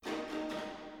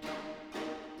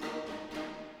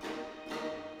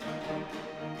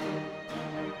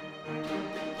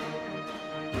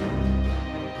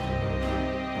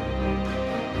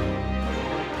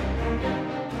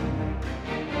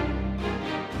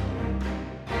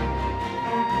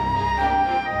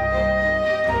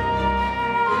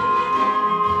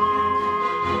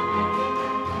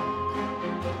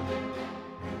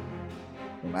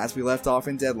last we left off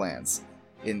in Deadlands,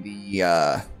 in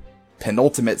the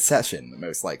penultimate session,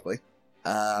 most likely,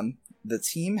 the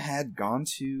team had gone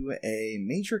to a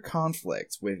major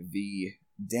conflict with the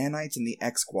Danites and the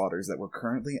X-Squatters that were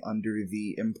currently under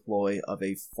the employ of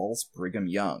a false Brigham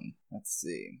Young. Let's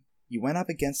see. You went up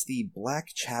against the Black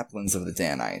Chaplains of the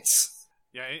Danites.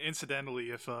 Yeah, incidentally,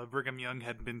 if Brigham Young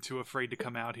hadn't been too afraid to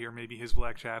come out here, maybe his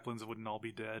Black Chaplains wouldn't all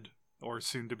be dead. Or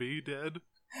soon to be dead.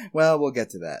 Well, we'll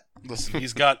get to that. Listen,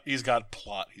 he's got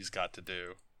plot he's got to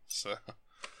do. So,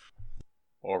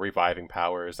 or reviving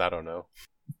powers, I don't know.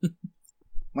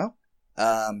 Well,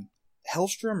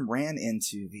 Hellstrom ran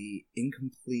into the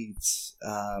incomplete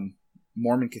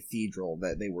Mormon cathedral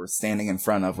that they were standing in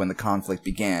front of when the conflict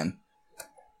began.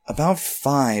 About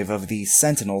 5 of the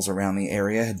sentinels around the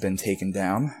area had been taken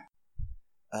down.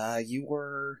 You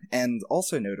were, and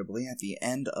also notably, at the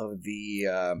end of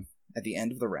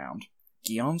the round,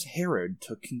 Guillaume's Herod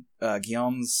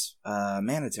Guillaume's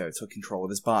Manitou took control of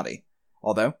his body.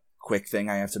 Although, quick thing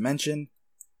I have to mention,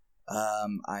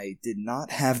 I did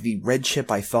not have the red chip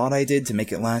I thought I did to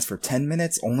make it last for 10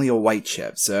 minutes, only a white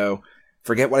chip, so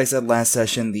forget what I said last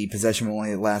session, the possession will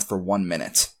only last for 1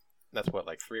 minute. That's what,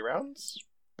 like 3 rounds?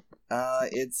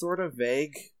 It's sort of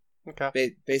vague. Okay.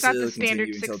 Basically, it's not the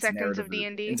standard 6 seconds of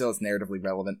D&D? Until it's narratively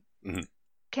relevant. Mm-hmm.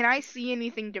 Can I see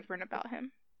anything different about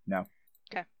him? No.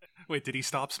 Okay. Wait, did he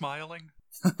stop smiling?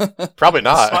 Probably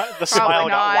not. The smile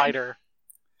got wider.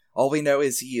 All we know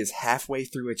is he is halfway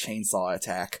through a chainsaw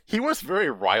attack. He was very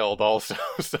riled also,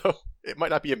 so it might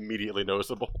not be immediately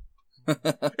noticeable.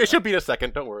 It should be in a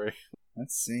second, don't worry.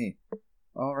 Let's see.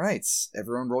 Alright,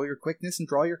 everyone roll your quickness and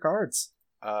draw your cards.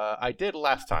 I did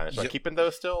last time, so I'm keeping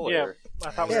those still? Yeah, or? I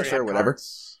thought we Yeah, already sure, had whatever.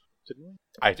 cards. Didn't we?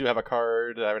 I do have a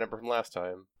card I remember from last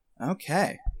time.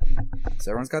 Okay.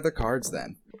 So everyone's got their cards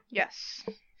then. Yes.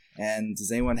 And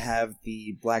does anyone have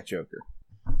the Black Joker?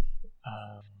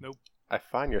 Nope. I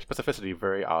find your specificity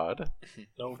very odd.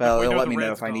 No. Well, we it'll know let the me know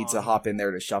red's if I need to gone. hop in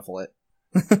there to shuffle it.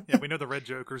 Yeah, we know the Red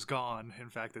Joker's gone. In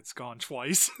fact, it's gone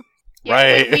twice. Yeah,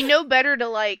 Right. We know better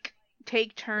to,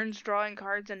 take turns drawing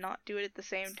cards and not do it at the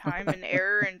same time and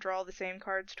error and draw the same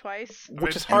cards twice.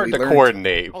 Which is And hard we to learned-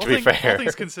 coordinate, all, to be all fair.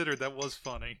 things considered, that was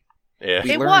funny. Yeah.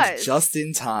 We It learned was. just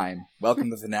in time. Welcome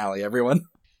to the finale, everyone.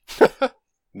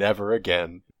 Never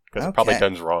again. Because I'm probably Okay.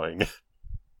 done drawing.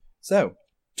 So,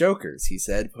 Jokers, he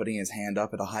said, putting his hand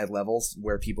up at a high level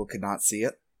where people could not see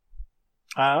it.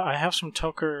 I have some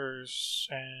tokers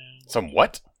and Some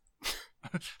what?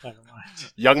 never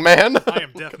mind. Young man? I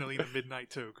am definitely the Midnight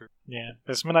Toker. Yeah,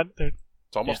 there's midnight. There's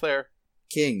It's almost there.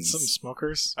 Kings. some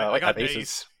smokers. I I like got aces.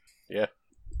 ace. Yeah.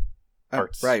 Oh,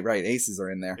 Hearts. right. Aces are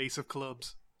in there. Ace of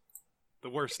clubs. The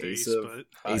worst Ace ace, of-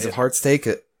 but... Ace of Hearts, take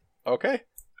it. Okay.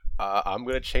 I'm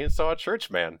gonna chainsaw a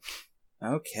church man.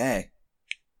 Okay.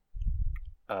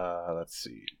 Let's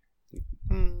see.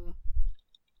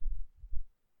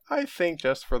 I think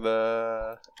just for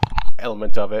the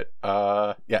element of it,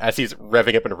 as he's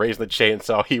revving up and raising the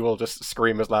chainsaw, he will just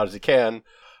scream as loud as he can.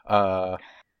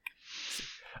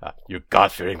 You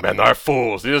God-fearing men are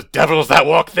fools! These devils that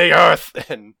walk the earth!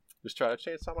 And just try to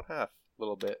chainsaw him in half a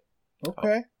little bit.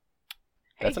 Okay.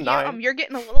 That's hey, a 9. Guillaume, you're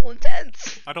getting a little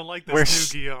intense. I don't like this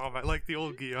Where's- new Guillaume. I like the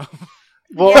old Guillaume.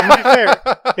 Well, to be fair,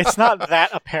 it's not that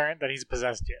apparent that he's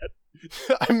possessed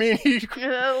yet. I mean, he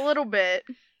A little bit.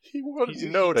 wouldn't He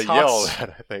know to talks- yell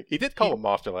that, I think. He did call him a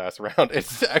monster last round.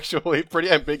 It's actually pretty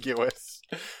ambiguous.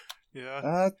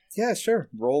 Yeah. Yeah, sure.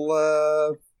 Roll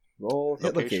hit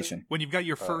Location? location. When you've got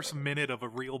your first minute of a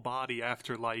real body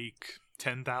after,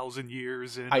 10,000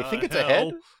 years in I think it's a hell,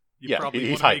 head. you Yeah, probably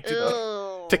he's want to make hyped. it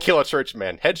Ugh. To kill a church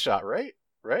man. Headshot, right?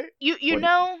 Right? You What-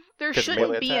 know, there 'cause shouldn't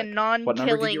melee be a attack? What number did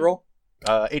non-killing... you roll?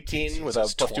 18 with a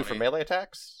Jesus, plus 2 for 20. melee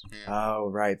attacks. Oh,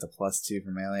 right. The +2 for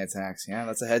melee attacks. Yeah,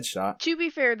 that's a headshot. To be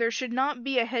fair, there should not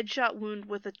be a headshot wound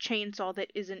with a chainsaw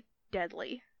that isn't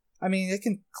deadly. I mean, it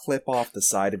can clip off the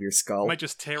side of your You skull. might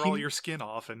just tear all your skin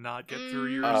off and not get through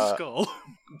your Uh, skull.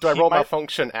 Do I He roll might-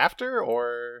 malfunction after,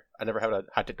 or I never had a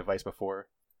high-tech device before?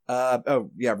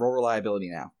 Oh, yeah, roll reliability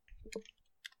now.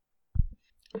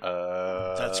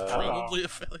 That's probably a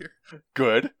failure.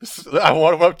 Good. I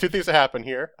want 2 things to happen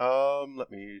here. Let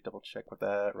me double check with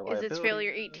that Is reliability. it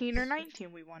failure 18 or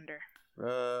 19, we wonder?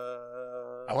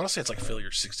 I want to say it's like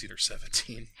failure 16 or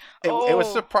 17. It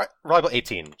was Oh. reliable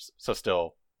 18, so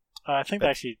still. I think that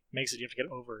actually makes it you have to get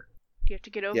over. You have to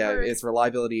get over Yeah, it. it's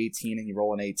reliability 18 and you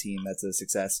roll an 18. That's a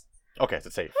success. Okay,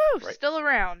 it's safe. Woo, Right. still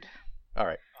around. All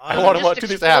right. I I It want just 2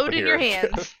 things to happen explode in here. your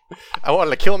hands. I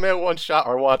want to kill a man with 1 shot,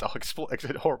 or I want to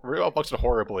malfunction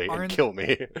horribly and Aren't- kill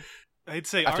me. I'd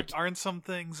say, After- aren't some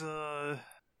things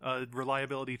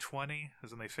reliability 20,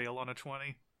 as in they fail on a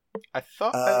 20? I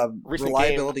thought recent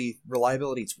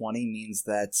reliability 20 means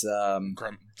that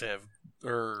They have,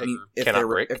 or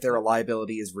if their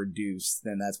reliability is reduced,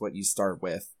 then that's what you start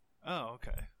with. Oh,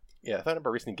 okay. Yeah, I thought in a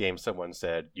recent game someone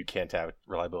said you can't have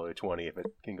reliability 20 if it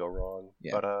can go wrong.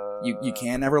 Yeah. But you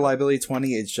can have reliability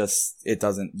 20, it's just it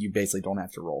doesn't, you basically don't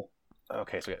have to roll.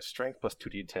 Okay, so we got strength plus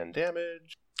 2d10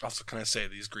 damage. Also, can I say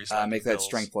these grease lightning make that pills,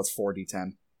 strength plus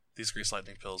 4d10. These grease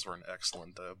lightning pills were an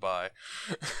excellent buy.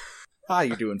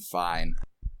 You're doing fine.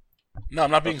 No,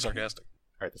 I'm not being sarcastic.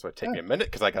 Alright, this might take me a minute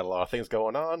because I got a lot of things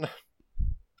going on.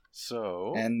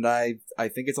 So... And I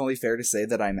think it's only fair to say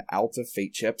that I'm out of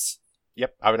fate chips.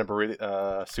 Yep, I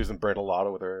remember Susan burned a lot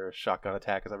with her shotgun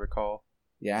attack, as I recall.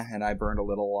 Yeah, and I burned a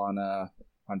little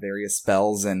on various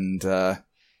spells and,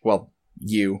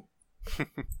 you.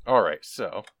 Alright,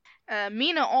 so...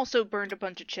 Mina also burned a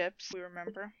bunch of chips, we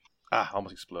remember.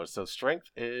 Almost exploded. So strength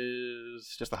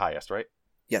is just the highest, right?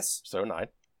 Yes. So 9.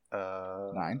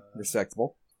 9.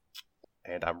 Respectable.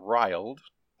 And I'm riled.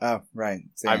 Oh, right.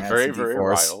 I'm very, very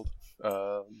riled.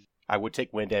 I would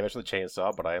take wind damage from the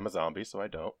chainsaw, but I am a zombie, so I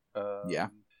don't. Yeah.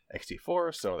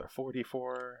 XD4, so another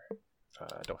 4d4.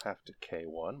 I don't have to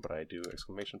K1, but I do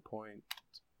exclamation point.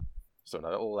 So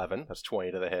another 11. That's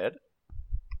 20 to the head.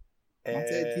 Not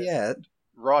dead yet.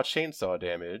 Raw chainsaw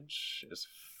damage is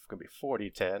going to be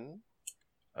 40-10.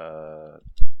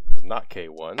 Is not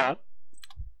K1.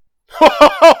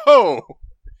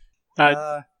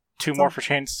 Two more for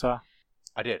chainsaw.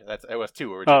 I did. It was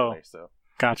 2 originally, so...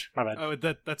 Gotcha, my bad. Oh,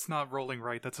 that's not rolling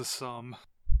right. That's a sum.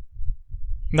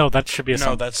 No, that should be a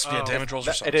sum. No, that's damage rolls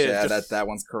or something. It is. Yeah, that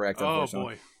one's correct, Oh,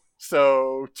 unfortunately. boy.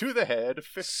 So, to the head,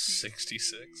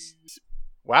 66.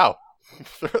 Wow.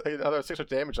 Another 6 of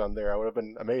damage on there. I would have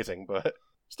been amazing, but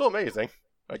still amazing,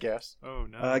 I guess. Oh,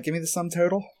 no. Give me the sum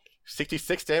total.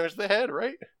 66 damage to the head,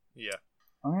 right? Yeah.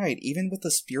 Alright, even with the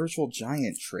spiritual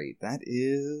giant trait, that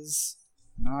is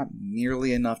not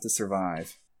nearly enough to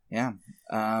survive. Yeah.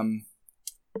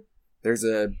 There's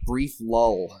a brief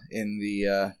lull in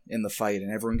the fight,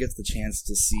 and everyone gets the chance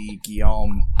to see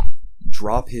Guillaume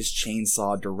drop his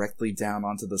chainsaw directly down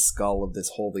onto the skull of this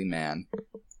holy man.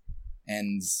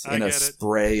 And in a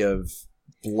spray of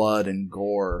blood and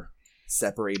gore,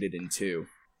 separated in two.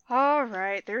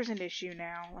 Alright, there's an issue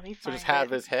now. Let me find So just have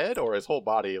his head or his whole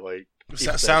body, like...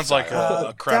 Sounds like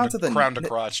a crown to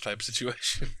crotch type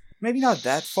situation. Maybe not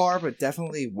that far, but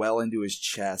definitely well into his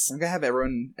chest. I'm gonna have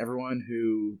everyone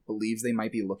who believes they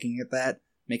might be looking at that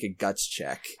make a guts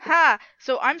check. Ha!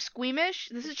 So I'm squeamish.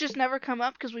 This has just never come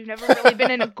up because we've never really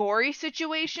been in a gory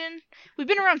situation. We've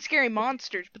been around scary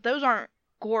monsters, but those aren't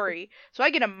gory. So I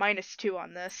get a -2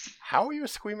 on this. How are you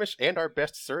squeamish and our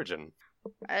best surgeon?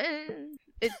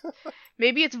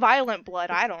 Maybe it's violent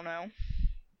blood. I don't know.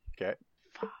 Okay.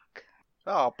 Fuck.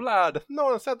 Oh, blood! No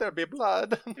one said there'd be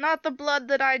blood. Not the blood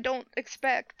that I don't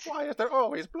expect. Why is there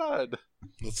always blood?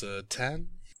 That's a 10.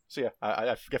 So yeah,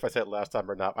 I forget if I said it last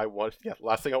time or not.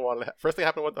 Last thing I wanted, first thing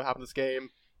happened in this game,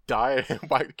 die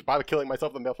by killing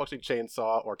myself with a malfunctioning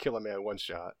chainsaw or kill a man one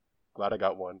shot. Glad I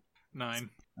got one. 9.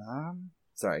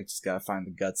 Sorry, just gotta find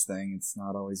the guts thing. It's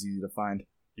not always easy to find.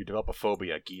 You develop a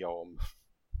phobia, Guillaume.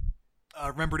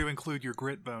 Remember to include your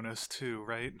grit bonus too,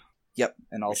 right? Yep,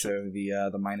 and also the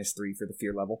 -3 for the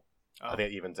fear level. I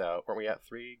think it evens out. Weren't we at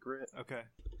 3 grit? Okay.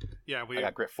 Yeah, I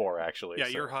got grit 4 actually. Yeah,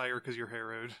 so. you're higher because you're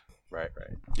harrowed. Right.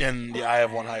 And yeah, I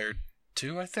have one higher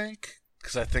too, I think.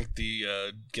 Because I think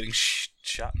the getting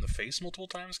shot in the face multiple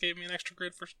times gave me an extra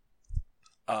grit for...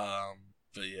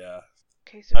 But yeah.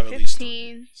 Okay, so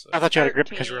 15. So. I thought you had a grit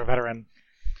because you were a veteran.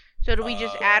 So do we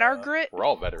just add our grit? We're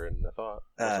all veteran, I thought.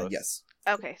 Yes.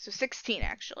 Okay, so 16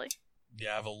 actually.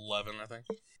 Yeah, I have 11, I think.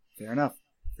 Fair enough.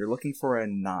 You're looking for a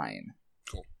 9.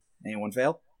 Cool. Anyone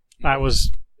fail? I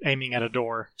was aiming at a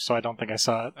door, so I don't think I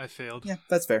saw it. I failed. Yeah,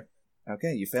 that's fair.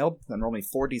 Okay, you failed. Then roll me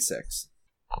 4d6.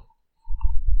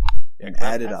 Yeah, And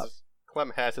add it up.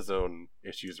 Clem has his own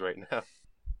issues right now.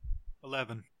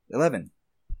 11. 11.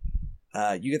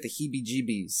 You get the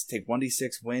heebie-jeebies. Take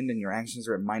 1d6 wind, and your actions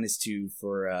are at -2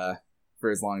 for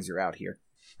as long as you're out here.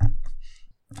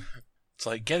 It's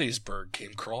like Gettysburg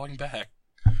came crawling back.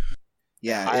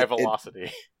 Yeah, high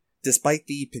velocity. Despite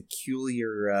the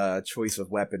peculiar choice of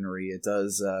weaponry, it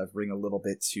does wring a little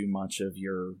bit too much of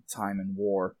your time in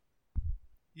war.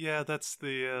 Yeah, that's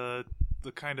the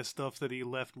kind of stuff that he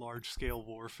left large-scale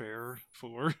warfare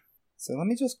for. So let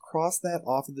me just cross that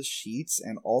off of the sheets,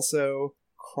 and also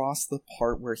cross the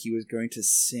part where he was going to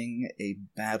sing a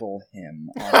battle hymn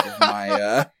off of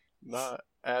my... Not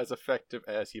as effective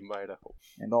as he might have hoped.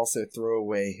 And also throw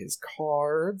away his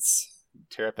cards.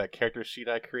 Tear up that character sheet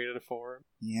I created for him.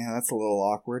 Yeah, that's a little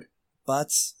awkward.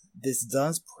 But this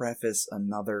does preface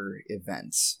another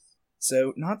event.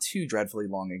 So, not too dreadfully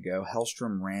long ago,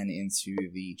 Hellstrom ran into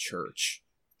the church,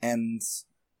 and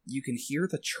you can hear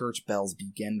the church bells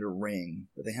begin to ring,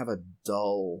 but they have a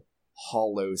dull,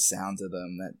 hollow sound to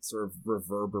them that sort of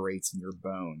reverberates in your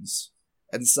bones.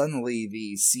 And suddenly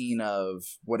the scene of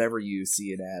whatever you see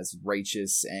it as,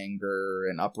 righteous anger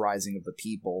and uprising of the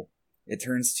people, it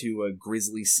turns to a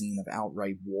grisly scene of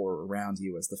outright war around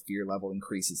you as the fear level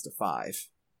increases to 5.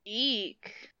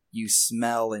 Eek. You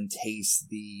smell and taste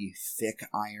the thick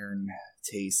iron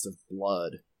taste of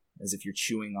blood, as if you're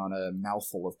chewing on a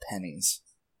mouthful of pennies.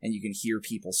 And you can hear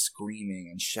people screaming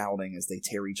and shouting as they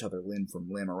tear each other limb from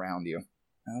limb around you.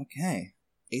 Okay.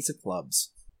 Ace of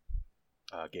clubs.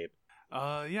 Gabe.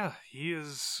 Yeah, he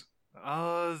is...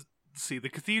 let's see, the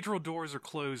cathedral doors are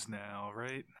closed now,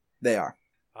 right? They are.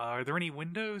 Are there any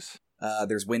windows?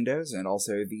 There's windows, and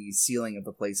also the ceiling of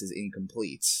the place is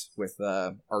incomplete, with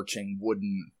arching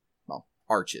wooden,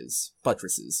 arches,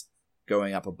 buttresses,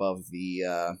 going up above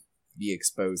the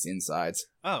exposed insides.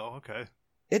 Oh, okay.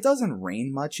 It doesn't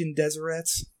rain much in Deseret,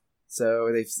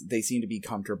 so they seem to be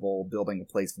comfortable building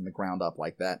a place from the ground up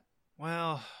like that.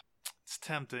 Well, it's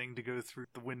tempting to go through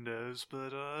the windows,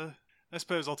 but I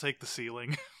suppose I'll take the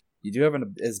ceiling. You do have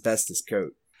an asbestos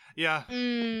coat. Yeah.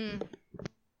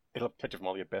 It'll catch from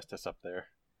all the asbestos up there.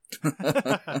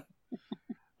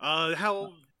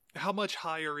 How much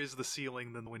higher is the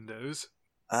ceiling than the windows?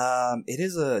 It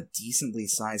is a decently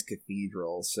sized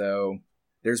cathedral, so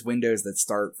there's windows that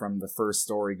start from the first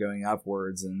story going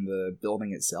upwards, and the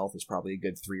building itself is probably a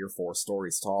good 3 or 4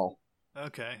 stories tall.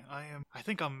 Okay, I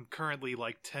think I'm currently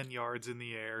like 10 yards in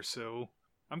the air, so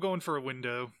I'm going for a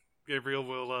window. Gabriel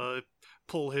will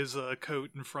pull his coat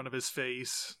in front of his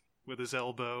face with his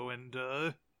elbow and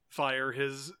fire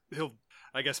he'll,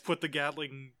 I guess, put the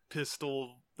Gatling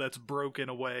pistol that's broken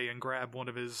away and grab one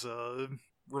of his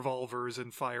revolvers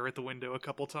and fire at the window a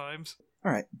couple times.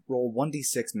 Alright, roll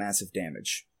 1d6 massive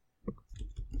damage.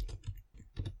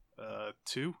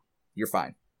 2? You're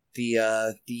fine.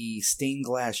 The stained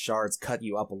glass shards cut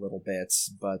you up a little bit,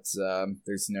 but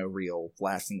there's no real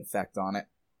lasting effect on it.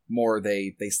 More,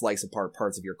 they slice apart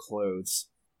parts of your clothes.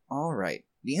 Alright,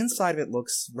 the inside of it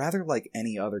looks rather like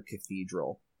any other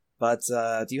cathedral. But,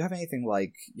 do you have anything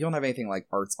like... You don't have anything like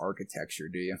arts architecture,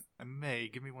 do you? I may.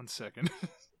 Give me 1 second.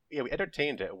 Yeah, we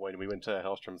entertained it when we went to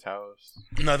Hellstrom's house.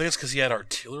 No, I think it's because he had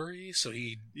artillery, so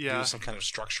he Yeah. used some kind of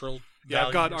structural Yeah,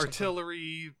 I've got value or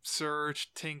artillery,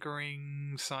 search,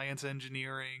 tinkering, science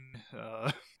engineering,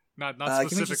 not Give me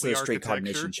just specifically a straight architecture.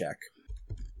 cognition check.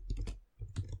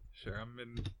 Sure, I'm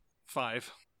in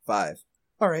 5. 5.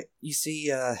 Alright, you see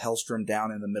Hellstrom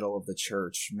down in the middle of the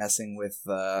church, messing with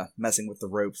the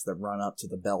ropes that run up to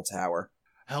the bell tower.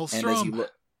 Hellstrom,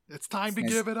 it's time to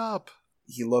give it up.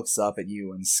 He looks up at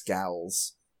you and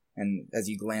scowls, and as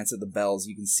you glance at the bells,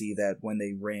 you can see that when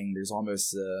they ring, there's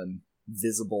almost a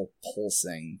visible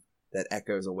pulsing that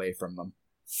echoes away from them.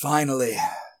 Finally,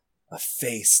 a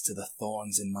face to the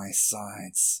thorns in my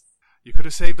sides. You could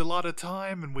have saved a lot of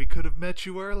time, and we could have met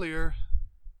you earlier.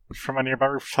 From a nearby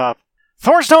rooftop.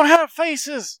 Thorns don't have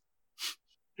faces!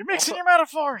 You're mixing your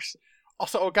metaphors!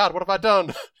 Also, oh god, what have I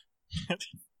done?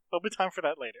 There'll be time for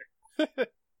that later.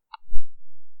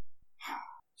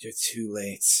 You're too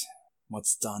late.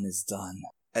 What's done is done.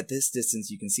 At this distance,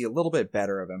 you can see a little bit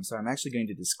better of him, so I'm actually going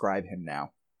to describe him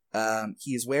now.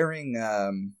 He is wearing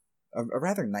a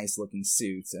rather nice-looking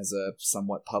suit as a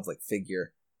somewhat public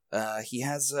figure. He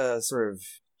has a sort of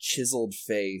chiseled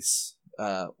face,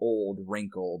 old,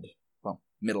 wrinkled,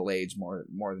 middle-aged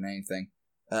more than anything.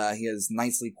 He has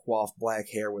nicely coiffed black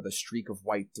hair with a streak of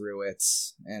white through it,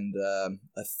 and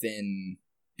a thin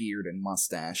beard and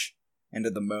mustache. And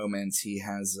at the moment, he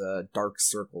has dark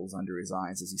circles under his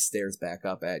eyes as he stares back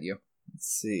up at you. Let's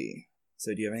see.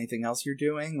 So do you have anything else you're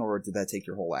doing, or did that take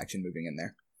your whole action moving in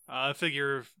there? I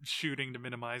figure shooting to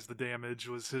minimize the damage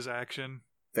was his action.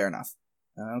 Fair enough.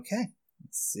 Okay.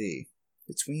 Let's see.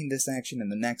 Between this action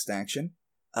and the next action,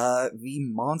 the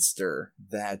monster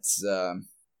that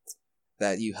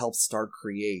you helped Stark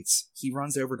create, he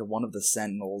runs over to one of the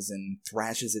sentinels and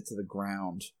thrashes it to the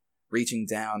ground, reaching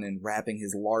down and wrapping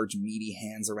his large meaty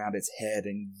hands around its head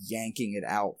and yanking it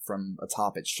out from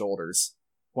atop its shoulders.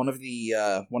 One of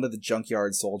the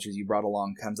junkyard soldiers you brought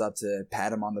along comes up to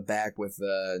pat him on the back with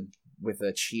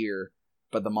a cheer,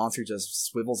 but the monster just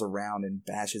swivels around and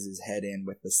bashes his head in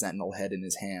with the sentinel head in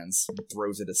his hands and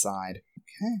throws it aside.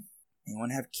 Okay. Anyone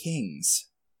have kings?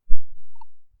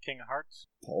 King of Hearts.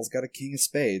 Paul's got a king of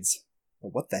spades.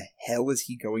 But what the hell is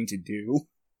he going to do?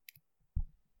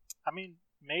 I mean,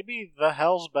 maybe the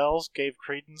Hell's Bells gave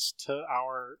credence to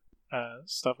our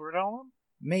stuff we were telling them?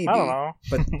 Maybe. I don't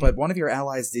know. but one of your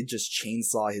allies did just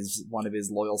chainsaw one of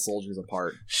his loyal soldiers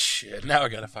apart. Shit, now I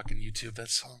gotta fucking YouTube that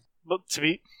song. But to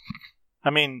be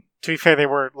fair, they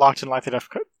were locked in life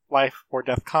or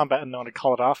death combat, and no one had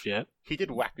called it off yet. He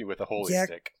did whack me with a holy Yeah.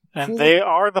 stick. And they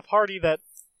are the party that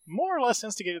more or less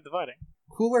instigated the fighting.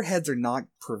 Cooler heads are not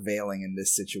prevailing in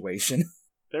this situation.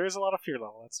 There is a lot of fear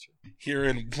level, that's true. Here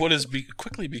in what is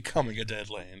quickly becoming a dead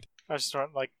land. I was just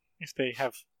wondering, like, if they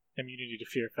have immunity to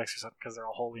fear effects or something, because they're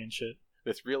all holy and shit.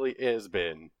 This really is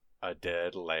been a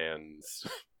Deadlands.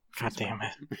 God damn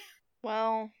it.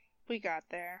 Well, we got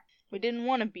there. We didn't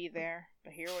want to be there,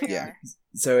 but here we Yeah. are.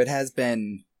 So it has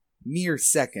been mere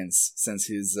seconds since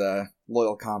his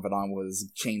loyal confidant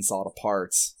was chainsawed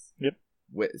apart. Yep.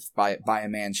 By a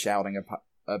man shouting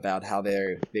about how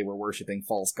they were worshipping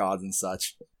false gods and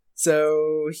such.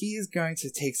 So he is going to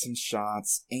take some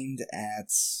shots aimed at...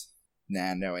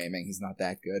 Nah, no aiming. He's not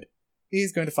that good.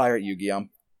 He's going to fire at Yu-Gi-Oh!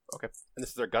 Okay. And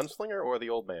this is their gunslinger or the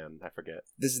old man? I forget.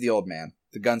 This is the old man.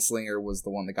 The gunslinger was the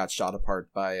one that got shot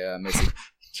apart by Missy.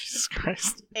 Jesus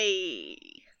Christ. Hey.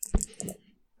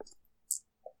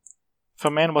 If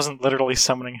a man wasn't literally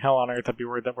summoning hell on Earth, I'd be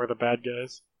worried that we're the bad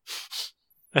guys.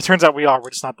 It turns out we are.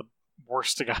 We're just not the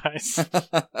worst guys.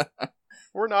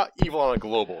 We're not evil on a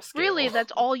global scale. Really,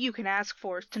 that's all you can ask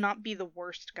for, is to not be the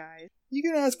worst guys. You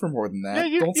can ask for more than that.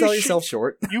 Yeah, Don't you sell should- yourself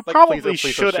short. You Like, probably please don't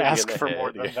should shoot me in ask the for head,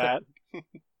 more than yeah. that.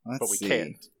 Let's But we see.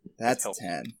 can't. That's Help.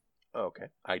 10. Okay.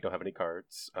 I don't have any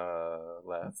cards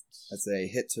left. That's a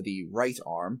hit to the right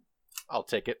arm. I'll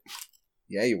take it.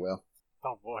 Yeah, you will.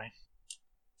 Oh boy.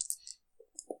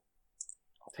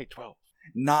 I'll take 12.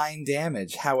 9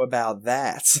 damage. How about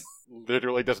that?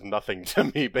 Literally does nothing to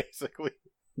me, basically.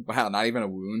 Wow, not even a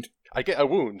wound. I get a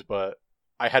wound, but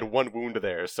I had 1 wound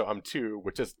there, so I'm 2,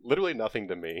 which is literally nothing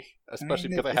to me. Especially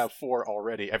mean, because I have 4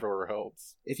 already everywhere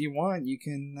else. If you want, you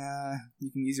can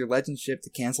use your legend ship to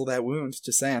cancel that wound.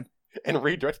 Just saying. And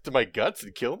redirect it to my guts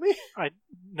and kill me?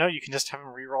 No, you can just have him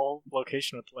reroll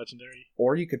location with the legendary.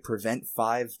 Or you could prevent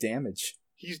 5 damage.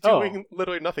 He's doing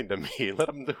literally nothing to me. Let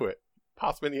him do it.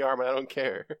 Pops me in the arm and I don't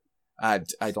care. I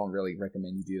don't really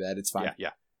recommend you do that. It's fine.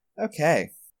 Yeah.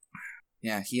 Okay.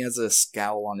 Yeah, he has a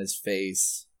scowl on his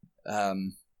face.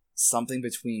 Something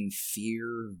between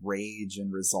fear, rage,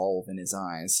 and resolve in his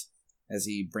eyes as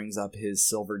he brings up his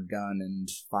silvered gun and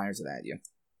fires it at you.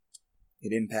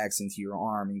 It impacts into your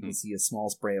arm, and you can see a small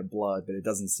spray of blood, but it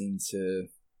doesn't seem to...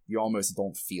 You almost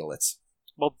don't feel it.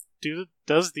 Well,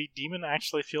 does the demon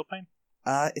actually feel pain?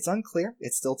 It's unclear.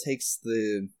 It still takes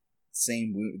the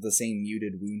same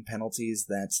muted wound penalties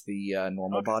that the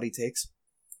normal body takes.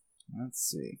 Let's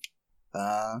see.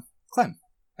 Clem,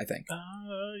 I think.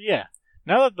 Yeah.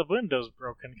 Now that the window's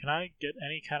broken, can I get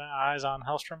any kind of eyes on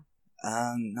Hellstrom?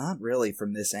 Not really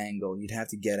from this angle. You'd have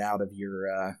to get out of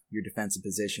your defensive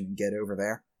position and get over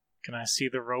there. Can I see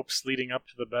the ropes leading up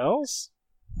to the bells?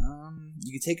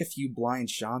 You could take a few blind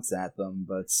shots at them,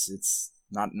 but it's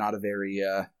not a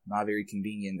very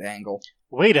convenient angle.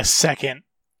 Wait a second.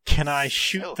 Can I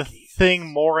shoot the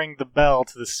thing mooring the bell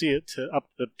to up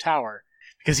the tower?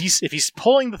 Because if he's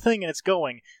pulling the thing and it's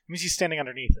going, it means he's standing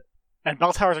underneath it. And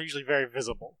bell towers are usually very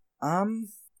visible.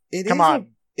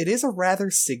 It is a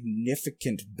rather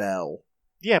significant bell.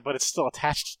 Yeah, but it's still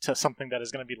attached to something that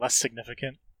is going to be less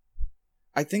significant.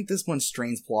 I think this one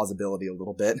strains plausibility a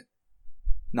little bit.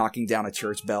 Knocking down a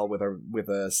church bell with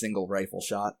a single rifle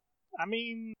shot. I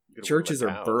mean, churches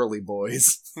are burly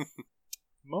boys.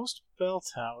 Most bell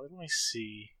towers, let me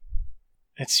see.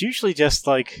 It's usually just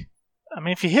like,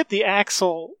 if you hit the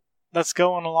axle that's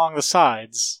going along the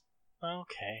sides,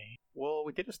 okay. Well,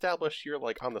 we did establish you're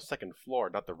on the 2nd floor,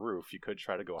 not the roof. You could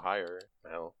try to go higher.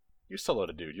 Well, you soloed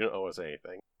a dude. You don't owe us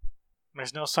anything.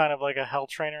 There's no sign of a hell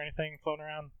train or anything floating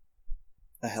around?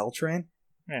 A hell train?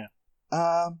 Yeah.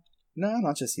 No,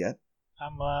 not just yet.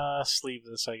 I'm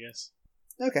sleeveless, I guess.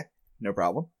 Okay, no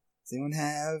problem. Does anyone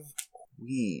have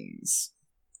queens?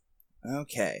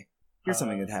 Okay, here's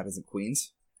something that happens at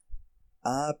Queens.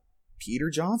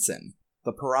 Peter Johnson,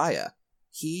 the pariah.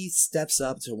 He steps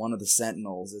up to one of the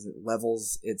sentinels as it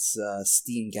levels its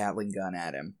steam Gatling gun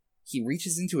at him. He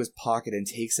reaches into his pocket and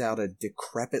takes out a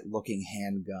decrepit-looking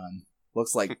handgun.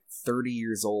 Looks like 30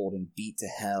 years old and beat to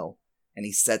hell, and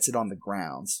he sets it on the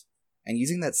ground. And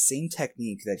using that same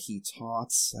technique that he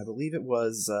taught, I believe it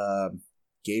was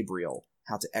Gabriel,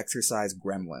 how to exorcise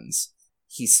gremlins,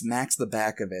 he smacks the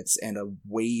back of it, and a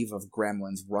wave of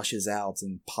gremlins rushes out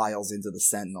and piles into the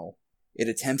sentinel. It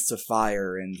attempts to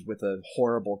fire, and with a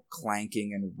horrible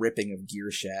clanking and ripping of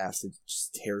gear shafts, it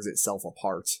just tears itself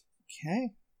apart.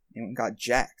 Okay. Anyone got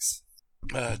jacks?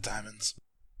 Diamonds.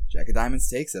 Jack of Diamonds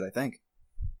takes it, I think.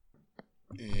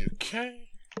 Okay.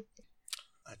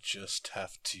 I just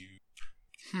have to...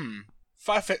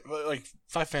 Five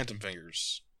Phantom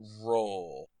Fingers.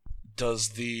 Roll. Does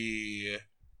the...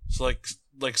 So,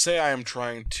 say I am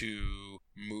trying to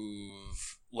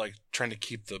move... trying to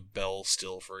keep the bell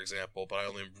still, for example, but I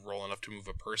only roll enough to move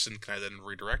a person. Can I then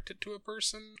redirect it to a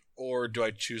person? Or do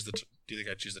I choose do you think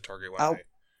I choose the target when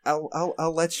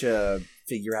I'll let you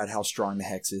figure out how strong the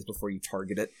hex is before you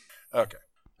target it. Okay.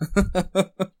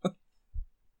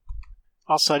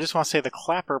 Also, I just want to say the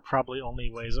clapper probably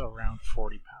only weighs around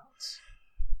 40 pounds.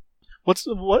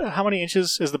 How many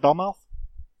inches is the bell mouth?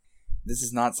 This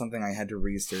is not something I had to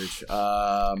research.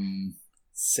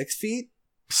 6 feet?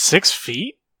 6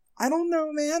 feet? I don't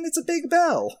know, man. It's a big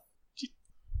bell.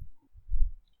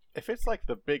 If it's like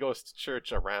the biggest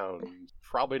church around,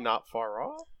 probably not far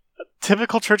off. A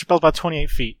typical church bell's about 28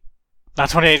 feet. Not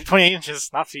 28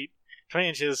 inches, not feet. 20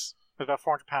 inches, about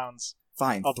 400 pounds.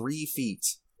 Fine, 3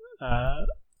 feet.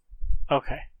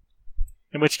 Okay.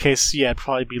 In which case, yeah, it'd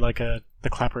probably be the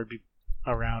clapper would be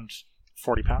around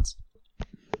 40 pounds.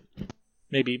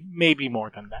 Maybe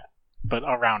more than that, but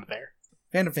around there.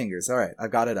 Phantom Fingers, alright,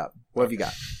 I've got it up. What have you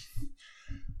got?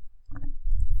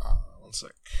 1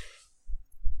 sec.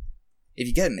 If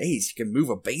you get an ace, you can move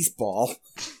a baseball.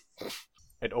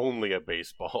 And only a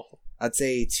baseball. I'd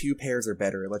say 2 pairs or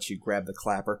better. It lets you grab the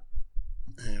clapper.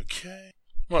 Okay.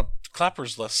 Well,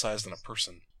 clapper's less size than a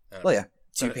person. Well, yeah.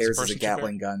 2 It's pairs is a person, 2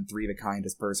 Gatling gun, 3 of a kind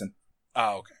is person.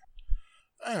 Oh, okay.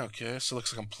 Okay, so it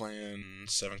looks like I'm playing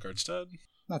 7 card stud.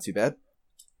 Not too bad.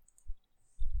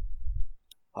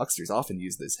 Hucksters often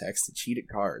use this hex to cheat at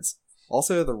cards.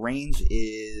 Also, the range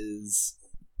is...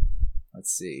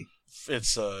 Let's see.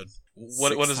 It's,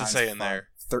 what does it say in there?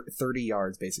 30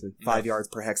 yards, basically. 5 yards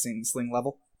per hexing sling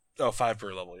level. Oh, 5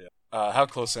 per level, yeah. How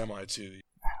close am I to...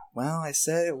 Well, I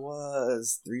said it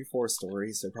was 3 or 4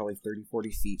 stories, so probably 30,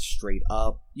 40 feet straight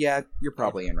up. Yeah, you're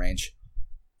probably in range.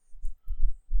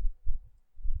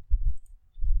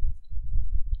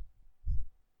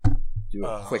 Do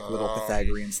a quick little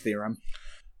Pythagorean's theorem.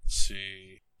 Let's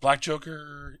see. Black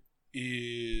Joker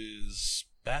is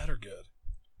bad or good?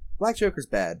 Black Joker's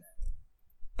bad.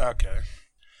 Okay.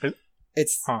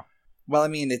 It's... Well, I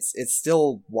mean, it's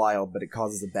still wild, but it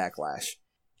causes a backlash.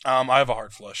 I have a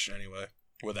heart flush anyway.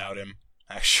 Without him,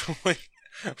 actually.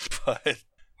 But...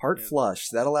 Heart flush.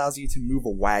 That allows you to move a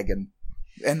wagon.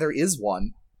 And there is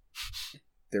one.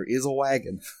 There is a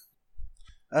wagon.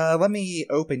 Let me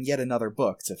open yet another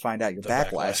book to find out your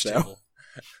backlash, though. Table.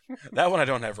 That one I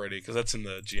don't have ready, because that's in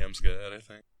the GM's guide, I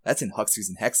think. That's in Hucksters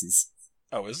and Hexes.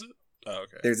 Oh, is it? Oh,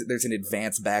 okay. There's an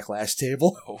advanced backlash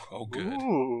table. Oh, good.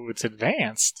 Ooh, it's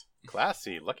advanced.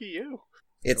 Classy. Lucky you.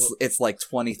 It's like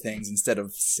 20 things instead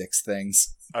of 6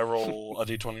 things. I roll a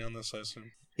d20 on this, I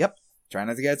assume. Yep. Try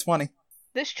not to get a 20.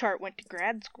 This chart went to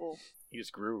grad school. He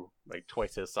just grew like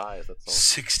twice his size, that's all.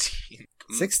 16.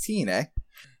 16, eh?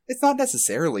 It's not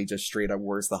necessarily just straight up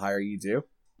worse the higher you do.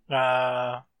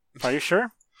 Are you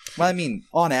sure? Well, I mean,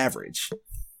 on average.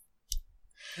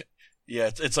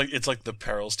 Yeah, it's like the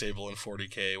perils table in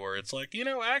 40k where it's like,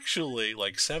 actually,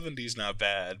 like 70's not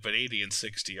bad, but 80 and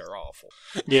 60 are awful.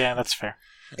 Yeah, that's fair.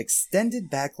 Extended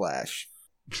backlash.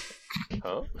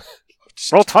 Huh?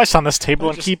 Roll twice on this table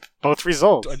and keep both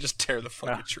results. I just tear the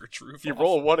fucking church roof If you off.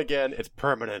 roll 1 again, it's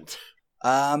permanent.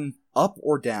 Up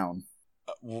or down?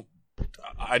 Well,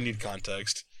 I need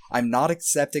context. I'm not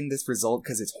accepting this result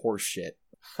because it's horseshit.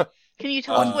 Can you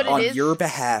tell us what it On is? your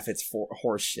behalf, it's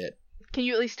horseshit. Can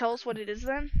you at least tell us what it is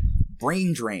then?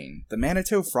 Brain drain. The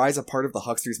Manitou fries a part of the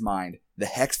Huckster's mind. The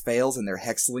hex fails and their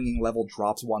hex slinging level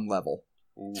drops 1 level.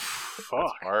 Ooh, Fuck.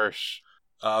 that's harsh.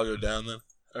 I'll go down then.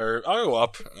 Or I'll go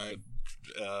up.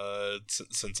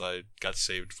 Since I got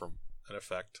saved from an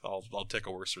effect, I'll take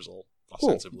a worse result,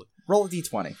 ostensibly. Roll a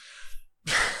d20.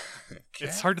 Okay.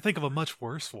 It's hard to think of a much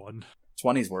worse one.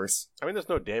 20's worse. I mean, there's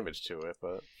no damage to it,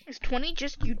 but... Is 20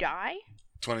 just you die?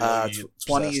 20,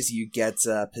 20 is you get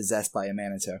possessed by a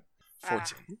Manitou.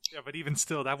 14. Yeah, but even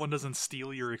still, that one doesn't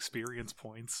steal your experience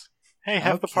points. Hey,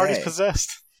 half the party's Okay.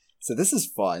 possessed. So this is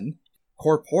fun.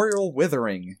 Corporeal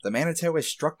Withering. The Manitou has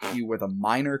struck you with a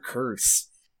minor curse.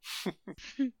 Let's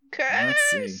see.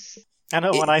 Curse! I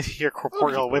know when I hear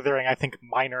corporeal withering, I think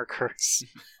minor curse.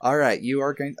 Alright,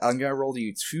 I'm gonna roll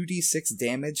you 2d6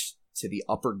 damage to the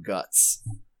upper guts.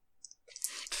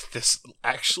 This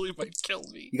actually might kill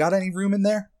me. You got any room in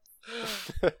there?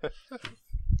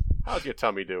 How's your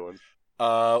tummy doing?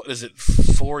 Is it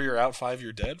 4 you're out, 5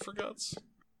 you're dead for guts?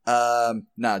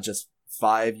 No, just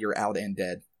 5, you're out and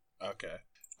dead. Okay.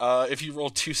 If you roll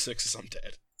 2 6s, I'm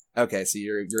dead. Okay, so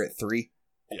you're at 3?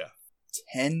 Yeah.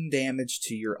 10 damage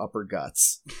to your upper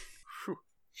guts.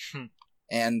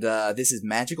 And this is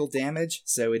magical damage,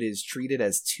 so it is treated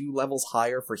as 2 levels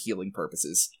higher for healing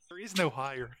purposes. There is no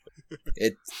higher.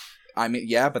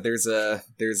 But there's a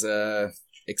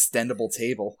extendable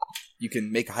table. You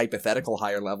can make hypothetical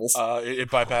higher levels. It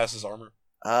bypasses armor.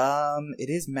 It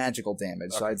is magical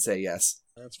damage, so I'd say yes.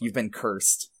 You've been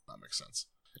cursed. That makes sense.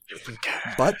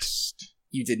 But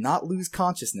you did not lose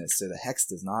consciousness, so the hex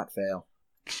does not fail.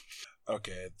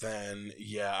 Okay, then,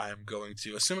 yeah, I'm going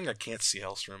to... Assuming I can't see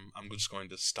Hellstrom, I'm just going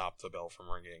to stop the bell from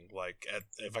ringing. Like,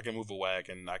 if I can move a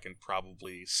wagon, I can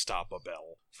probably stop a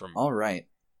bell from... Alright.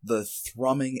 The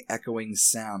thrumming, echoing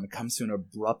sound comes to an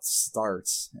abrupt start,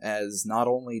 as not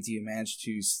only do you manage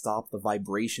to stop the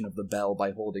vibration of the bell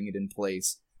by holding it in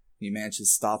place, you manage to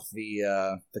stop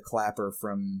the clapper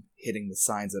from hitting the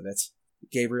sides of it.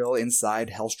 Gabriel, inside,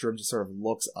 Hellstrom just sort of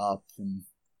looks up and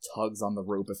tugs on the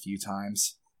rope a few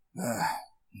times.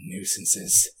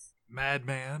 Nuisances.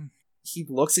 Madman. He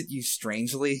looks at you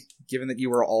strangely, given that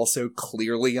you are also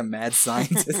clearly a mad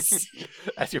scientist.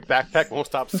 As your backpack won't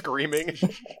stop screaming.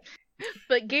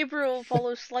 But Gabriel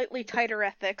follows slightly tighter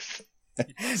ethics.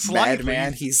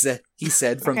 Madman, he said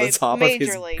from the top majorly. of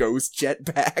his ghost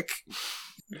jetpack.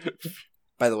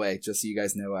 By the way, just so you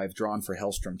guys know, I've drawn for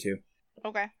Hellstrom too.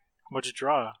 Okay. What'd you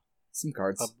draw? Some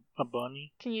cards. A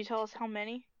bunny? Can you tell us how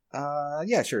many?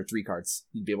 Yeah, sure, 3 cards.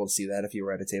 You'd be able to see that if you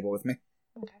were at a table with me.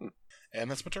 Okay. And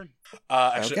that's my turn.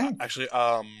 Okay.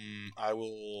 I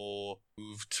will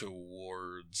move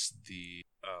towards the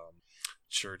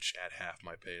church at half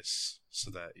my pace.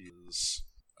 So that is,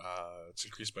 it's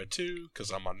increased by 2,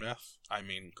 because I'm on math. I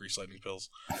mean, grease lightning pills.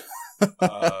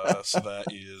 So that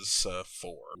is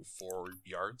 4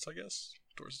 yards, I guess,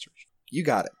 towards the church. You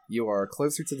got it. You are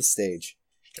closer to the stage.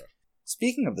 Okay.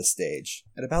 Speaking of the stage,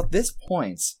 at about this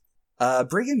point,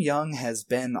 Brigham Young has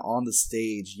been on the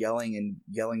stage yelling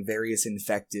various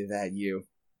invective at you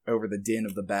over the din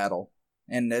of the battle.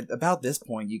 And at about this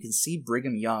point, you can see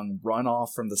Brigham Young run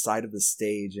off from the side of the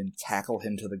stage and tackle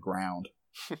him to the ground.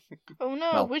 Oh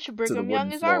no, Well, which to the Brigham wooden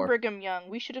Young is our floor. Brigham Young?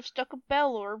 We should have stuck a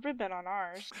bell or a ribbon on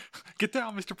ours. Get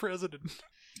down, Mr. President.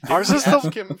 Ours is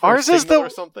Ask him for a signal or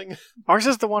something. Ours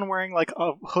is the one wearing like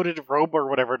a hooded robe or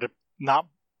whatever to not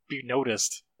be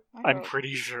noticed. I'm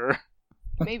pretty sure.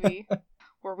 Maybe.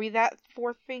 Were we that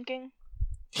forth-thinking?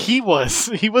 He was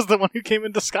the one who came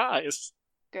in disguise.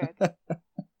 Good.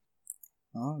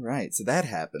 Alright, so that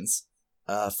happens.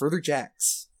 Further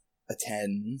Jacks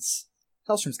attends.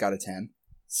 Hellstrom's got a 10.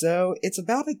 So it's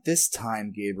about at this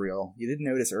time, Gabriel. You didn't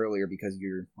notice earlier because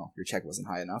your check wasn't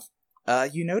high enough.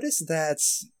 You notice that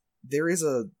there is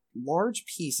a large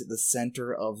piece at the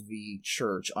center of the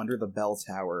church under the bell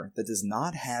tower that does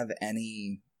not have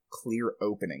any clear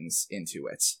openings into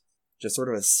it. Just sort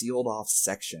of a sealed off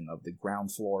section of the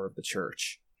ground floor of the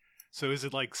church. So is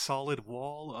it like solid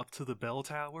wall up to the bell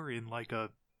tower in like a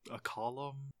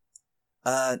column?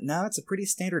 No, it's a pretty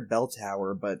standard bell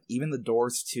tower, but even the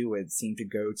doors to it seem to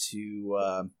go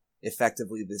to,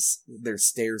 effectively there's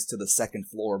stairs to the second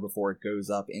floor before it goes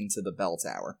up into the bell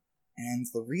tower. And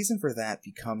the reason for that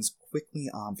becomes quickly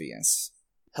obvious.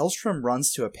 Hellstrom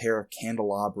runs to a pair of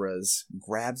candelabras,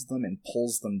 grabs them and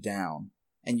pulls them down,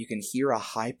 and you can hear a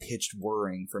high-pitched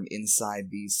whirring from inside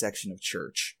the section of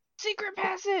church. Secret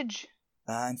passage!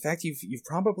 In fact, you've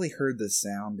probably heard this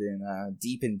sound in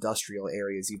deep industrial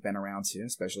areas you've been around to,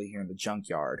 especially here in the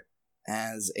junkyard,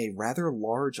 as a rather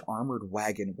large armored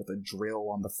wagon with a drill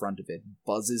on the front of it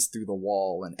buzzes through the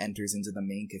wall and enters into the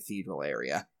main cathedral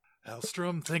area.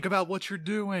 Hellstrom, think about what you're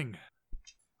doing.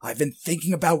 I've been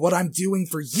thinking about what I'm doing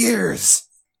for years!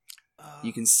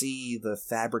 You can see the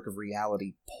fabric of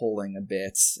reality pulling a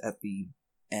bit at the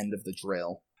end of the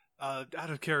drill. Out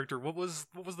of character, what was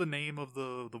the name of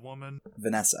the woman?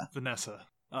 Vanessa. Vanessa.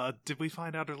 Did we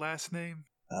find out her last name?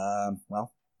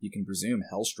 Well, you can presume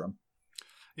Hellstrom.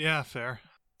 Yeah, fair.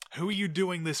 Who are you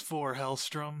doing this for,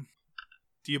 Hellstrom?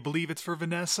 Do you believe it's for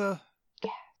Vanessa?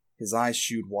 His eyes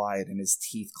shoot wide and his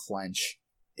teeth clench.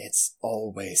 It's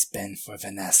always been for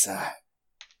Vanessa.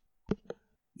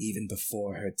 Even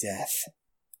before her death.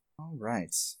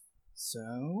 Alright.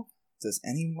 So, does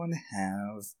anyone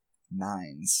have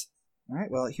 9s? Alright,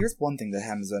 well, here's one thing that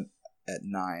happens at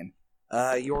 9.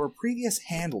 Your previous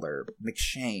handler,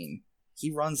 McShane, he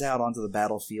runs out onto the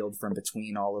battlefield from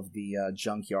between all of the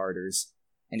junkyarders,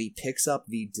 and he picks up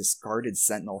the discarded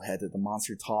sentinel head that the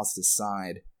monster tossed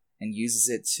aside, and uses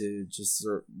it to just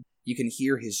you can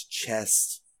hear his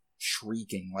chest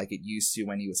shrieking like it used to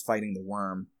when he was fighting the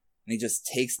worm, and he just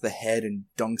takes the head and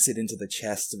dunks it into the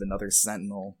chest of another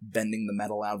sentinel, bending the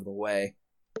metal out of the way.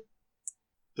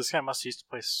 This guy must have used to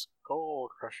play Skull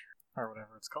Crusher, or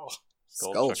whatever it's called.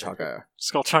 Skull Chucker.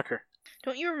 Skull Chucker.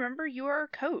 Don't you remember you are a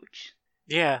coach?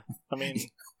 Yeah, I mean,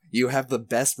 You have the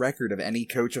best record of any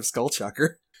coach of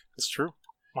Skullchucker. it's true.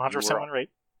 100% win rate.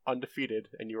 Undefeated,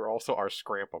 and you are also our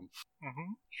Scrampum.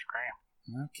 Mm-hmm.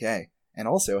 Scram. Okay. And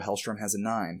also, Hellstrom has a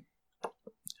 9.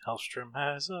 Hellstrom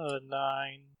has a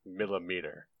 9.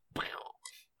 Millimeter.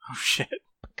 Oh, shit.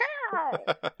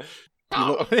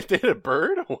 Oh, they did a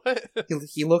bird? What?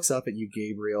 He looks up at you,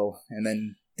 Gabriel, and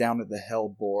then down at the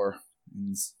Hellboar,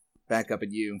 and back up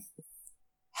at you.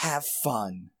 Have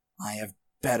fun. I have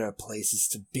better places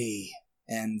to be.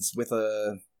 And with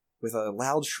a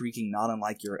loud shrieking not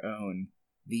unlike your own,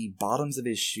 the bottoms of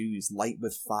his shoes light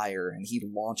with fire, and he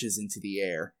launches into the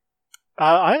air.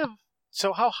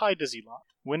 So how high does he launch?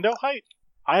 Window height?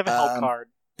 I have a held card.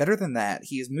 Better than that,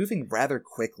 he is moving rather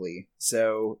quickly,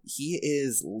 so he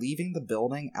is leaving the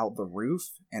building out the roof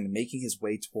and making his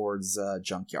way towards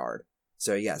Junkyard.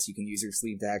 So yes, you can use your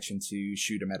sleeved action to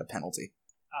shoot him at a penalty.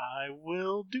 I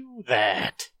will do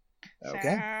that.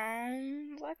 Okay.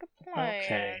 Sounds like a plan.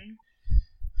 Okay.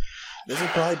 This will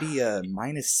probably be a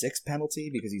 -6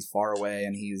 penalty because he's far away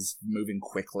and he's moving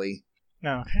quickly.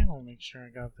 Okay, let me make sure I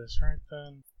got this right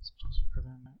then.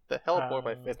 The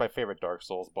Hellboy is my favorite Dark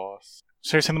Souls boss.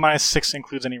 So you're saying the -6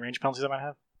 includes any range penalties I might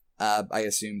have? I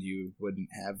assumed you wouldn't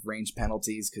have range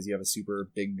penalties because you have a super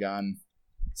big gun.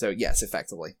 So yes,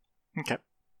 effectively. Okay.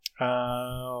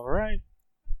 Alright.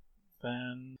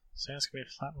 Then, so that's going to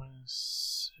be a flat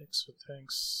 -6 with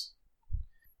thanks.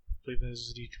 I believe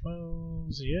those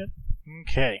D12s. Yep.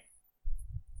 Okay.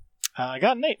 I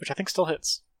got an 8, which I think still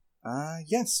hits.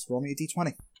 Yes, roll me a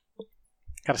d20.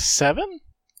 Got a 7?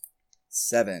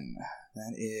 7.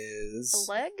 That is...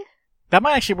 A leg? That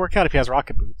might actually work out if he has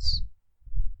rocket boots.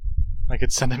 I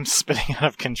could send him spinning out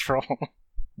of control. I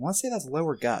want to say that's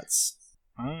lower guts.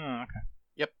 Oh, okay.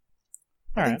 Yep.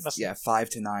 Alright, Yeah, 5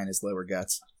 to 9 is lower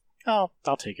guts. I'll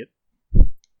take it.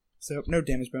 So, no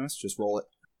damage bonus, just roll it.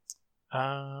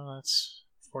 That's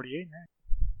 48, right?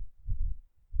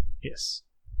 Yes.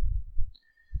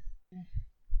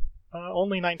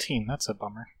 Only 19, that's a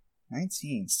bummer.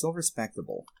 19, still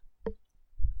respectable.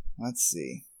 Let's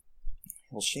see.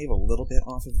 We'll shave a little bit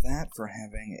off of that for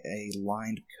having a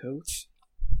lined coat.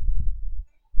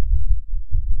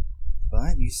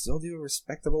 But you still do a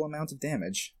respectable amount of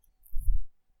damage.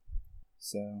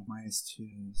 So,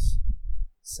 -2 is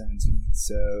 17.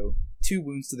 So, 2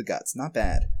 wounds to the guts. Not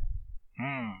bad.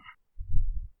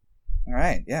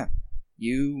 Alright, yeah.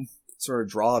 You sort of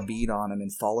draw a bead on him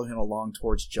and follow him along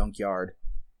towards Junkyard.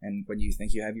 And when you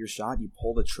think you have your shot, you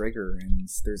pull the trigger, and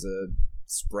there's a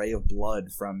spray of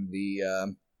blood from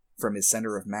his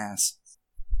center of mass.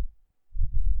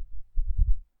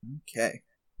 Okay.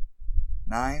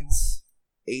 9s,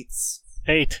 8s.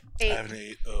 8. I have an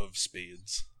 8 of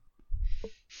spades.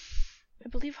 I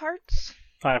believe hearts?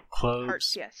 5 cloves.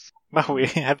 Hearts, yes. Well, we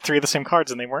had 3 of the same cards,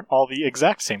 and they weren't all the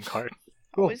exact same card.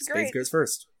 Cool. Always Spades great. goes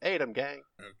first. 8 'em, gang.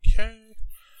 Okay.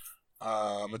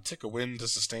 I'm gonna take a win to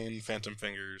sustain Phantom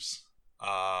Fingers.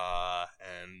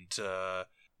 And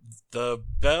the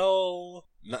bell,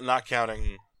 not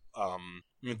counting, I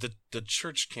mean, the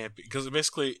church can't be, because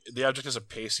basically the object has a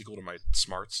pace equal to my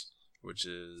smarts, which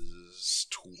is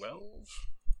 12.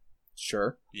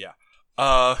 Sure. Yeah.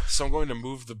 So I'm going to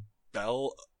move the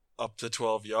bell up to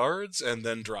 12 yards and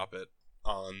then drop it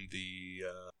on the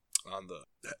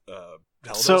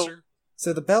Helldozer.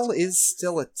 So the bell is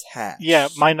still attached. Yeah,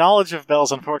 my knowledge of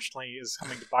bells, unfortunately, is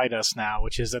coming to bite us now,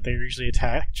 which is that they're usually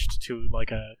attached to,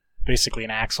 like, basically an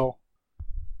axle.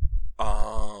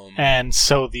 And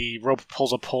so the rope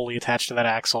pulls a pulley attached to that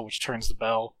axle, which turns the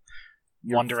bell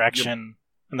one direction,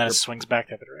 and then it swings back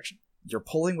the other direction. You're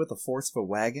pulling with the force of a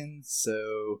wagon,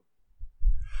 so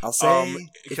I'll say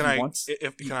can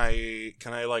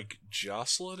I like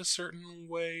jostle it a certain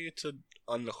way to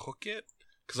unhook it?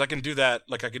 Because I can do that.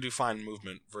 Like I could do fine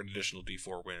movement for an additional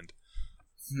D4 wind.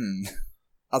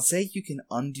 I'll say you can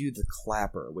undo the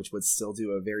clapper, which would still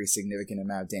do a very significant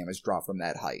amount of damage drop from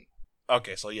that height.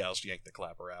 Okay, so yeah, I'll just yank the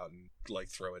clapper out and like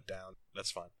throw it down.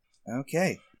 That's fine.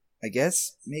 Okay. I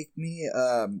guess make me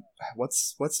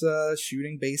what's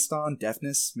shooting based on?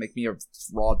 Deafness? Make me a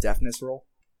raw deafness roll.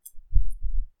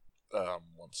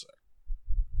 1 sec.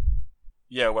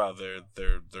 Yeah, wow,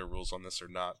 their rules on this are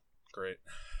not great.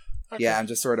 Okay. Yeah, I'm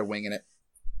just sort of winging it.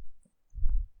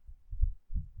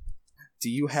 Do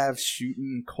you have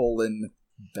shootin'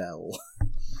 bell?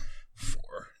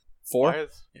 4. 4?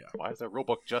 Why is that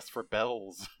rulebook just for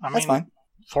bells? I That's mean, fine.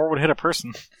 4 would hit a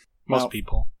person. Most Well,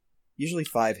 people. Usually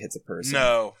 5 hits a person.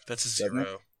 No, that's a Doesn't it?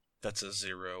 0. That's a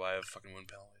 0. I have fucking wind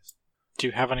penalties. Do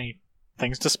you have any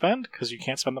things to spend? Because you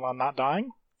can't spend them on not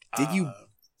dying? Did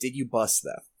you bust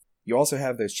though? You also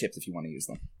have those chips if you want to use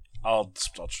them. I'll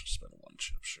just spend one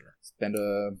chip, sure. Spend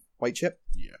a white chip?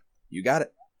 Yeah. You got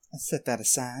it. Let's set that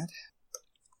aside.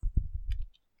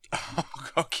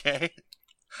 Okay.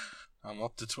 I'm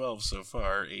up to 12 so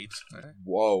far. 8.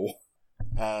 Whoa.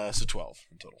 So 12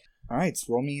 in total. Alright,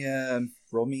 so roll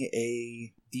me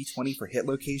a d20 for hit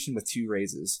location with 2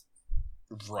 raises.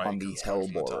 Right. On the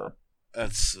Hellborer.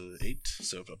 That's 8,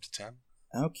 so up to 10.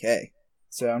 Okay.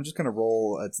 So I'm just going to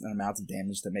roll an amount of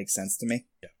damage that makes sense to me.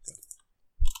 Yeah.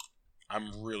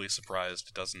 I'm really surprised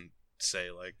it doesn't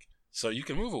say, like, so you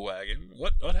can move a wagon.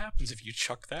 What happens if you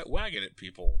chuck that wagon at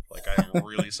people? Like, I'm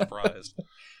really surprised.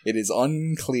 It is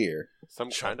unclear.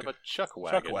 Kind of a chuck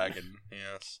wagon. Chuck wagon,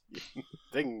 yes.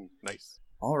 Ding, nice.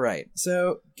 Alright,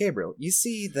 so, Gabriel, you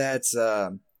see that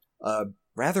a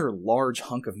rather large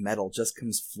hunk of metal just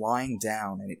comes flying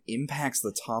down, and it impacts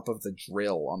the top of the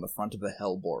drill on the front of the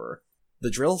Hellborer. The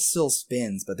drill still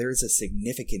spins, but there is a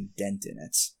significant dent in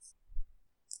it.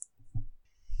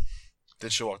 Then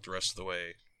she'll walk the rest of the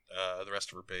way, the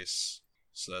rest of her pace.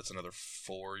 So that's another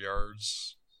 4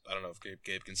 yards. I don't know if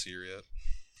Gabe can see her yet.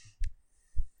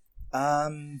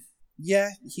 Yeah,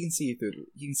 he can see you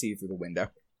through the window.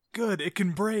 Good, it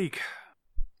can break.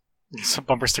 Some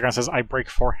bumper sticker on says, "I break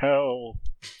for hell."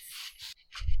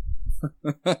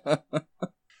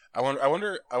 I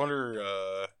wonder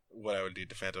what I would need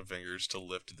to Phantom Fingers to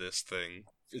lift this thing.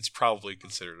 It's probably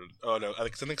considered. Oh no, I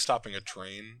think stopping a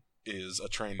train is a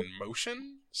train in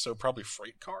motion, so probably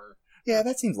freight car. Yeah,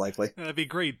 that seems likely. That'd be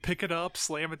great. Pick it up,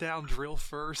 slam it down, drill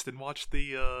first, and watch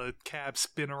the cab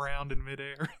spin around in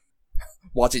midair.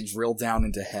 Watch it drill down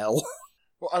into hell.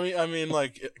 Well, I mean,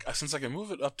 like, since I can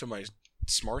move it up to my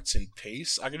smarts and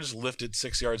pace, I can just lift it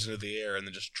 6 yards into the air and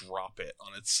then just drop it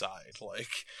on its side, like.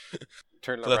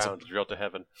 Turn it So that's around, drill to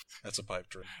heaven. That's a pipe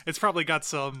dream. It's probably got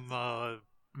some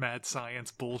mad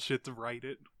science bullshit to write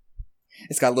it.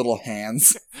 It's got little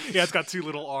hands. Yeah, it's got 2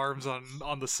 little arms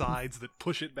on the sides that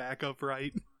push it back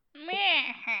upright.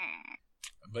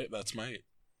 But that's my 8.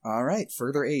 Alright,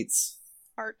 further 8s.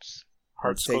 Hearts.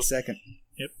 Hearts take second.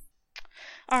 Yep.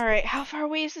 Alright, how far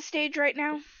away is the stage right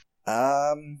now?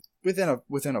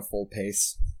 Within a full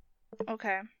pace.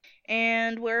 Okay.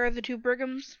 And where are the 2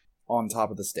 Brighams? On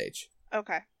top of the stage.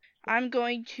 Okay. I'm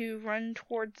going to run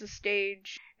towards the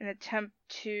stage and attempt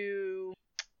to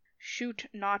shoot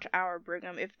not our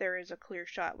Brigham if there is a clear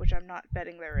shot, which I'm not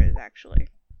betting there is, actually.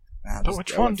 But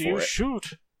which one do you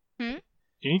shoot? You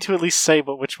need to at least say,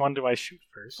 but which one do I shoot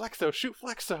first? Flexo, shoot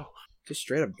Flexo! Just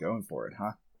straight up going for it,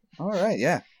 huh? Alright,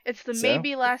 yeah. It's the So?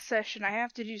 maybe last session. I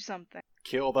have to do something.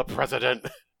 Kill the president!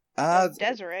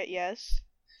 Deseret, yes.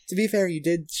 To be fair, you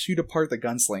did shoot apart the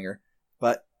gunslinger,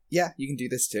 but yeah, you can do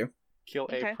this too. Kill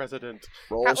Okay. a president.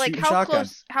 Roll shooting shotgun.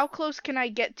 How close can I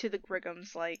get to the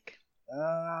Brighams, like?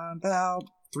 About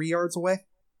 3 yards away.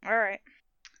 Alright.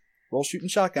 Roll shooting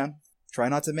shotgun. Try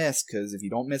not to miss, because if you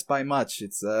don't miss by much,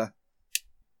 it's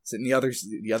in the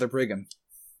other Brigham.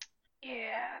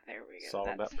 Yeah, there we go.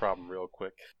 Solve that problem real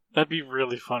quick. That'd be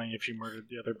really funny if you murdered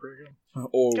the other Brigham.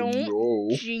 Oh Don't no!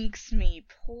 jinx me,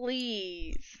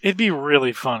 please. It'd be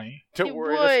really funny. Don't It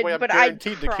worry, would, this way I'm but I'd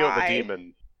guaranteed to kill the cry.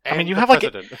 demon. I mean, And you the have like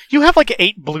president. you have like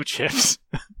 8 blue chips.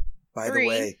 By the 3.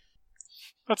 way,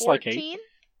 That's like 8 14?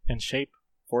 in shape.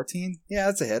 14? Yeah,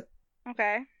 that's a hit.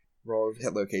 Okay. Roll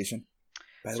hit location.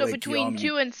 By the So way, between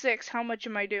Guillaume, 2 and 6, how much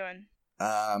am I doing?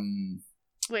 Um,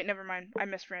 Wait, never mind. I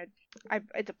misread.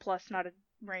 It's a plus, not a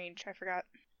range. I forgot.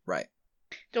 right.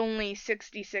 It's only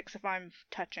 66 if I'm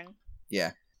touching.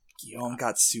 Yeah. Guillaume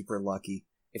got super lucky.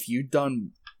 If you'd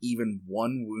done even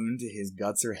 1 wound to his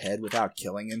guts or head without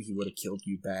killing him, he would have killed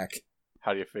you back.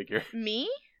 How do you figure? Me?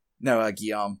 No,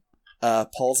 Guillaume.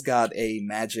 Paul's got a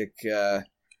magic,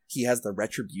 he has the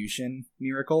Retribution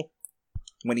miracle.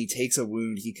 When he takes a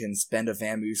wound, he can spend a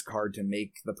Vamoose card to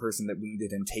make the person that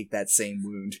wounded him take that same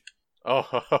wound.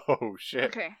 Oh, shit.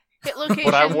 Okay. Hit location.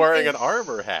 But I'm wearing is- an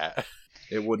armor hat.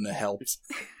 It wouldn't have helped.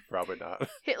 Probably not.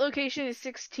 Hit location is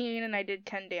 16, and I did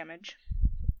 10 damage.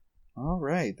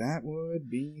 Alright, that would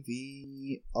be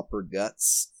the upper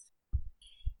guts.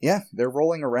 Yeah, they're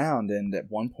rolling around, and at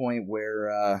one point where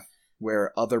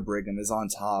other Brigham is on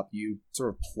top, you sort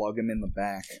of plug him in the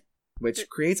back, which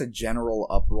creates a general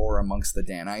uproar amongst the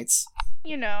Danites.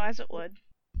 You know, as it would.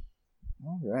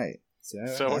 Alright, so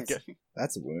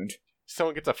that's a wound.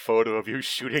 Someone gets a photo of you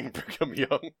shooting Brigham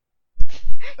Young.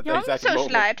 At that Young exact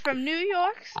moment. socialite from New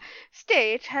York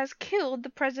State has killed the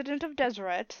president of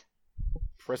Deseret.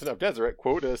 President of Deseret,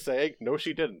 quote, is saying, no,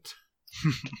 she didn't.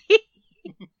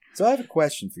 So I have a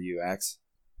question for you, Axe.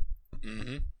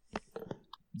 Mm-hmm.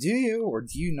 Do you or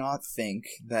do you not think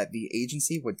that the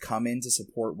agency would come in to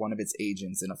support one of its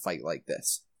agents in a fight like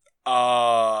this?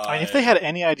 I mean, if they had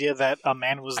any idea that a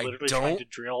man was I literally trying don't- to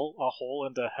drill a hole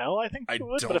into hell, I think I they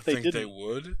would. don't But if they think didn't, they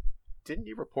would. Didn't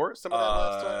you report some of that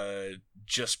last time?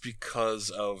 Just because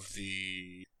of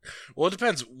the. Well, it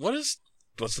depends. What's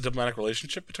the diplomatic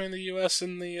relationship between the U.S.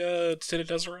 and the state of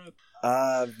Deseret?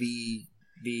 The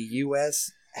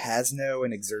U.S. has no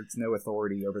and exerts no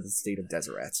authority over the state of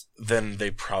Deseret. Then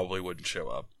they probably wouldn't show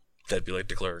up. That'd be like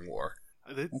declaring war.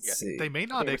 Let's see. They may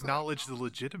not it was- acknowledge the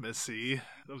legitimacy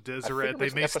of it Deseret. They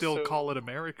was may still episode- call it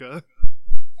America.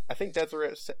 I think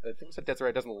Deseret said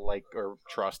Deseret doesn't like or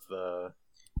trust the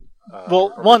Well,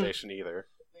 one- organization either.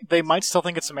 they might still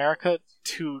think it's America.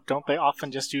 Two, don't they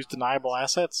often just use deniable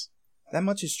assets? That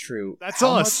much is true. That's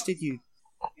How us. much did you?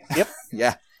 Yep.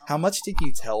 Yeah. How much did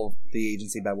you tell the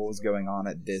agency about what was going on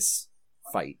at this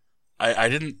fight? I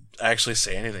didn't actually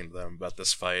say anything to them about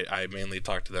this fight. I mainly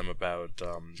talked to them about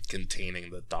containing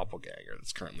the doppelganger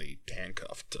that's currently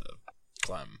handcuffed to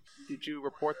Clem. Did you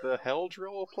report the hell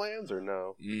drill plans or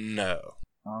no? No.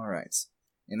 All right.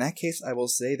 In that case, I will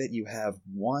say that you have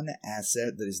one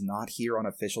asset that is not here on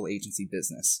official agency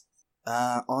business.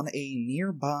 On a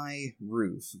nearby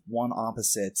roof, one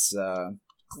opposite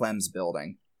Clem's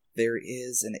building, there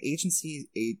is an agency.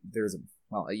 There's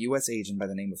a U.S. agent by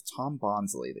the name of Tom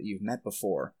Bonsley that you've met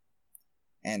before,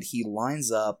 and he lines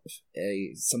up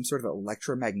some sort of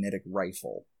electromagnetic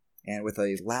rifle, and with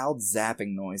a loud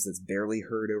zapping noise that's barely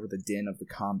heard over the din of the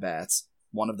combats,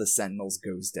 one of the sentinels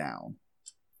goes down.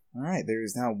 Alright, there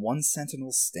is now one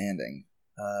sentinel standing.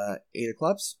 8 of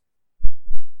clubs?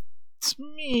 It's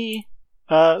me.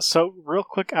 So real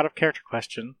quick, out of character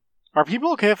question: are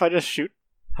people okay if I just shoot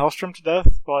Hellstrom to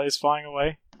death while he's flying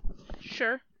away,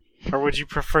 Sure. or would you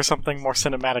prefer something more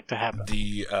cinematic to happen?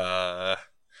 The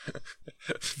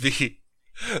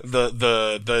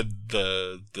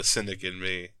the cynic in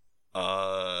me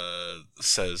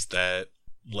says that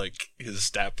like his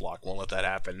stat block won't let that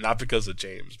happen, not because of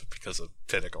James but because of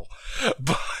Pinnacle.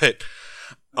 But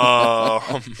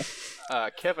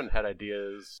Kevin had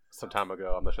ideas some time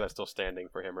ago. I'm not sure that's still standing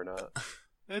for him or not.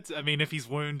 I mean, if he's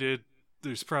wounded,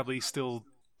 there's probably still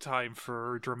time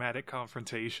for dramatic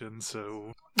confrontation,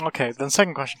 so... Okay, then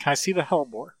second question: can I see the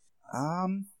Hellbore?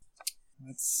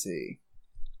 Let's see.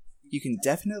 You can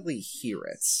definitely hear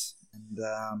it.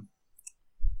 And,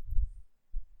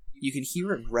 you can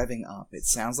hear it revving up. It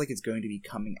sounds like it's going to be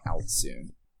coming out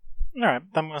soon. Alright,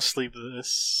 I'm gonna sleeve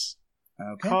this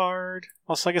Okay. card.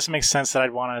 Also, I guess it makes sense that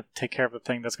I'd want to take care of the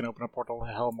thing that's gonna open a portal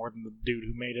to hell more than the dude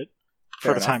who made it. For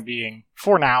Fair the enough. time being.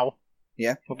 For now.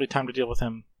 Yeah. There'll be time to deal with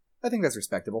him I think that's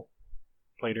respectable.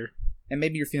 later. And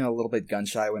maybe you're feeling a little bit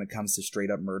gun-shy when it comes to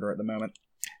straight-up murder at the moment.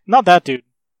 Not that dude.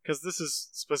 Because this is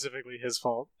specifically his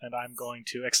fault, and I'm going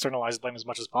to externalize blame as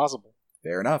much as possible.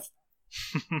 Fair enough.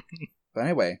 But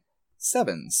anyway,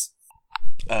 7s.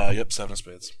 Yep, 7 of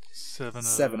spades.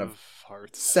 Seven of of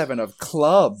hearts. 7 of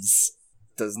clubs.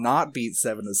 Does not beat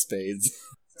 7 of spades.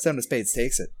 7 of spades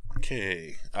takes it.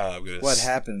 Okay, I'm gonna What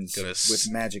happens gonna with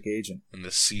Magic Agent? I'm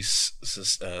gonna cease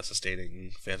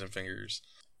sustaining Phantom Fingers,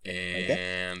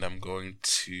 and I'm going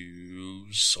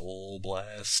to Soul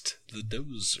Blast the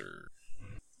Dozer.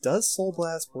 Does Soul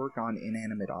Blast work on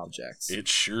inanimate objects? It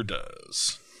sure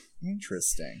does.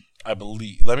 Interesting. I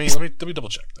believe. Let me double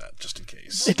check that just in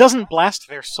case. It doesn't blast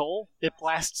their soul, it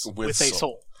blasts With with a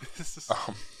soul.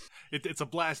 soul. It's a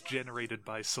blast generated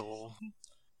by soul.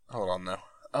 Hold on now.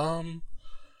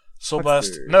 Soul What's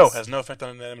Blast. theirs? No, has no effect on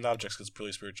inanimate objects because it's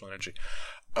purely spiritual energy.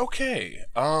 Okay.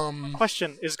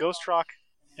 Question: is Ghost Rock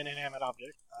an inanimate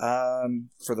object?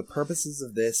 For the purposes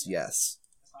of this, yes.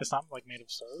 It's not like made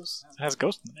of souls. It has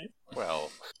ghosts in the name.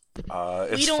 Well,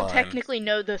 It's We don't fine. technically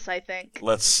know this, I think.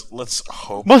 Let's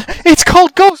hope. But it's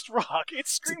called Ghost Rock. It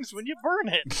screams when you burn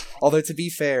it. Although, to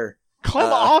be fair,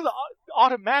 Clem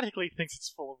automatically thinks it's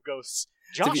full of ghosts.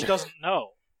 Josh be- doesn't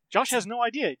know. Josh has no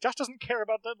idea. Josh doesn't care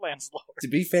about Deadlands lore. to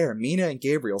be fair, Mina and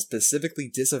Gabriel specifically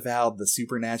disavowed the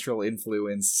supernatural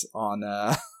influence on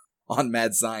on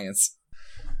mad science.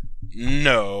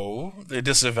 No, they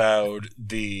disavowed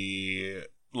the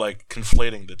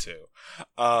conflating the two.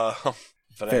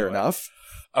 But Fair anyway. enough.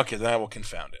 Okay, then I will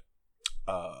confound it.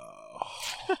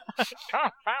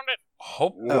 Confound it.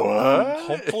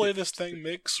 Hopefully this thing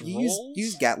makes You rolls.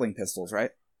 use Gatling pistols,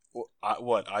 right?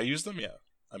 What? I use them? Yeah.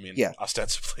 I mean, Yeah.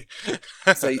 ostensibly.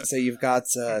 So you've got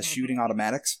shooting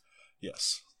automatics.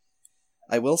 Yes.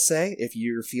 I will say, if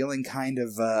you're feeling kind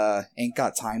of ain't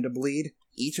got time to bleed,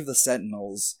 each of the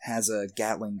Sentinels has a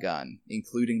Gatling gun,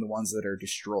 including the ones that are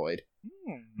destroyed.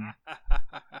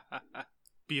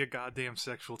 Be a goddamn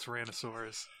sexual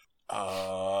Tyrannosaurus.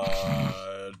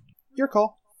 Your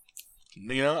call.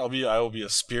 You know, I will be a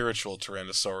spiritual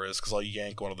Tyrannosaurus because I'll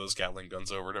yank one of those Gatling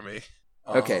guns over to me.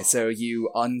 Okay, so you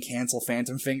uncancel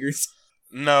Phantom Fingers?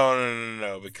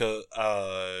 No, because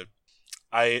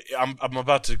I'm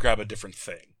about to grab a different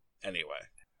thing anyway.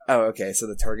 Oh, okay, so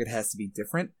the target has to be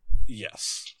different?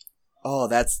 Yes. Oh,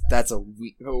 that's a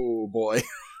weak... Oh, boy.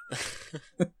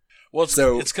 Well, it's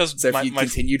because so if you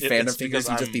continued Phantom Fingers,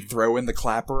 you'd just be throwing the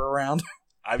clapper around?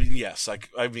 I mean, yes.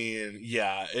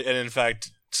 Yeah. And in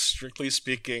fact, strictly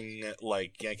speaking,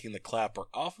 like, yanking the clapper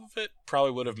off of it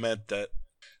probably would have meant that,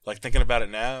 like, thinking about it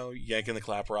now, yanking the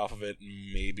clapper off of it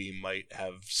maybe might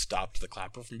have stopped the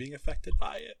clapper from being affected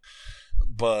by it.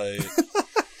 But...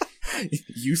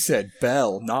 You said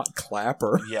bell, not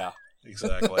clapper. Yeah,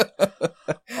 exactly.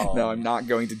 No, I'm not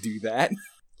going to do that.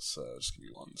 So, just give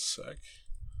me 1 sec.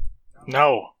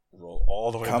 No. Roll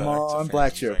all the way back Come to on, Phantom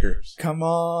Black Joker. Fingers. Come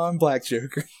on, Black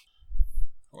Joker.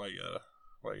 Why you gotta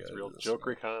It's a real do this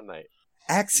jokery kind of night.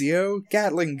 Axio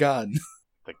Gatling Gun.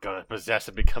 The gun possessed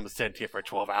and becomes sentient for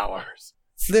 12 hours.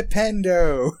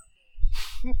 Flipendo.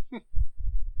 9.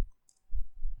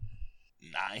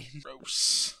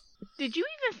 Gross. Did you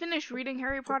even finish reading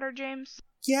Harry Potter, James?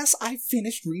 Yes, I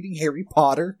finished reading Harry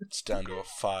Potter. It's down to a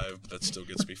 5, but that still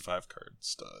gets me 5 cards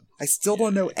stud. I still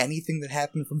don't know anything that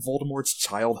happened from Voldemort's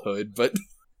childhood, but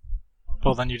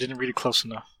Well, then you didn't read it close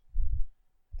enough.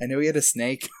 I know he had a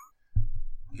snake.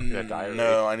 Yeah, diary.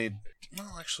 No, I need...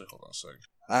 Well, actually, hold on a sec.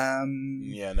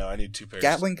 Yeah, no, I need 2 pairs.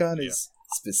 Gatling Gun is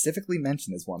specifically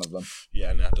mentioned as one of them.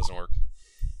 Yeah, no, it doesn't work.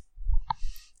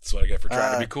 That's what I get for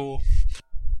trying to be cool.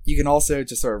 You can also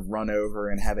just sort of run over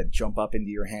and have it jump up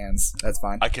into your hands. That's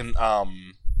fine. I can,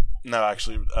 no,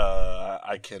 actually,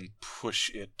 I can push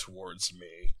it towards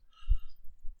me.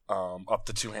 Up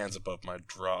to 2 hands above my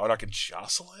draw. Oh, I can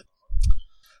jostle it?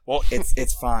 Well,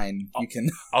 It's fine. You can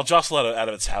I'll jostle it out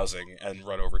of its housing and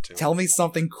run over to it. tell me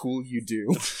something cool you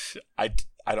do. I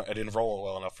didn't roll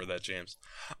well enough for that, James.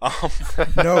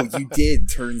 No, you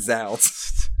did, turns out.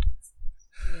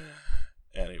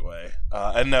 Anyway,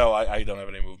 and no, I don't have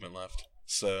any movement left.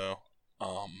 So,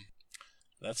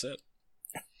 that's it.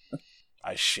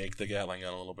 I shake the Gatling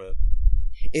gun a little bit.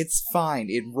 It's fine.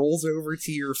 It rolls over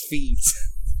to your feet.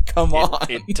 Come on.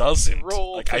 It doesn't.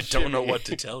 Roll Like, to I don't know shimmy. what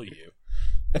to tell you.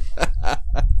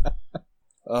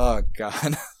 Oh,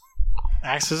 God.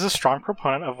 Axe is a strong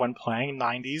proponent of when playing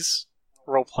 90s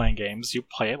role-playing games, you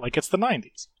play it like it's the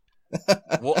 90s.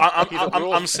 Well, He's a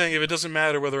rule- I'm saying if it doesn't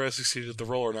matter whether I succeeded at the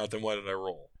roll or not, then why did I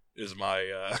roll? Is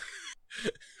my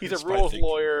He's is a my rules thinking.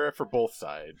 lawyer for both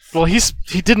sides. Well, he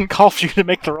didn't call for you to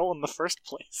make the roll in the first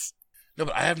place. No,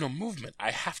 but I have no movement.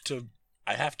 I have to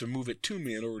move it to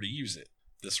me in order to use it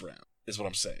this round. Is what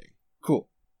I'm saying. Cool.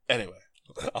 Anyway,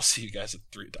 I'll see you guys at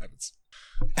 3 diamonds.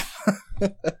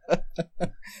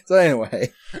 So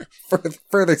anyway,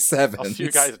 further 7. I'll see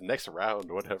you guys next round,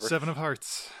 whatever. 7 of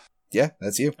hearts. Yeah,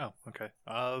 that's you. Oh, okay.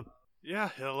 Yeah,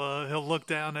 he'll look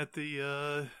down at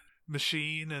the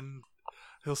machine and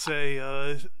he'll say,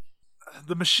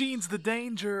 the machine's the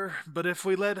danger, but if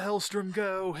we let Hellstrom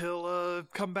go, he'll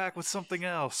come back with something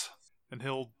else, and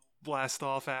he'll blast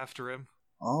off after him.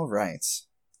 All right.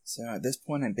 So at this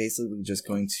point, I'm basically just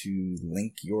going to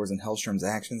link yours and Hellstrom's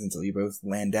actions until you both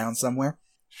land down somewhere.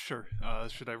 Sure.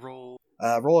 Should I roll?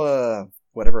 Roll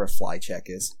whatever a fly check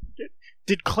is.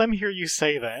 Did Clem hear you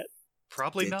say that?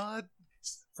 Probably Did- not.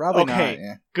 Probably Okay. not.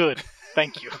 Yeah. Good.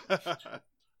 Thank you.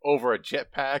 Over a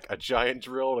jetpack, a giant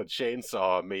drill, and a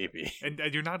chainsaw, maybe. And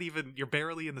you're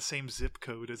barely in the same zip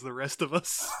code as the rest of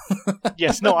us.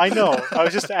 Yes, no, I know. I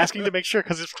was just asking to make sure,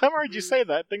 because if Clem heard you say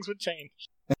that, things would change.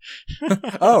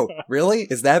 Oh, really?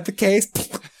 Is that the case?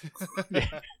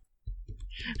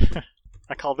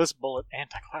 I call this bullet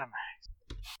anticlimax.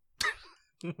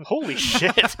 Holy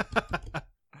shit.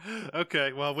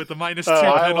 Okay, well, with the minus 2 I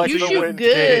penalty, like You the shoot wind,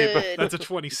 good. that's a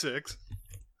 26.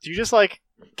 Do you just, like,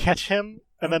 catch him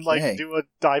and then, Okay. like, do a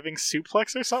diving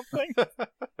suplex or something?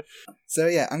 So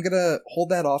yeah, I'm gonna hold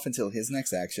that off until his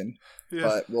next action, Yeah.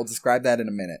 but we'll describe that in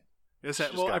a minute. Is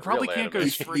that, Just well, got I probably real can't go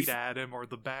anime. straight at him, or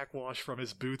the backwash from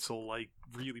his boots will, like,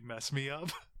 really mess me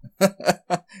up.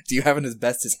 Do you have an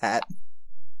asbestos hat?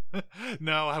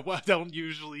 No, I don't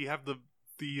usually have the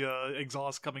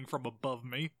exhaust coming from above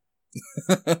me.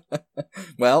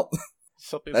 Well,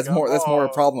 Something's that's gone more a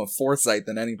wrong. problem of foresight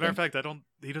than anything. Matter of fact,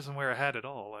 he doesn't wear a hat at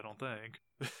all, I don't think.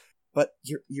 But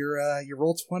your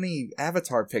Roll20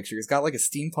 avatar picture has got like a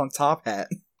steampunk top hat.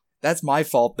 That's my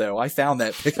fault though. I found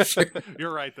that picture.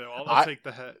 You're right, though. I'll take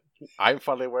the hat. I'm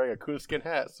finally wearing a coonskin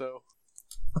hat, so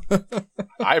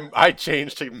I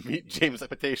changed to meet James'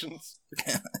 expectations.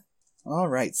 All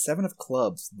right, 7 of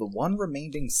clubs. The one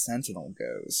remaining sentinel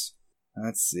goes.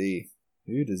 Let's see.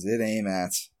 Who does it aim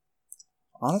at?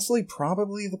 Honestly,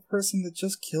 probably the person that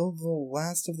just killed the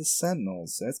last of the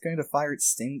Sentinels. So it's going to fire its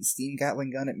steam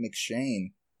Gatling gun at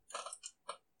McShane.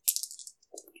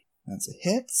 That's a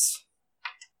hit.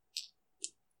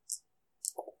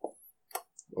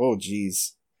 Oh,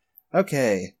 jeez.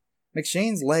 Okay.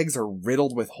 McShane's legs are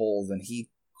riddled with holes, and he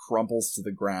crumples to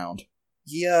the ground.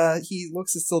 He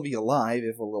looks to still be alive,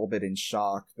 if a little bit in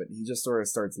shock, but he just sort of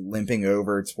starts limping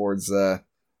over towards the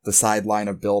sideline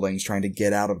of buildings, trying to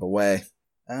get out of the way.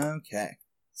 Okay.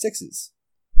 6s.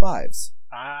 5s.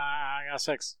 I got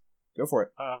 6. Go for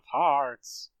it. Of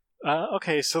hearts.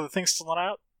 Okay, so the thing's still not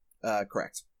out?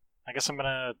 Correct. I guess I'm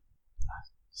gonna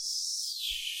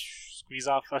squeeze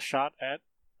off a shot at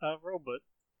a robot.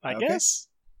 I guess.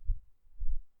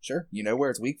 Sure. You know where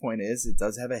its weak point is. It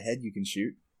does have a head you can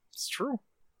shoot. It's true.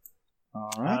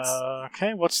 Alright.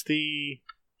 Okay,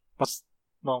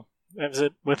 is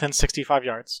it within 65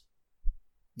 yards?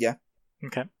 Yeah.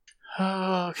 Okay.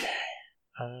 Okay.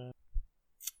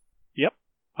 Yep.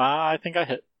 I think I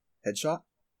hit. Headshot?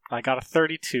 I got a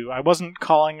 32. I wasn't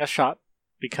calling a shot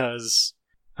because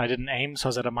I didn't aim, so I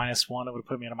was at a -1. It would have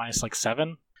put me at a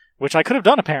 -7, which I could have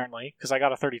done apparently because I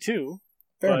got a 32.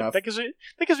 Fair enough. That gives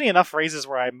me enough raises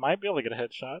where I might be able to get a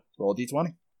headshot. Roll a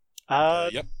d20.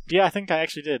 Yep. Yeah, I think I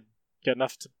actually did get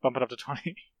enough to bump it up to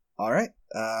 20. Alright.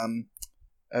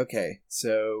 Okay,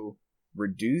 so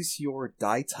reduce your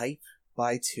die type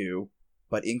by 2,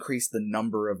 but increase the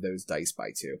number of those dice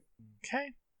by 2.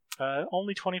 Okay.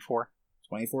 Only 24.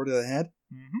 24 to the head?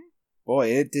 Mm-hmm.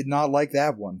 Boy, it did not like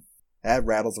that one. That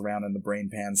rattles around in the brain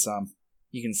pan some.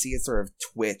 You can see it sort of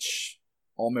twitch,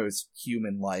 almost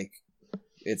human-like.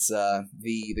 It's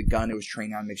the gun it was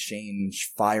trained on McShane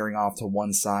firing off to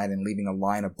one side and leaving a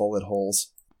line of bullet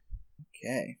holes.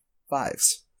 Okay.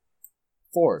 5s.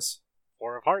 4s.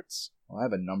 4 of hearts. Well, I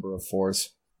have a number of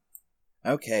 4s.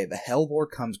 Okay, the Hellbore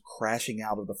comes crashing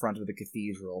out of the front of the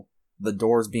cathedral, the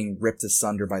doors being ripped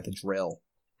asunder by the drill.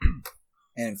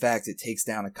 And in fact, it takes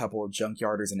down a couple of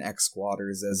junkyarders and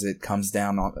ex-squatters as it comes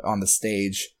down on the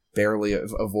stage, barely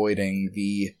avoiding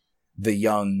the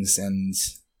Youngs and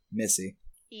Missy.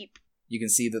 Eep. You can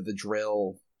see that the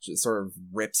drill just sort of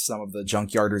rips some of the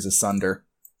junkyarders asunder.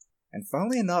 And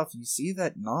funnily enough, you see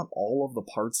that not all of the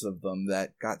parts of them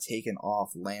that got taken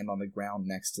off land on the ground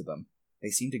next to them. They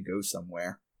seem to go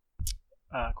somewhere.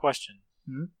 Question.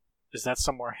 Is that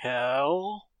somewhere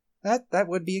hell? That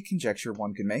would be a conjecture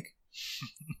one could make.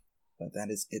 But that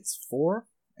is its 4,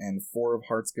 and 4 of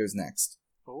hearts goes next.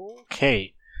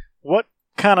 Okay. What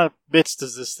kind of bits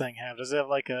does this thing have? Does it have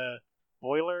like a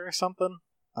boiler or something?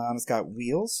 It's got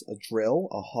wheels, a drill,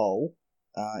 a hull.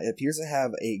 It appears to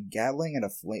have a Gatling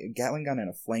gun and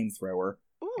a flamethrower,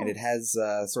 and it has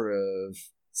sort of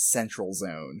central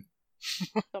zone.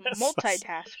 A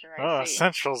multitasker, I see.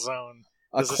 Central zone.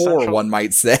 A core, one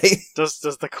might say. Does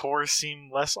the core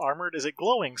seem less armored? Is it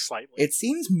glowing slightly? It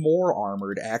seems more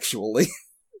armored, actually.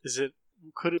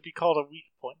 Could it be called a weak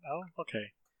point? Oh,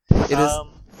 okay. It is.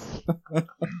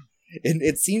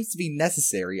 It seems to be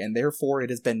necessary, and therefore it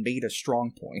has been made a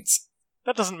strong point.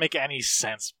 That doesn't make any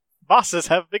sense. Bosses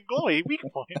have big glowy weak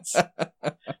points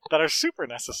that are super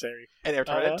necessary. And every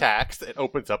time it attacks, it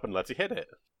opens up and lets you hit it.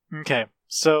 Okay,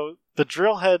 so the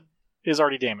drill head is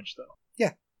already damaged, though.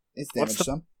 Yeah, it's damaged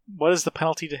some. What is the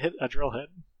penalty to hit a drill head?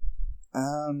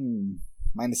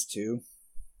 -2.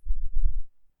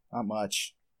 Not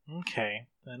much. Okay,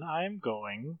 then I'm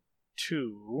going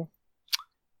to...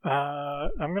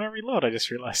 I'm going to reload, I just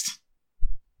realized.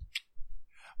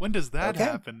 When does that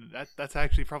happen? That's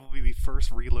actually probably the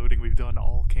first reloading we've done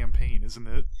all campaign, isn't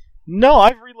it? No,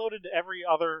 I've reloaded every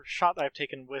other shot I've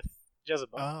taken with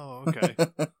Jezebel. Oh, okay.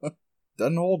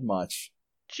 Doesn't hold much.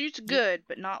 Shoots good,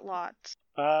 but not lots.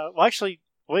 Well, actually,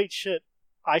 wait, shit.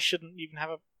 I shouldn't even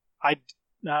have I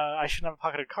shouldn't have a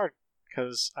pocketed card,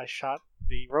 because I shot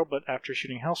the robot after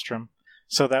shooting Hellstrom,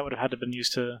 so that would have had to have been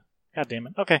used to... God damn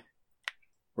it. Okay.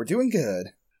 We're doing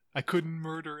good. I couldn't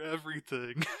murder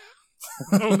everything.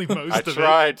 Only most of it. I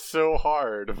tried so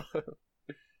hard.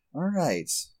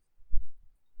 Alright.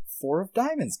 4 of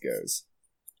diamonds goes.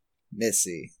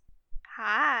 Missy.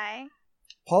 Hi.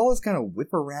 Paul is going to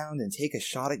whip around and take a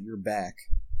shot at your back.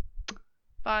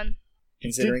 Fun.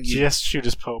 Considering you just shoot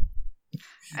his Pope.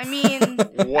 I mean,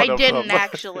 I didn't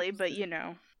actually, but you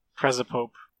know.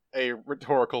 Pope. A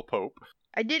rhetorical pope.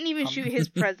 I didn't even shoot his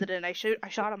president. I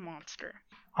shot a monster.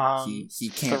 He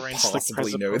can't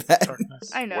possibly know that.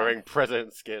 I know. Wearing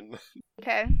president skin.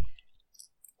 Okay.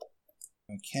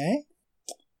 Okay.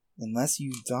 Unless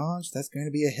you dodge, that's going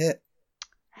to be a hit.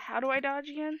 How do I dodge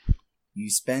again? You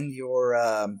spend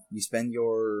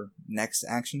your next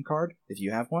action card, if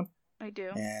you have one, I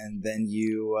do. And then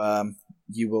you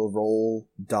will roll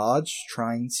dodge,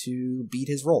 trying to beat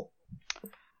his roll.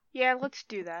 Yeah, let's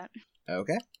do that.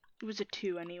 Okay. It was a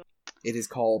 2 anyway. It is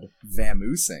called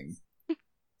vamoosing.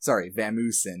 Sorry,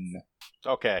 vamoosing.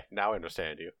 Okay, now I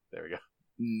understand you. There we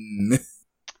go.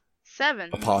 7.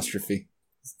 Apostrophe.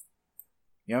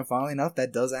 You know, funnily enough,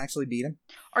 that does actually beat him.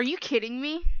 Are you kidding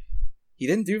me? He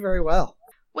didn't do very well.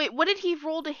 Wait, what did he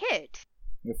roll to hit?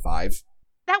 With 5.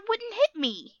 That wouldn't hit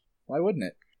me. Why wouldn't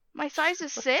it? My size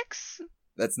is 6?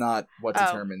 That's not what Oh.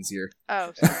 determines your...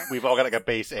 Oh, sorry. We've all got like a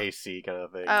base AC kind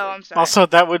of thing. Oh, like- I'm sorry. Also,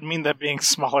 that would mean that being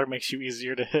smaller makes you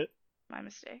easier to hit. My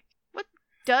mistake. What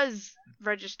does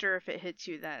register if it hits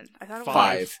you then? I thought it was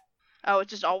 5. Oh,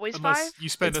 it's just always Unless 5? you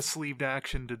spend a sleeved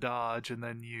action to dodge, and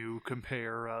then you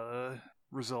compare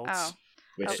results. Oh.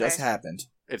 Which Okay. just happened.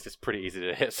 It's just pretty easy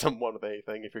to hit someone with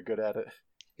anything if you're good at it.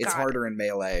 It's God. harder in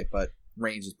melee, but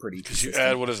range is pretty Because you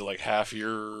consistent. add, what is it, like half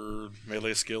your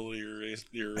melee skill, your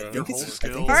I whole think it's- I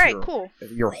skill? think Alright, your- cool.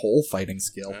 Your whole fighting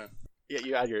skill. Yeah. Yeah,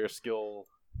 you add your skill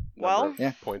Well- number of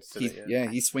Yeah. points to He, it. yeah,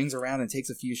 he swings around and takes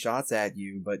a few shots at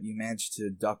you, but you manage to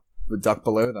duck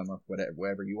below them, or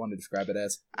whatever you want to describe it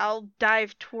as. I'll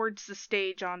dive towards the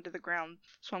stage onto the ground,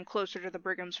 so I'm closer to the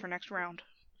Brighams for next round.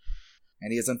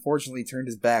 And he has unfortunately turned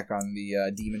his back on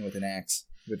the demon with an axe,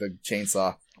 with a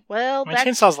chainsaw. Well, My that's...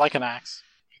 chainsaw's like an axe,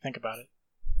 if you think about it.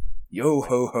 Yo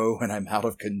ho ho, and I'm out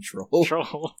of control.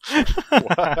 Troll.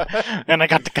 And I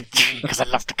got to cut the tree, because I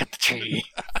love to cut the tree.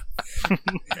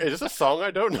 Is this a song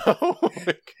I don't know?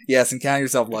 Yes, and count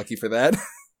yourself lucky for that.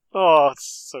 Oh,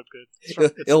 it's so good.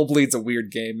 It's Illbleed's a weird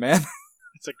game, man.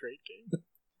 It's a great game.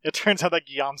 It turns out that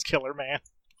Guillaume's killer, man.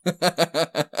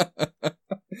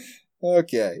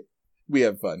 Okay. We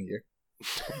have fun here.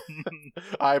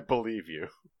 I believe you.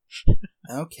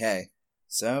 Okay.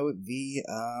 So the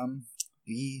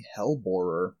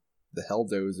Hellborer, the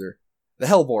Helldozer. The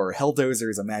Hellborer. Helldozer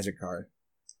is a magic card.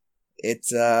 It's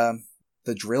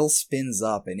the drill spins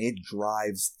up and it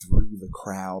drives through the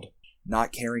crowd.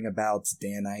 Not caring about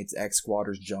Danites,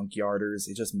 X-Squatters, Junkyarders,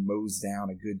 it just mows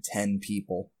down a good 10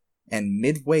 people. And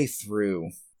midway through,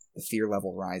 the fear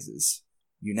level rises.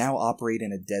 You now operate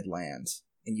in a Deadland,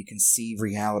 and you can see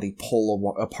reality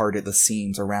pull apart at the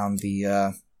seams around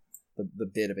the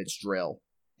bit of its drill.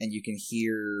 And you can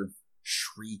hear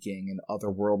shrieking and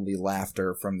otherworldly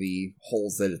laughter from the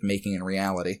holes that it's making in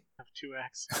reality. I have 2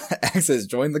 X. Axe says,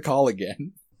 join the call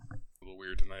again. A little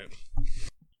weird tonight.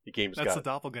 The game's That's got the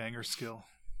doppelganger skill.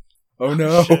 Oh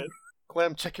no! Shit.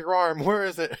 Clem, check your arm. Where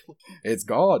is it? It's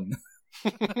gone.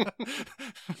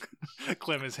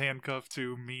 Clem is handcuffed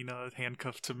to Mina,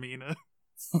 handcuffed to Mina.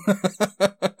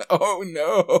 Oh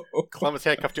no! Clem is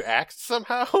handcuffed to Axe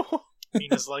somehow?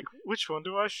 Mina's like, which one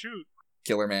do I shoot?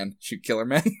 Killer Man. Shoot Killer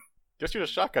Man. Just shoot a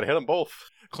shotgun. Hit them both.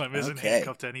 Clem isn't Okay.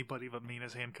 handcuffed to anybody, but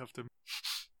Mina's handcuffed to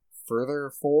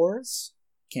Further 4s?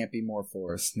 Can't be more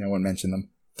 4s. No one mentioned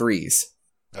them. 3s.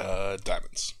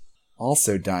 Diamonds.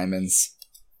 Also diamonds.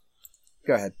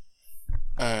 Go ahead.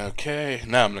 Okay,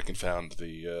 now I'm gonna confound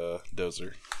the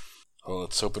dozer. Well,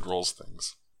 let's hope it rolls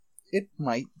things. It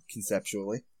might,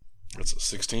 conceptually. That's a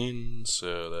 16,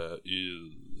 so that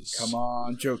is... Come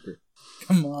on, Joker.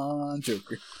 Come on,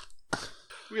 Joker.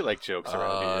 We like jokes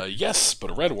around here. Yes,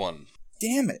 but a red one.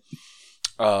 Damn it.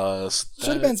 So Should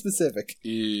have that been specific.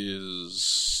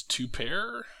 is 2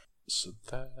 pair. So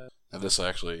that... Now this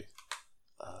actually...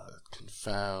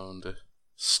 confound...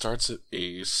 Starts at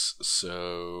ace,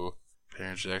 so...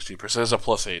 Parent should actually... So there's a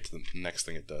 +8 to the next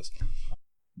thing it does.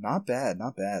 Not bad,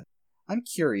 not bad. I'm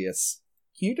curious.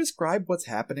 Can you describe what's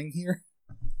happening here?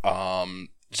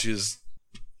 She's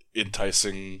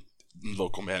enticing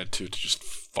local Manitou to just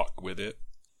fuck with it,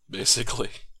 basically.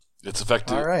 It's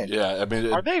effective. All right. Yeah, I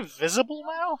mean... Are they visible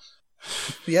now?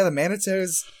 Yeah, the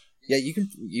Manitous... Yeah,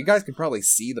 you guys can probably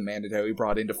see the Manito he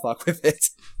brought in to fuck with it.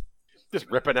 Just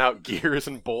ripping out gears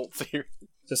and bolts here.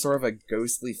 Just sort of a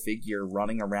ghostly figure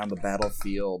running around the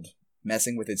battlefield,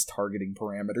 messing with its targeting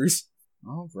parameters.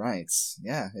 Alright.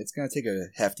 Yeah, it's gonna take a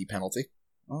hefty penalty.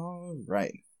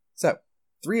 Alright. So,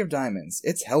 3 of diamonds.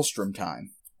 It's Hellstrom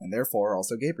time, and therefore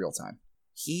also Gabriel time.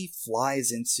 He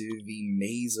flies into the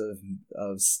maze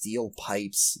of steel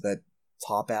pipes that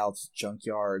top out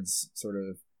Junkyard's sort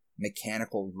of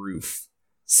mechanical roof,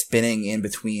 spinning in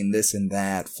between this and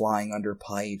that, flying under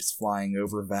pipes, flying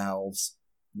over valves,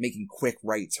 making quick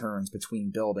right turns between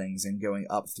buildings and going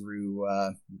up through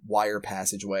wire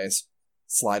passageways,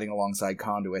 sliding alongside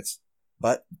conduits.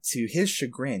 But to his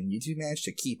chagrin, you do manage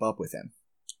to keep up with him.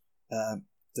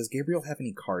 Does Gabriel have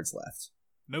any cards left?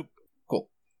 Nope. Cool.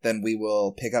 Then we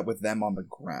will pick up with them on the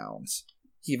ground.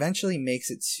 He eventually makes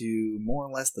it to more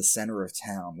or less the center of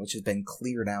town, which has been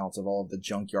cleared out of all of the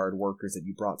junkyard workers that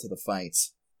you brought to the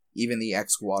fights. Even the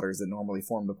X-Squatters that normally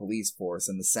form the police force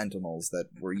and the Sentinels that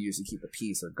were used to keep the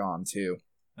peace are gone too.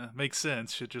 Makes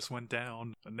sense. Shit just went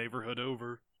down. A neighborhood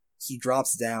over. He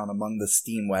drops down among the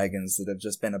steam wagons that have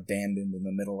just been abandoned in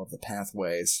the middle of the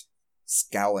pathways,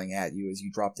 scowling at you as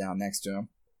you drop down next to him,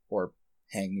 or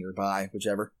hang nearby,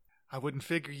 whichever. I wouldn't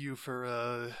figure you for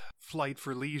a flight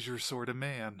for leisure sort of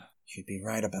man. You'd be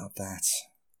right about that,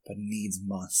 but needs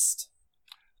must.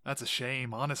 That's a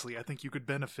shame. Honestly, I think you could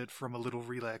benefit from a little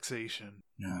relaxation.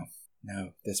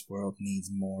 No, this world needs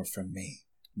more from me.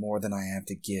 More than I have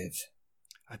to give.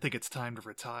 I think it's time to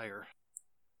retire.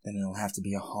 Then it'll have to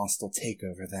be a hostile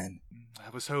takeover then. I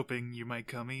was hoping you might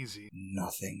come easy.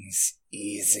 Nothing's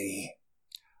easy.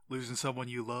 Losing someone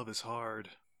you love is hard.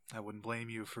 I wouldn't blame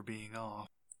you for being off.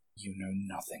 You know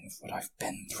nothing of what I've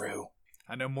been through.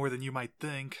 I know more than you might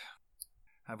think.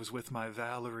 I was with my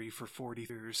Valerie for 40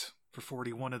 years. For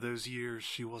 41 of those years,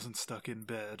 she wasn't stuck in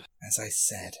bed. As I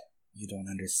said, you don't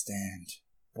understand.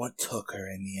 What took her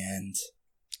in the end?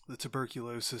 The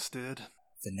tuberculosis did.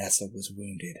 Vanessa was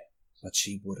wounded, but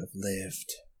she would have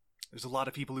lived. There's a lot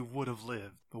of people who would have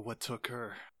lived, but what took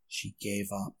her? She gave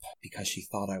up because she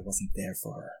thought I wasn't there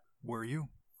for her. Were you?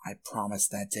 I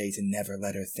promised that day to never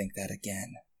let her think that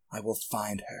again. I will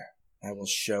find her. I will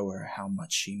show her how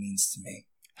much she means to me.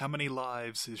 How many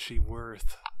lives is she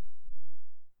worth?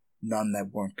 None that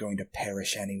weren't going to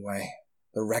perish anyway.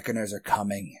 The Reckoners are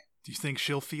coming. Do you think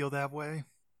she'll feel that way?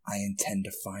 I intend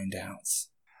to find out.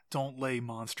 Don't lay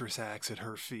monstrous acts at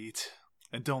her feet.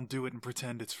 And don't do it and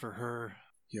pretend it's for her.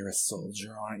 You're a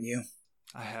soldier, aren't you?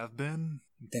 I have been.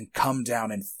 Then come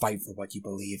down and fight for what you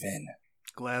believe in.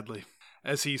 Gladly.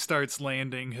 As he starts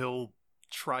landing, he'll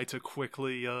try to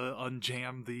quickly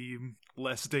unjam the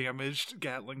less damaged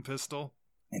Gatling pistol.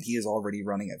 And he is already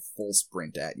running at full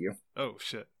sprint at you. Oh,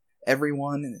 shit.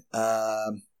 Everyone,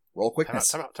 roll quickness.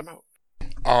 Time out.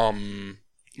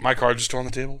 My cards are still on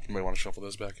the table. You might want to shuffle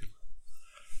those back in.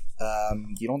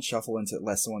 You don't shuffle into it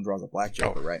unless someone draws a black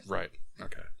joker, right? Right.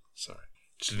 Okay. Sorry.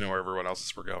 Just didn't know where everyone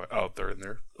else's were going. Oh, they're in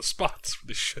their spots where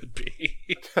they should be.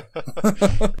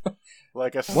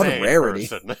 Like a What a sane rarity.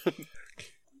 person.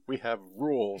 We have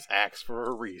rules, acts for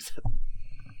a reason.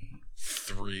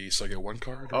 3, so I get 1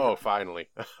 card? Oh, finally.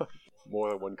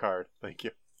 More than 1 card. Thank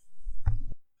you.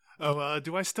 Oh,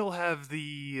 do I still have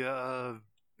the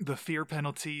fear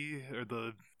penalty or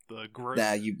the growth?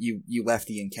 Nah, you left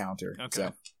the encounter, Okay.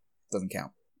 so doesn't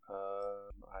count.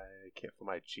 I can't find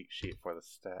my cheat sheet for the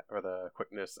stat or the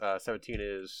quickness. 17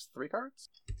 is 3 cards.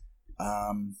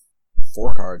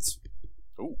 4 cards.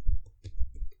 Ooh,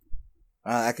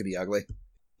 That could be ugly.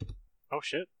 Oh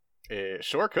shit. it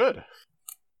sure could.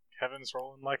 Kevin's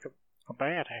rolling like a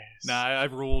badass. Nah, I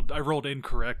rolled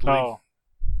incorrectly. Oh.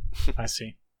 I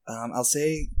see. I'll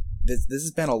say this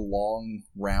has been a long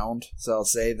round, so I'll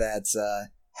say that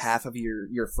half of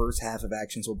your first half of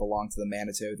actions will belong to the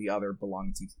Manitou, the other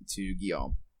belong to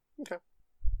Guillaume. Okay.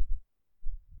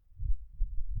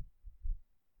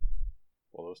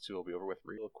 Well, those two will be over with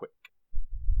real quick.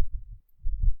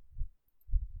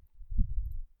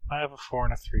 I have a 4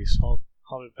 and a 3, so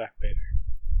I'll be back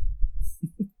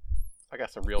later. I got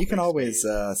some real. You can big always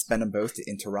spades. spend them both to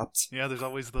interrupt. Yeah, there's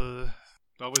always that.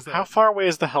 How far away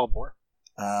is the Hellbore?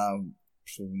 Let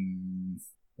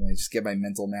me just get my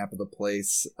mental map of the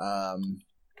place.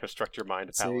 Construct your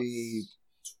mind Say palace.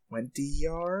 20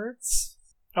 yards?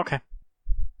 Okay.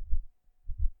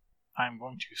 I'm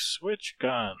going to switch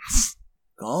guns.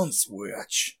 Gun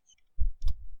switch.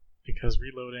 Because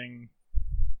reloading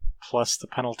plus the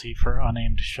penalty for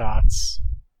unaimed shots,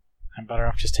 I'm better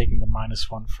off just taking the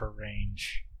 -1 for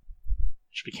range.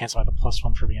 Should be cancelled by the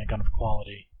 +1 for being a gun of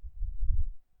quality.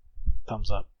 Thumbs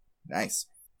up. Nice.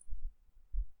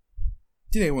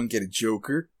 Did anyone get a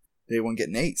joker? Did anyone get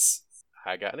an ace?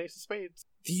 I got an ace of spades.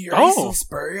 The ace Oh! of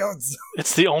spades.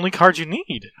 It's the only card you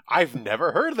need. I've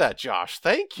never heard that, Josh.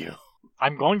 Thank you.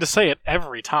 I'm going to say it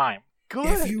every time. Good.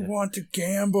 If you want to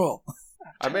gamble.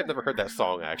 I may have never heard that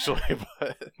song actually,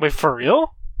 but Wait, for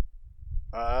real?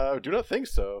 do not think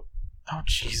so. Oh,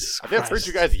 Jesus I think I've heard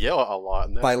you guys yell a lot,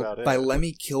 and that's about it. By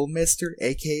Lemmy Killmister,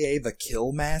 aka the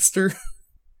Killmaster.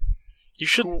 You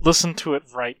should listen to it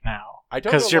right now. I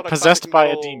don't know Because a you're lot of possessed classic by a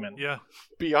metal demon. Yeah.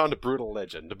 beyond a brutal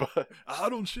legend, but I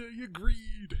don't share your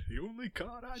greed. The only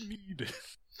card I need.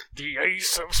 The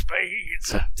Ace of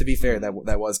Spades. To be fair, that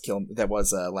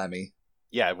was Lemmy.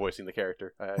 yeah, voicing the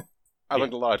character. I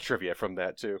learned a lot of trivia from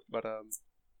that too. But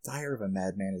Dire of a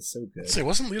Madman is so good. Say,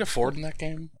 wasn't Lita Ford in that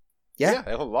game? Yeah.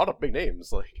 yeah, a lot of big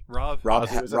names like Rob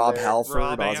Ozzy was in there. Halford,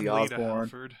 Rob Ozzy and Lita Osbourne.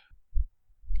 Halford.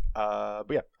 But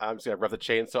yeah, I'm just gonna rev the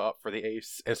chainsaw up for the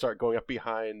ace and start going up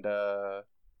behind.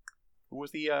 Who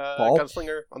was the Paul?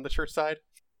 gunslinger on the church side?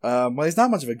 Well, he's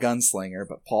not much of a gunslinger,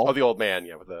 but Paul. Oh, the old man,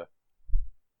 yeah, with the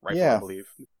rifle, Yeah. I believe.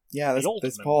 Yeah, The that's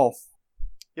ultimate. Paul.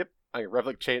 Yep, I rev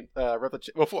the chain. Yeah,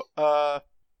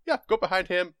 go behind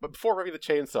him, but before revving the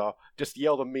chainsaw, just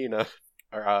yell to Mina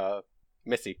or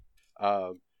Missy.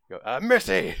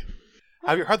 Missy,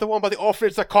 have you heard the one by the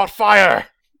orphanage that caught fire?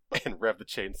 And rev the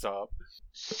chainsaw.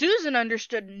 Susan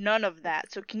understood none of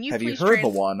that, so can you Have you please heard the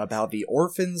one about the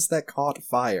orphans that caught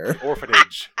fire?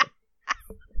 Orphanage.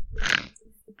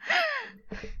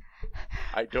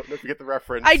 I don't know if you get the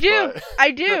reference. I do. but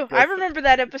I do. Go I for it. remember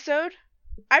that episode.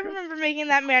 I remember making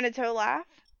that Manitou laugh.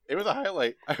 It was a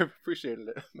highlight. I appreciated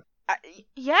it.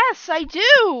 Yes, I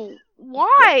do.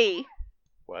 Why?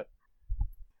 What?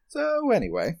 So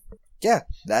anyway, yeah,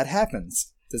 that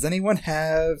happens. Does anyone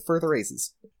have further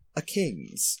aces? A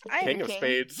king's. I am King a of king.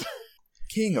 Spades.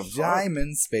 King of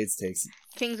diamonds. Spades takes it.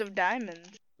 Kings of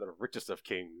diamonds. The richest of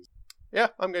kings. Yeah,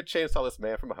 I'm gonna chainsaw this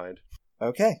man from behind.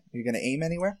 Okay, you gonna aim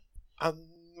anywhere?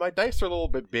 My dice are a little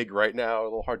bit big right now, a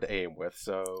little hard to aim with,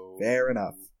 so... Fair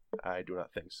enough. I do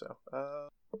not think so.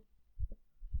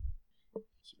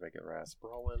 Should make it Ras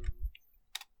Brawlin.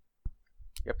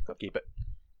 Yep, I'll keep it.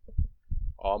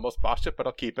 Almost botched it, but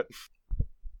I'll keep it.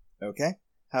 Okay,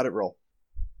 how'd it roll?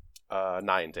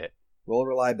 9 to hit. Roll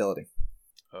reliability.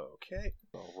 Okay.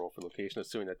 I'll roll for location,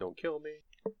 assuming that don't kill me.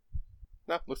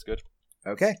 No, looks good.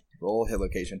 Okay, roll hit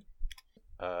location.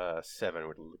 7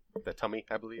 with the tummy,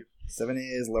 I believe. 7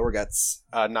 is lower guts.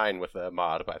 9 with a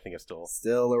mod, but I think it's still...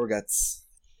 Still lower guts.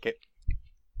 Okay.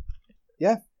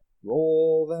 Yeah,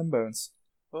 roll them bones.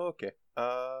 Okay.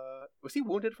 Was he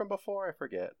wounded from before? I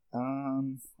forget.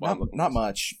 Not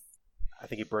much. I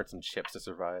think he burned some chips to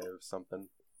survive something.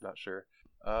 Not sure.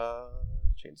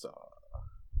 Chainsaw.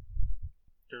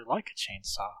 You're like a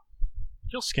chainsaw.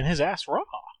 You'll skin his ass raw.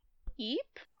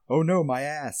 Eep. Oh no, my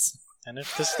ass. And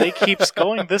if the snake keeps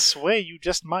going this way, you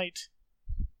just might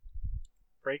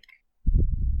break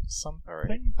something. All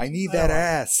right. I need that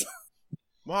ass.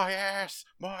 My ass!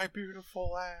 My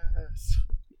beautiful ass!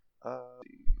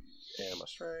 And my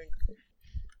strength.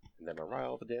 And then I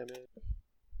rile the damage.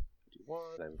 51.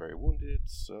 I'm very wounded,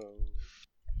 so...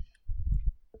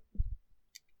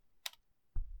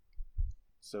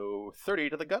 So,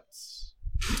 30 to the guts.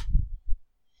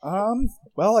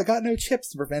 Well, I got no chips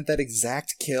to prevent that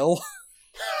exact kill.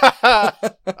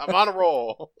 I'm on a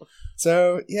roll.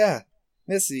 So, yeah.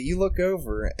 Missy, you look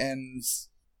over, and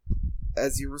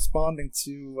as you're responding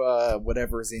to,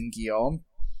 whatever's in Guillaume,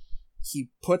 he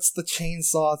puts the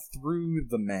chainsaw through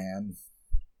the man.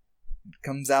 It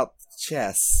comes out the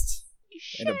chest,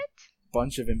 Shit. and a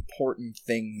bunch of important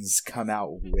things come out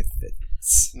with it.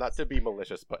 Not to be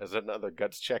malicious, but is it another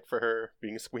guts check for her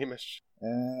being squeamish?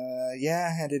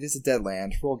 Yeah, and it is a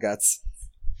Deadland. Roll guts.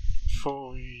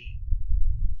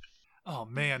 Oh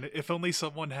man, if only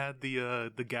someone had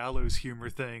the gallows humor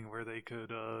thing where they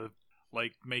could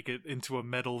like make it into a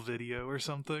metal video or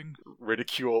something.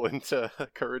 Ridicule into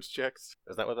courage checks?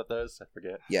 Is that what that does? I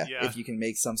forget. Yeah, Yeah. if you can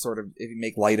make if you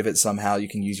make light of it somehow, you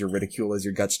can use your ridicule as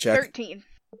your guts check. 13.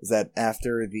 Is that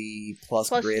after the plus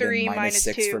grid 3 and minus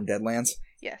 6 2. from Deadlands?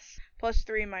 Yes. Plus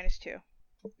 3 minus 2.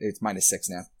 It's minus 6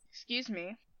 now, Excuse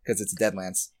me. because it's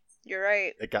Deadlands. You're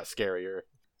right. It got scarier.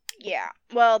 Yeah.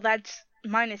 Well, that's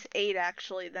minus 8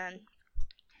 actually then.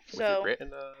 With your So, grit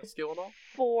and skill and all?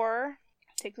 4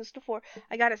 takes us to 4.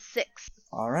 I got a 6.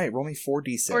 Alright, roll me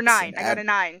 4d6. Or 9. and I got a add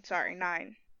 9. Sorry,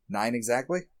 9. 9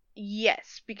 exactly?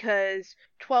 Yes, because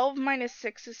 12 minus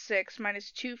 6 is 6,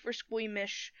 minus 2 for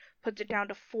squeamish puts it down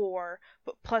to 4,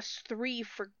 but plus 3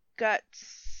 for guts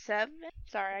 7?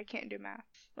 Sorry, I can't do math.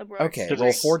 Liberal arts Okay, degree.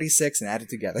 roll 4d6 and add it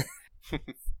together.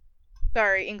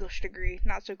 Sorry, English degree.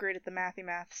 Not so great at the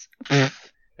maths.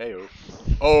 Hey-o.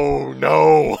 Oh,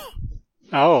 no!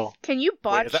 Oh. Can you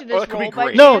botch Wait, that- this oh, that could be roll by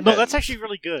great. No, chance? no, that's actually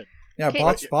really good. Yeah,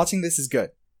 Okay. botching this is good.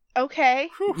 Okay.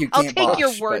 You I'll can't take botch,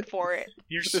 your word but for it.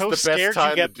 You're This is so the best scared time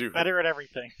you to get do it. better at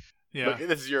everything. Yeah. Look,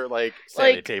 this is your, sanity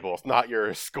Like- table. It's not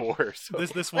your score. So.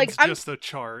 This Like, one's I'm- just a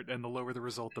chart, and the lower the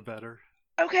result, the better.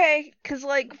 Okay, because,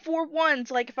 4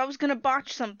 1s, if I was gonna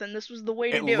botch something, this was the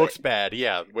way to It do looks it. bad.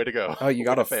 Yeah, way to go. Oh, you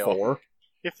got Way a to fail. 4?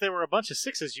 If there were a bunch of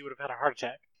 6s, you would have had a heart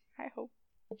attack. I hope.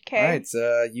 Okay. Alright,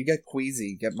 you get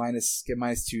queasy. Get minus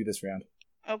 2 this round.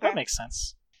 Okay. That makes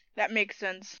sense. That makes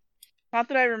sense. Not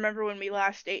that I remember when we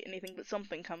last ate anything, but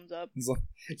something comes up. He's like,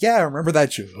 yeah, I remember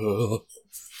that joke.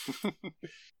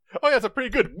 Oh, yeah, it's a pretty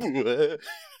good. Somebody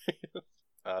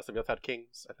else had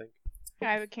kings, I think.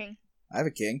 I have a king. I have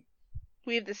a king.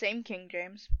 We have the same king,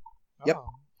 James. Yep. Oh.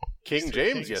 King Mr.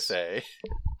 James, you Kings. say?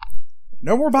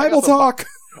 No more Bible some- talk!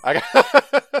 I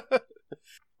got...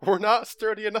 We're not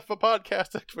sturdy enough of a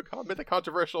podcast to make it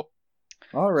controversial.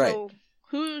 Alright. So,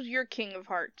 who's your King of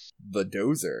Hearts? The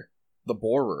Dozer. The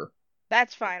Borer.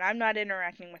 That's fine. I'm not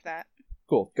interacting with that.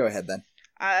 Cool, go ahead then.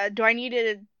 Do I need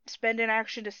to spend an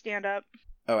action to stand up?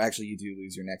 Oh, actually, you do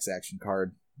lose your next action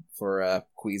card for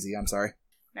Queasy, I'm sorry.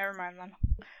 Never mind then.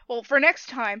 Well, for next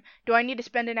time, do I need to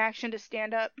spend an action to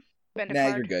stand up? Spend a Nah,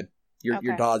 card? you're good. Your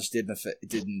Okay. dodge didn't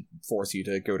force you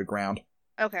to go to ground.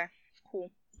 Okay,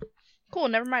 cool. Cool,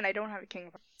 never mind. I don't have a King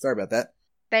of Hearts. Sorry about that.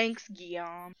 Thanks,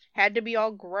 Guillaume. Had to be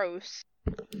all gross.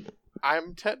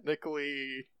 I'm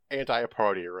technically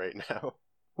anti-party right now.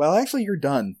 Well, actually, you're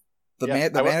done. The Yeah,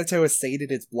 the I wa- Manitou has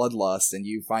sated its bloodlust, and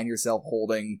you find yourself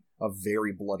holding a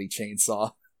very bloody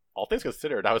chainsaw. All things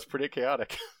considered, I was pretty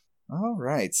chaotic. All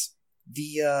right.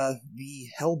 The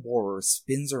Hellborer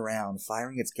spins around,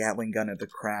 firing its Gatling gun at the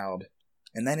crowd,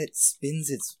 and then it spins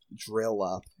its drill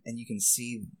up, and you can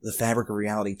see the fabric of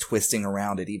reality twisting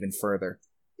around it even further.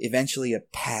 Eventually, a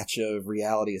patch of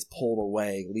reality is pulled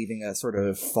away, leaving a sort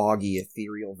of foggy,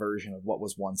 ethereal version of what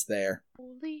was once there.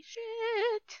 Holy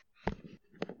shit.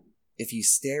 If you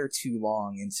stare too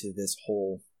long into this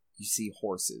hole, you see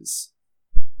horses.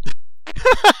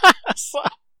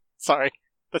 Sorry.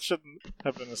 That shouldn't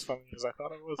have been as funny as I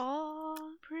thought it was. Oh,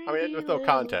 I mean, with no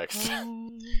context.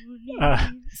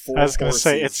 I was gonna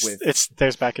say horses it's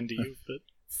there's back into you, but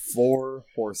 4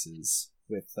 horses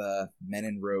with men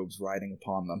in robes riding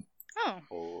upon them. Oh,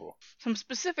 Oh, some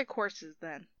specific horses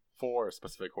then. 4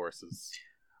 specific horses.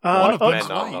 One of them Men is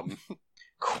on white. them. Oh,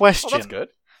 question: that's good.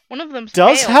 One of them's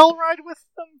Does pale. Hell ride with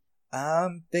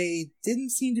them? They didn't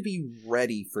seem to be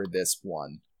ready for this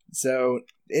one, so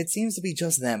it seems to be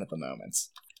just them at the moment.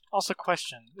 Also,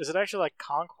 question: is it actually like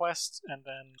Conquest, and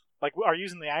then like are you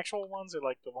using the actual ones or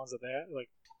like the ones that they like?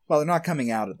 Well, they're not coming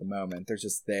out at the moment. They're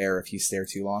just there if you stare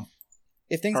too long.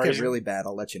 If things Are get you- really bad,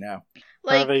 I'll let you know.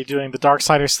 Or are Like, they doing the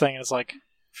Darksiders thing? And it's like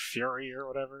Fury or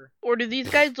whatever. or do these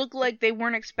guys look like they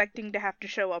weren't expecting to have to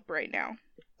show up right now?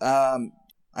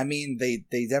 I mean, they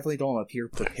definitely don't appear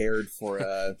prepared for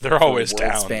They're always down,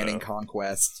 world-spanning though.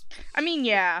 conquest. I mean,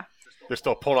 yeah. They're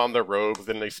still pulling on their robes,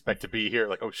 didn't expect to be here.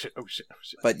 Like, oh shit, oh shit, oh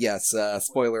shit. But yes,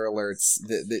 spoiler alerts,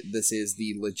 this is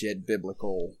the legit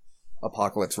biblical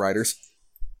Apocalypse Riders.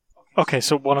 Okay,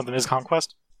 so one of them is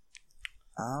Conquest.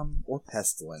 Or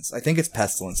Pestilence. I think it's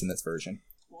Pestilence in this version.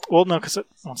 Well, no, because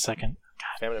one second.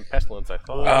 Famine and pestilence, I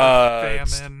thought.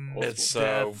 Famine. It's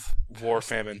death. War,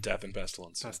 famine, death, and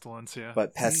pestilence. Pestilence, yeah.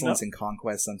 But Pestilence and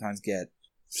Conquest sometimes get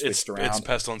switched around. It's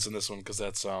pestilence in this one because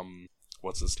that's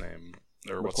what's his name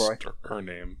or what's LaCroix? her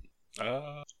name?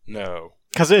 No,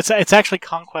 Because it's actually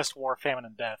Conquest, War, Famine,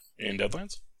 and Death. in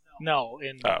Deadlands. No,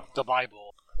 in Oh. the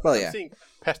Bible. Well, I'm yeah. seeing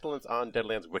pestilence on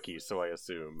Deadlands wiki, so I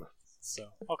assume. So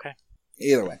okay.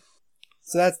 Either way.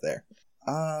 So that's there.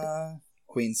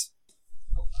 Queens.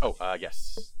 Oh,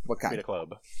 yes. What Queen kind? of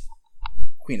Club.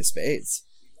 Queen of Spades.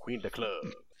 Queen of Club.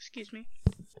 Excuse me.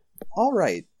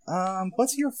 Alright.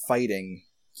 What's your fighting,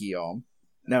 Guillaume?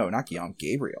 No, not Guillaume.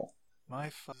 Gabriel. My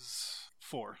fuzz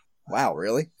 4. Wow,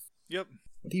 really? Yep.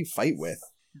 What do you fight with?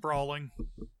 Brawling.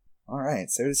 Alright,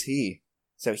 so does he.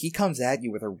 So he comes at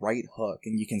you with a right hook,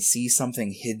 and you can see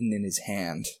something hidden in his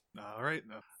hand. Alright.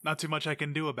 Not too much I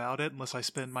can do about it unless I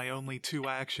spend my only 2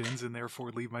 actions and therefore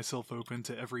leave myself open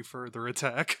to every further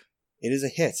attack. It is a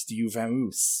hit. Do you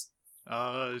Vamoose?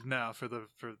 No, for the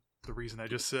reason I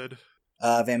just said.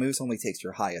 Vamoose only takes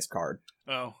your highest card.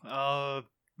 Oh,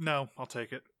 no, I'll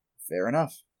take it. Fair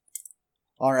enough.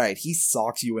 Alright, he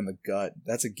socks you in the gut.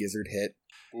 That's a gizzard hit.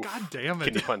 Oof. God damn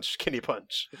Kidney it. punch, kidney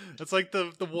punch. That's like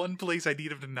the one place I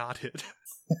need him to not hit.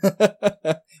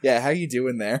 Yeah, how you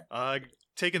doing there?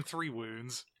 Taking 3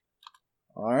 wounds.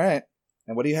 Alright.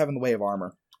 And what do you have in the way of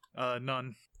armor?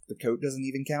 None. The coat doesn't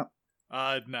even count?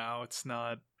 No, it's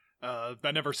not. I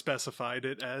never specified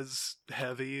it as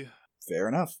heavy. Fair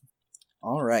enough.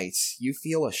 Alright, you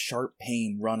feel a sharp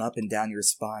pain run up and down your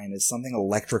spine as something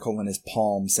electrical in his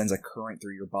palm sends a current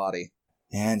through your body.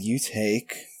 And you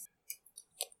take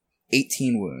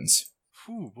 18 wounds.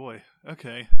 Whew, boy.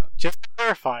 Okay. Just to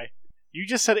clarify, you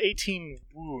just said 18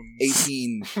 wounds.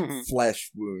 18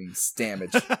 flesh wounds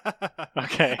damage.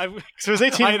 Okay. I, So it was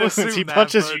 18 I'd wounds. assume He that,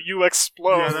 punches but- you, you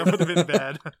explode. yeah, that would have been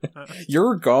bad.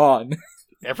 You're gone.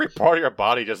 Every part of your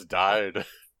body just died.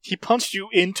 He punched you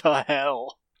into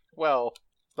hell. Well,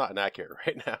 it's not inaccurate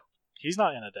right now. He's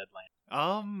not in a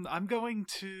Deadland. I'm going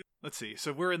to... Let's see.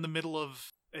 So we're in the middle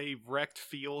of a wrecked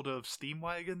field of steam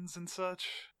wagons and such?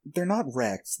 They're not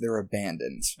wrecked, they're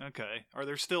abandoned. Okay. Are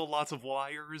there still lots of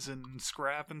wires and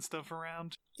scrap and stuff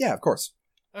around? Yeah, of course.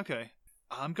 Okay.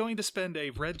 I'm going to spend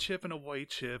a red chip and a white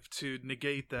chip to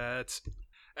negate that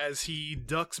as he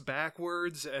ducks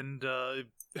backwards and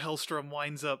Hellstrom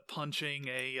winds up punching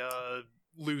a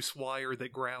loose wire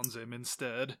that grounds him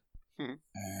instead.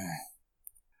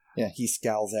 Yeah, he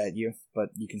scowls at you, but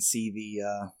you can see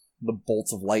the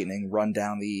bolts of lightning run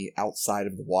down the outside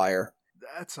of the wire.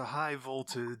 That's a high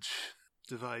voltage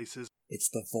device. It's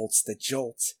the volts that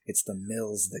jolt. It's the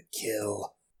mills that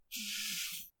kill.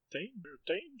 Danger,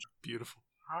 danger. Beautiful.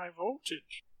 High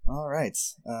voltage. All right,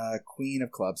 Queen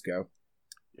of Clubs, go.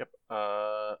 Yep.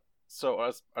 So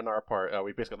us on our part,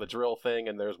 we basically got the drill thing,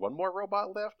 and there's one more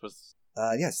robot left.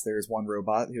 Yes, there is one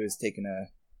robot who has taken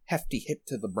a hefty hit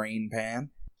to the brain pan.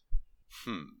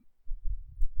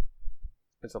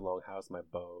 It's a long house, my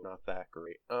bow. Not that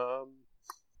great. I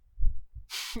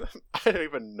don't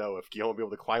even know if Guillaume will be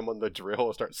able to climb on the drill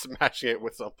and start smashing it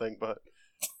with something, but...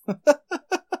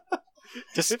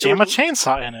 Just jam a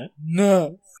chainsaw in it.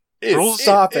 No.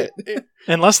 Stop it.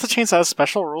 Unless the chainsaw has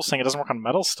special rules saying it doesn't work on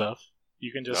metal stuff.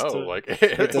 You can just...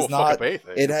 it does not.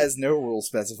 It has no rule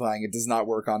specifying it does not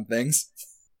work on things.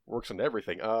 Works on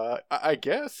everything. I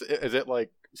guess, is it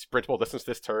like sprintable distance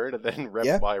this turn and then rev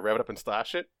it up and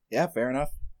slash it? Yeah, fair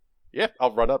enough. Yeah,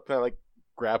 I'll run up and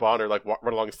grab on or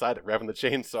run alongside it, revving the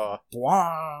chainsaw.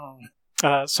 Wow.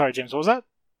 Sorry, James, what was that?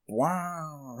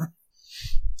 Wow.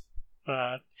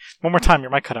 One more time,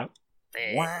 your mic cut out.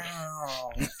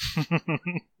 Wow.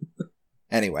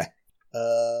 Anyway,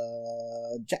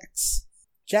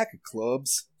 Jack of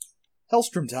Clubs.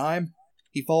 Hellstrom time.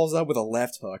 He follows up with a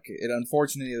left hook. It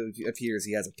unfortunately appears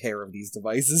he has a pair of these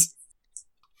devices.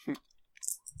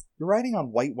 You're riding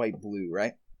on white, blue,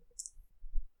 right?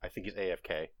 I think he's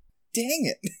AFK. Dang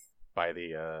it! By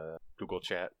the Google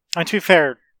chat. And to be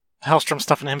fair, Hellstrom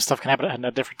stuff and him stuff can happen at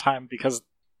a different time because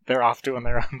they're off doing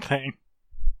their own thing.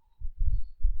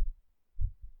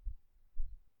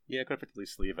 Yeah, I could effectively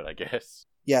sleeve it, I guess.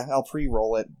 Yeah, I'll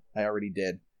pre-roll it. I already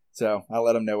did. So, I'll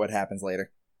let him know what happens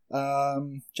later.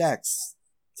 Jacks.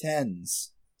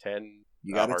 10s. 10.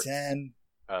 You got hearts. a 10.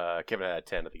 Kevin had a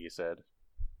 10, I think you said.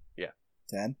 Yeah.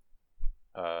 10.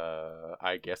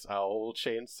 I guess I'll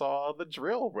chainsaw the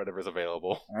drill, whatever's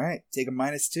available. Alright, take a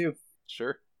 -2.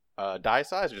 Sure. Die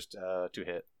size or just 2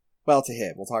 hit? Well, to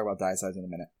hit. We'll talk about die size in a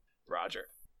minute. Roger.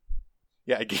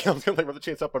 Yeah, I'm gonna run the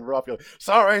chainsaw up and rough. You're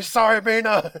like, sorry,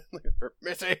 Mina! Or,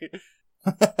 Missy!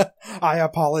 I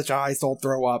apologize, don't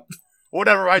throw up.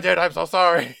 Whatever I did, I'm so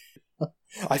sorry.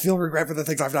 I feel regret for the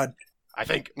things I've done. I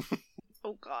think.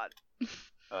 Oh god.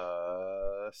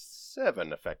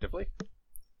 7, effectively.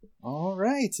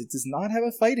 Alright, it does not have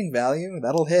a fighting value.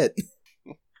 That'll hit.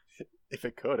 If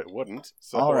it could, it wouldn't.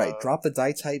 So, Alright, drop the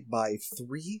die type by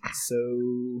 3,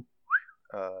 so...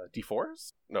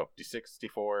 D4s? No, D6,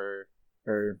 D4...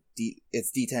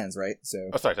 It's D10s, right? So...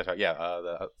 Oh, sorry, yeah.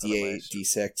 D8,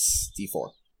 D6,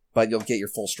 D4. But you'll get your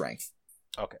full strength.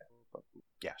 Okay.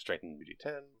 Yeah, strength and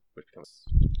D10, which becomes...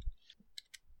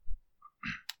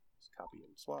 Just copy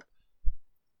and swap.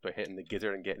 Do I hit in the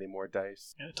gizzard and get any more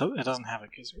dice? Yeah, it doesn't have a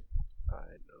gizzard.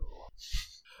 I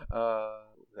know.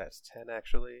 That's 10,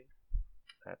 actually.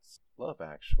 That's love,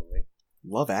 actually.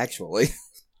 Love Actually?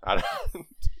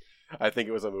 I think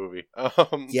it was a movie.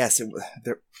 Yes,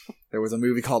 there was a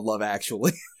movie called Love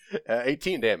Actually.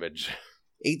 18 damage.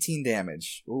 18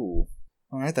 damage. Ooh.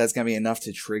 Alright, that's gonna be enough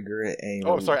to trigger a...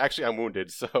 Oh, I'm sorry, actually I'm wounded,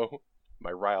 so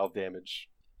my rile damage.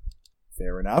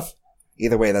 Fair enough.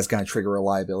 Either way, that's gonna trigger a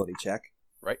reliability check.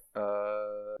 Right.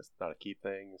 It's not a key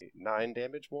thing. 9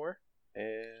 damage more.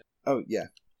 And... Oh, yeah.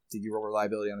 Did you roll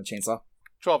reliability on the chainsaw?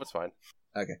 12, it's fine.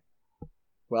 Okay.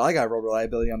 Well, I got roll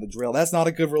reliability on the drill. That's not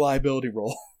a good reliability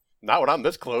roll. Not when I'm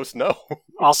this close, no.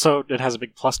 Also, it has a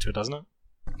big plus to it, doesn't it?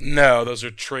 No, those are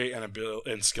trait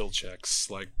and skill checks.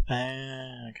 Okay.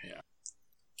 Yeah.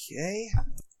 Okay.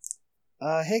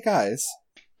 Hey guys.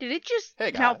 Did it just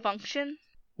malfunction?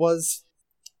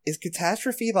 Is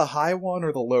catastrophe the high one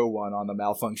or the low one on the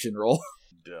malfunction roll?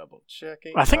 Double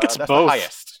checking. I think it's that's both. The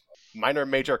highest. Minor,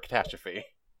 major catastrophe.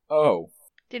 Oh.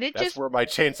 That's where my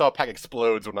chainsaw pack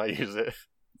explodes when I use it.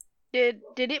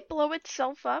 Did it blow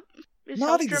itself up?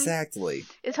 Not exactly.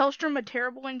 Is Hellstrom a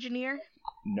terrible engineer?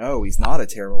 No, he's not a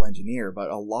terrible engineer, but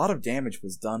a lot of damage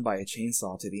was done by a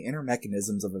chainsaw to the inner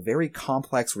mechanisms of a very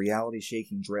complex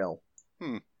reality-shaking drill.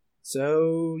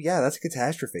 So, yeah, that's a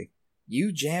catastrophe.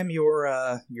 You jam your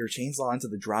chainsaw into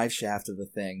the drive shaft of the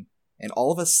thing, and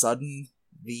all of a sudden,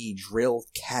 the drill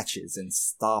catches and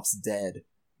stops dead.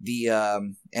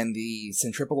 And the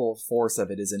centripetal force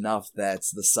of it is enough that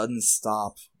the sudden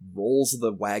stop rolls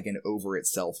the wagon over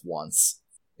itself once.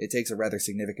 It takes a rather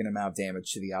significant amount of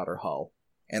damage to the outer hull,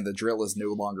 and the drill is no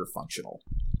longer functional.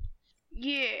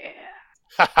 Yeah.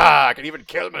 Haha, I can even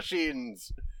kill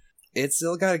machines! It's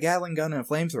still got a Gatling gun and a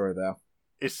flamethrower, though.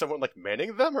 Is someone, like,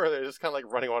 manning them, or are they just kind of,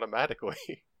 like, running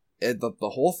automatically? The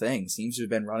whole thing seems to have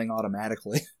been running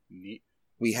automatically. Neat.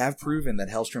 We have proven that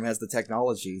Hellstrom has the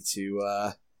technology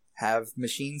to have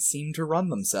machines seem to run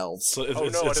themselves. So it's I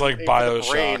like didn't aim for the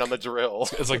brain Bioshock. on the drill.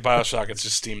 It's like Bioshock. It's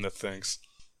just steam that thinks.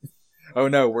 Oh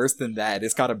no, worse than that.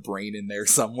 It's got a brain in there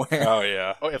somewhere. Oh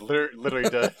yeah. Oh, it literally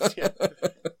does. Yeah.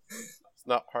 It's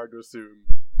not hard to assume.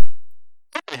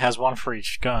 It has one for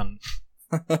each gun.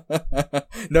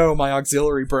 No, my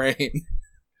auxiliary brain.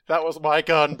 That was my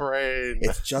gun brain.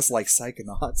 It's just like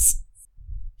Psychonauts.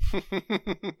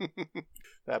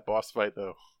 That boss fight,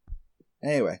 though.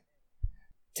 Anyway.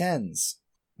 10s.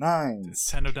 9s.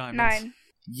 10 of diamonds. 9.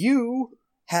 You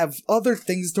have other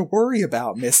things to worry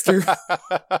about, mister.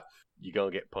 You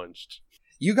gonna get punched.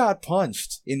 You got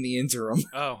punched in the interim,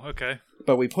 Oh, okay.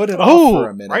 but we put it off for Oh,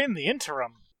 a minute. right in the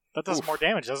interim. That does Oof. more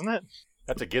damage, doesn't it?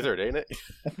 That's a gizzard, ain't it?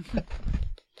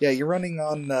 Yeah, you're running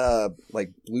on,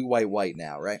 like, blue, white, white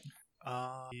now, right?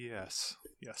 Yes.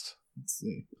 Yes. Let's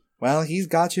see. Well, he's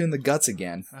got you in the guts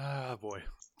again. Ah, boy.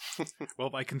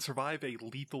 Well, I can survive a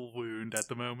lethal wound at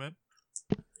the moment,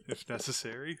 if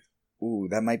necessary. Ooh,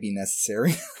 that might be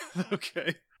necessary. Okay.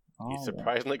 He's Alright.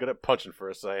 surprisingly good at punching for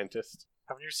a scientist.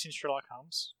 Haven't you ever seen Sherlock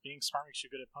Holmes? Being smart makes you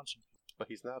good at punching. But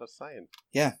he's not a scientist.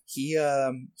 Yeah,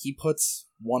 he puts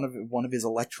one of his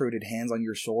electroded hands on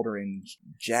your shoulder and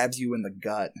jabs you in the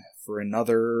gut for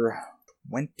another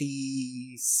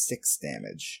 26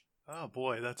 damage. Oh,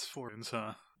 boy, that's 4 wounds,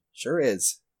 huh? Sure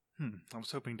is. I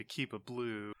was hoping to keep a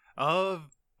blue. I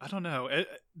don't know.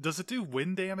 Does it do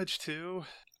wind damage, too?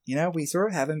 You know, we sort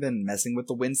of haven't been messing with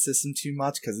the wind system too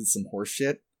much because it's some horse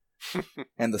shit.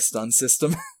 And the stun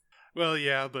system. Well,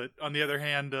 yeah, but on the other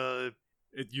hand,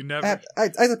 you never... I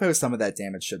suppose some of that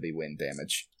damage should be wind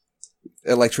damage.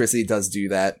 Electricity does do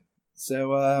that.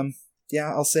 So,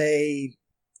 yeah, I'll say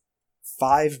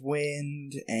 5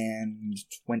 wind and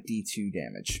 22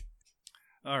 damage.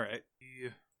 Alright.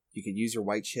 You could use your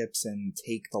white chips and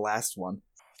take the last one.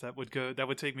 That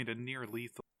would take me to near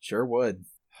lethal. Sure would.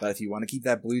 But if you want to keep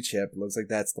that blue chip, it looks like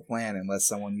that's the plan, unless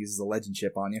someone uses a legend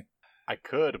chip on you. I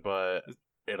could, but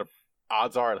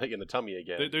odds are it'll hit you in the tummy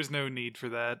again. There's no need for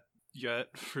that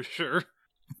yet, for sure.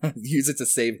 Use it to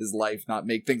save his life, not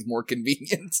make things more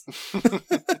convenient.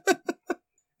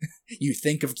 You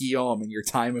think of Guillaume in your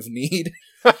time of need,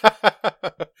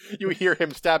 You hear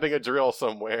him stabbing a drill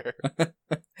somewhere.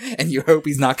 and you hope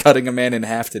he's not cutting a man in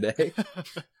half today.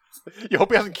 You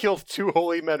hope he hasn't killed 2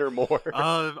 holy men or more.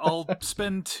 I'll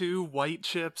spend 2 white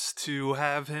chips to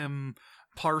have him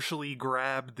partially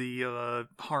grab the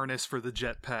harness for the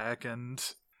jetpack and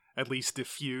at least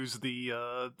diffuse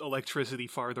the electricity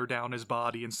farther down his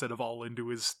body instead of all into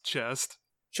his chest.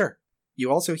 Sure. You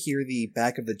also hear the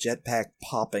back of the jetpack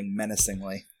popping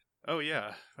menacingly. Oh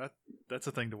yeah, that's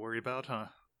a thing to worry about, huh?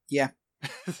 Yeah.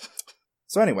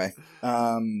 So anyway,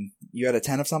 you had a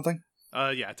 10 of something?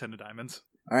 Yeah, 10 of diamonds.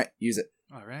 Alright, use it.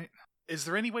 Alright. Is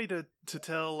there any way to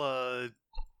tell,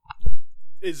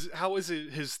 how is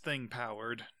his thing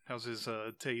powered? How's his,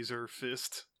 taser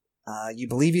fist? You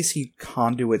believe you see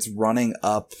conduits running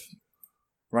up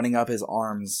his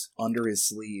arms under his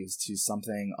sleeves to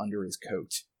something under his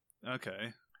coat.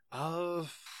 Okay.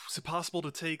 Is it possible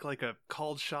to take, like, a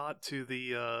called shot to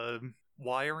the,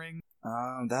 wiring?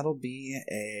 That'll be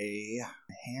a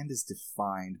hand is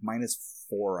defined.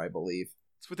 -4, I believe.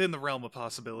 It's within the realm of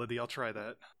possibility. I'll try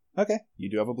that. Okay. You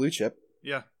do have a blue chip.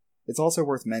 Yeah. It's also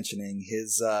worth mentioning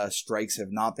his strikes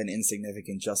have not been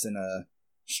insignificant just in a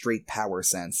straight power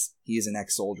sense. He is an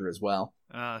ex-soldier as well.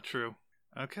 True.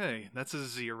 Okay, that's a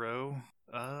 0.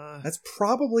 That's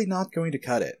probably not going to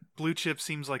cut it. Blue chip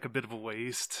seems like a bit of a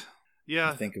waste.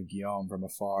 Yeah, I think of Guillaume from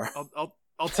afar.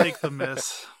 I'll take the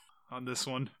miss on this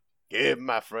one. Give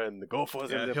my friend the go for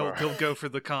the Yeah, liver. he'll go for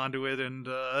the conduit and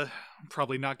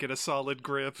probably not get a solid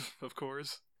grip, of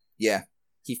course. Yeah.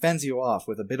 He fends you off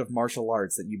with a bit of martial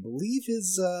arts that you believe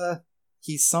is,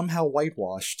 he's somehow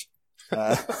whitewashed.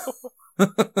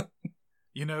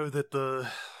 You know that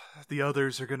the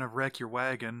others are gonna wreck your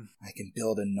wagon. I can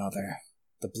build another.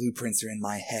 The blueprints are in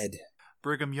my head.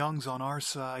 Brigham Young's on our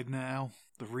side now,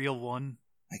 the real one.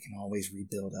 I can always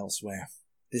rebuild elsewhere.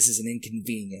 This is an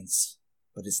inconvenience,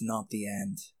 but it's not the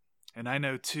end. And I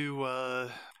know 2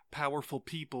 powerful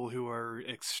people who are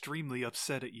extremely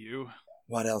upset at you.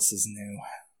 What else is new?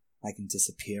 I can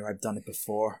disappear. I've done it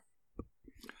before.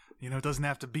 You know, it doesn't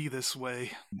have to be this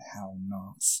way. And how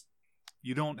not?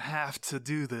 You don't have to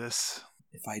do this.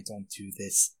 If I don't do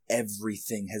this,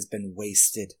 everything has been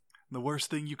wasted. The worst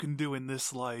thing you can do in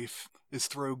this life is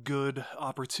throw good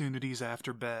opportunities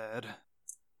after bad.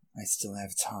 I still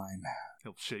have time.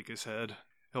 He'll shake his head.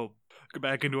 He'll go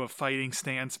back into a fighting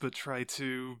stance, but try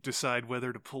to decide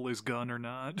whether to pull his gun or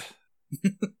not.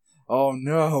 Oh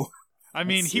no. I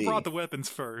mean, Let's he see. brought the weapons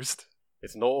first.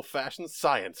 It's an old-fashioned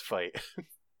science fight.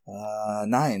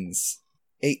 9s.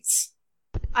 8s.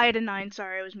 I had a 9,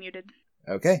 sorry, I was muted.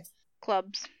 Okay.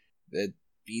 Clubs. It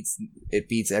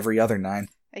beats every other 9.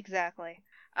 Exactly.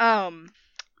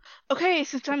 Okay,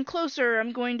 since I'm closer,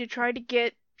 I'm going to try to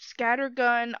get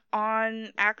scattergun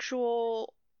on the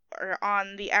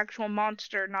actual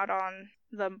monster, not on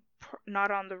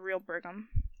the real Brigham.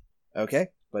 Okay,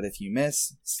 but if you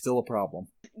miss, still a problem.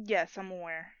 Yes, I'm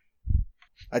aware.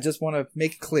 I just want to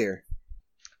make it clear.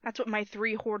 That's what my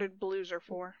 3 hoarded blues are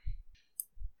for.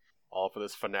 All for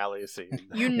this finale scene.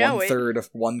 You know it.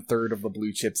 1/3 of the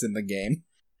blue chips in the game.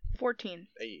 14.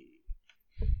 Hey.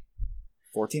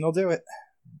 14 will do it.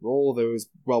 Roll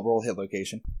hit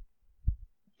location.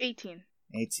 18.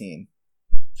 18.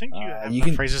 I think you have you enough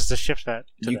can- phrases to shift that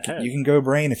to You the head. can go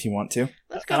brain if you want to.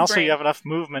 Let's go And also, brain. you have enough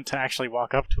movement to actually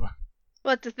walk up to him.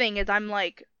 But the thing is,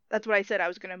 that's what I said, I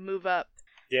was going to move up.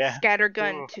 Yeah.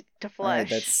 Scattergun Ooh. to Alright, flesh.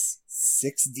 that's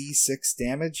 6d6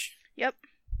 damage. Yep.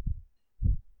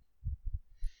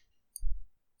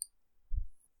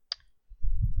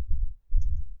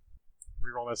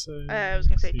 Reroll that save. I was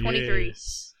going to say 23.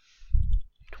 Yes.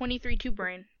 23 to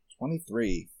brain.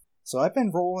 23. So I've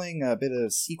been rolling a bit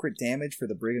of secret damage for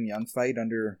the Brigham Young fight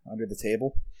under the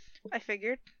table. I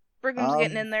figured. Brigham's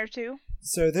getting in there too.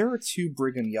 So there are 2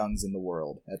 Brigham Youngs in the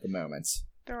world at the moment.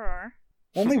 There are.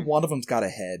 Only one of them's got a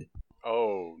head.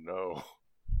 Oh, no.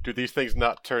 Do these things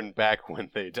not turn back when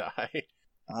they die?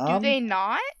 Do they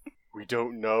not? We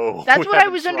don't know. That's We what I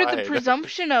haven't was under the tried.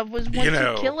 presumption of, was once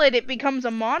know. you kill it, it becomes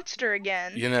a monster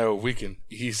again. You know, we can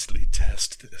easily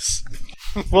test this.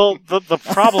 Well, the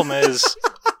problem is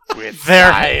With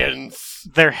There- science!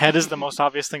 their head is the most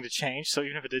obvious thing to change, so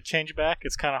even if it did change back,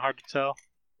 it's kind of hard to tell.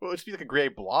 Well, it'd be like a gray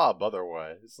blob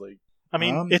otherwise. Like, I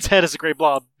mean, Um, its head is a gray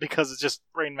blob because it's just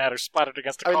brain matter splattered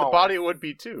against a I mean, the collar. body would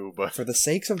be too, but For the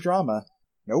sakes of drama,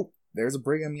 nope. There's a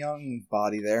Brigham Young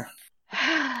body there.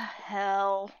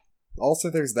 Hell. Also,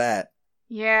 there's that.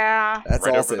 Yeah. That's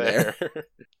right also over there. there.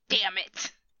 Damn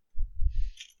it.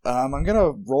 I'm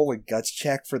gonna roll a guts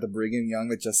check for the Brigham Young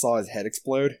that just saw his head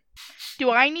explode.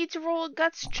 Do I need to roll a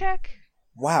guts check?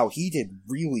 Wow, he did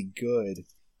really good.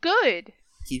 Good.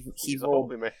 He He's a rolled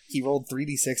holy man. he rolled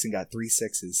 3d6 and got 3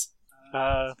 6s.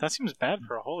 That seems bad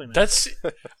for a holy man. That's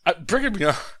Brigham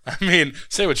Young. I mean,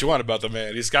 say what you want about the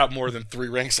man. He's got more than 3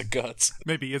 ranks of guts.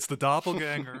 Maybe it's the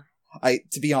doppelganger.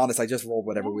 To be honest, I just rolled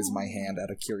whatever was in my hand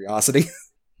out of curiosity.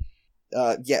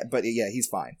 Yeah, he's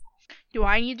fine. Do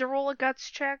I need to roll a guts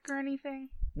check or anything?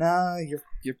 Nah, you're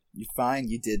fine.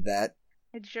 You did that,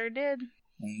 It sure did.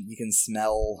 and you can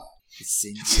smell the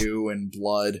sinew and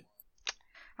blood.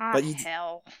 Ah, But you-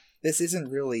 hell. This isn't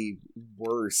really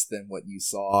worse than what you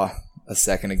saw a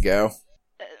second ago.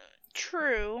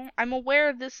 True. I'm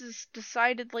aware this is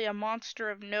decidedly a monster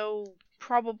of no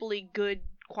probably good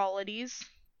qualities.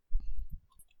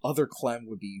 Other Clem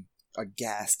would be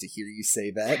aghast to hear you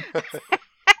say that.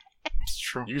 It's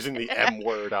true. Using the M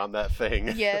word on that thing.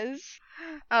 Yes.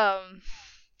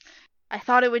 I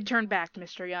thought it would turn back,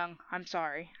 Mr. Young. I'm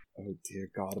sorry. Oh dear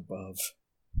God above.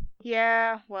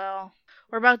 Yeah, well,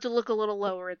 we're about to look a little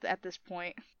lower at this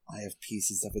point. I have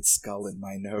pieces of its skull in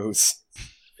my nose.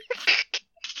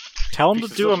 Tell him to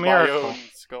Pieces do a of my miracle. own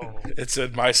skull. It's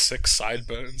in my 6 side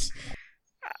bones.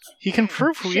 He can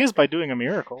prove who he is by doing a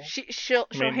miracle. She'll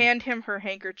mean- hand him her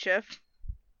handkerchief.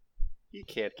 He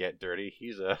can't get dirty.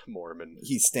 He's a Mormon.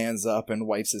 He stands up and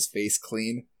wipes his face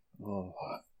clean. Oh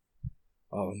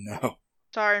no.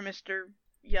 Sorry, Mr.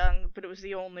 Young, but it was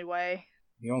the only way.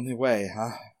 The only way,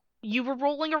 huh? You were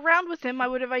rolling around with him. I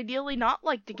would have ideally not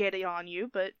liked to get it on you,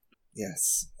 but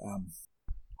Yes.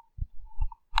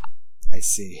 I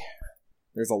see.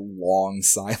 There's a long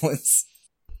silence.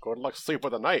 Good luck sleep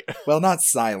with a night. Well, not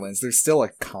silence. There's still a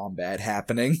combat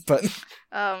happening, but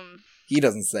he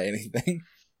doesn't say anything.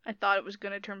 I thought it was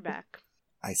gonna turn back.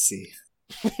 I see.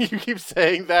 You keep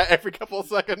saying that every couple of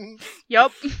seconds.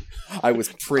 Yup. I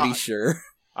was pretty sure.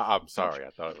 I'm sorry. I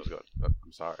thought it was good. I'm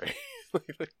sorry.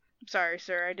 I'm sorry,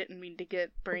 sir. I didn't mean to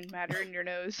get brain matter in your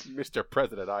nose. Mr.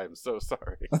 President, I am so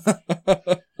sorry.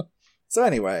 So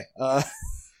anyway,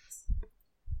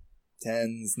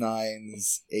 10s,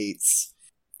 9s, 8s.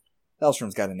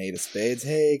 Hellstrom's got an 8 of spades.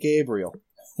 Hey, Gabriel.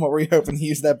 What were you hoping to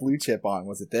use that blue chip on?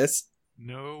 Was it this?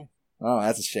 No. Oh,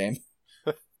 that's a shame.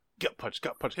 Gut punch,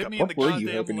 gut punch, Hit gut me in punch. the What were you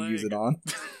goddamn hoping to use it leg.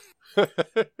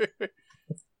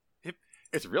 on?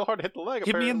 It's real hard to hit the leg,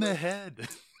 Hit me in apparently. the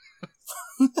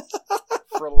head.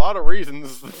 for a lot of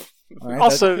reasons. All right,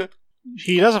 Also,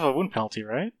 he does have a wound penalty,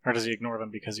 right? Or does he ignore them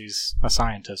because he's a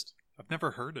scientist? I've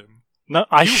never heard him. No,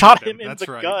 I You shot heard him, him in that's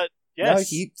the right. gut. No, Yes.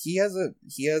 he has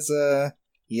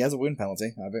a wound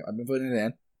penalty. I've been putting it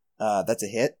in. That's a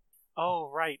hit.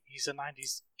 Oh, right. He's a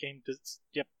 90s game.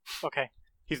 Yep. Okay.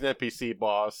 He's an NPC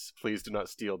boss. Please do not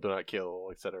steal, do not kill,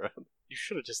 etc. You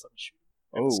should have just let me shoot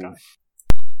him in Oh, the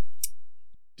sky.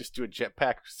 Just do a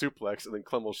jetpack suplex, and then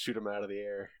Clem will shoot him out of the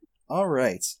air. all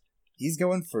right. He's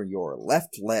going for your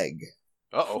left leg.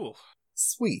 Uh-oh. Cool.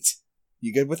 Sweet.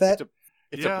 You good with that?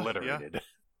 It's Yeah, obliterated.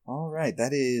 All right,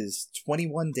 that is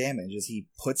 21 damage as he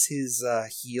puts his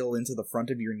heel into the front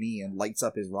of your knee and lights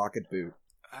up his rocket boot.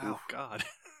 Oh God.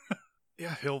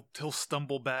 Yeah, he'll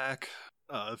stumble back,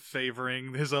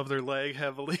 favoring his other leg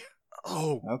heavily.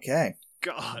 Oh Okay.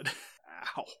 God.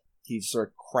 Ow. He sort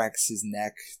of cracks his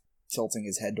neck, tilting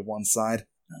his head to one side.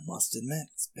 I must admit,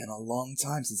 it's been a long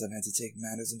time since I've had to take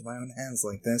matters into my own hands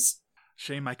like this.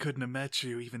 Shame I couldn't have met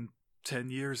you even 10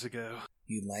 years ago.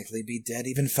 You'd likely be dead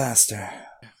even faster.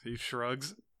 He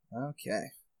shrugs.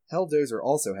 Okay. Helldozer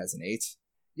also has an 8.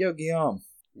 Yo, Guillaume.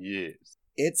 Yes.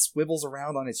 It swivels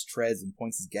around on its treads and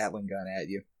points his Gatling gun at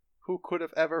you. Who could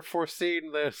have ever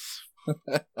foreseen this?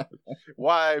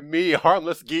 Why, me,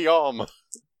 harmless Guillaume.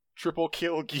 Triple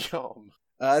kill Guillaume.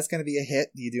 It's going to be a hit.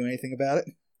 Do you do anything about it?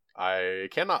 I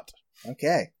cannot.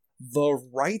 Okay. The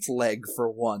right leg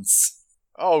for once.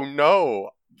 Oh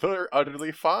no! They're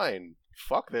utterly fine.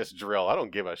 Fuck this drill, I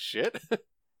don't give a shit.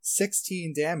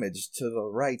 16 damage to the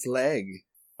right leg.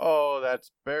 Oh,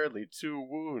 that's barely 2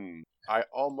 wounds. I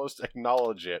almost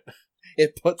acknowledge it.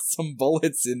 It puts some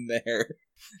bullets in there.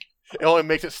 It only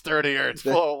makes it sturdier. It's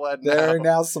full of lead There are now.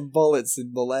 now some bullets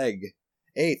in the leg.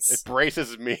 8s, It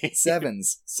braces me.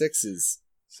 7s, 6s,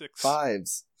 6.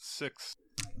 5s. 6.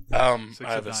 I Six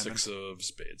have of a diamonds. 6 of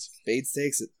spades. Spades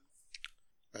takes it.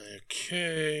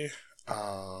 Okay.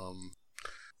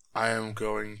 I am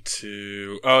going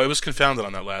to. Oh, it was confounded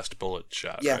on that last bullet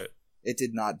shot, Yeah. right? It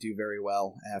did not do very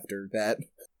well after that.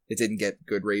 It didn't get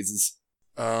good raises.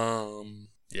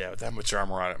 Yeah, with that much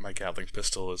armor on it, my Gatling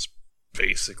pistol is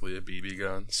basically a BB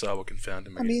gun, so I will confound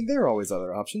him I again. mean, there are always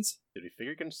other options. Did he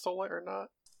figure he can soul it or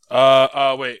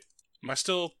not? Wait. Am I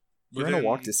still You're within in a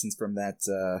walk distance from that,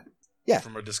 yeah.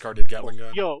 from a discarded Gatling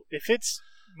gun? Yo, if it's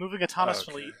moving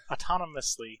autonomously,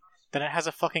 then it has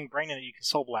a fucking brain in it. You can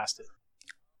soul blast it.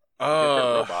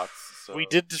 Different robots. So. We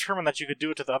did determine that you could do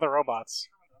it to the other robots.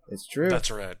 It's true. That's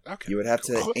right. Okay. You would have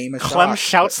to aim a Clem shot.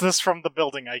 shouts this from the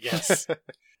building, I guess.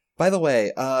 By the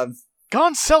way,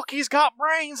 Gun Selkie's got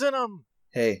brains in him!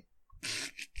 hey.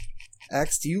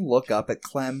 Axe, do you look up at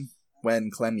Clem when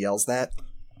Clem yells that?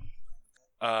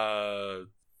 Does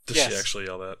Yes. she actually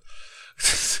yell that?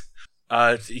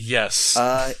 Yes.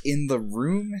 In the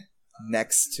room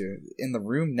next to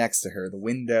her, the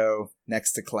window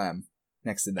next to Clem,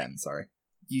 next to them, sorry.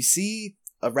 You see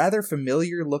a rather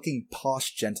familiar-looking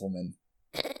posh gentleman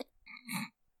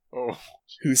Oh,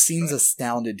 who seems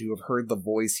astounded to have heard the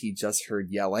voice he just heard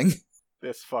yelling.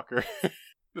 this fucker.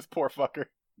 This poor fucker.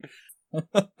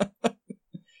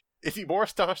 Is he more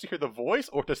astonished to hear the voice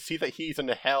or to see that he's in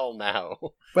hell now?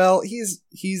 Well, he's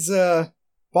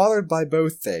bothered by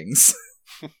both things.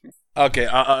 Okay,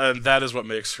 and that is what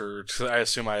makes her. 'Cause I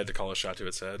assume I had to call a shot to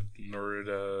its head in order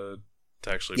to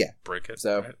actually Yeah. break it.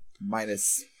 So right?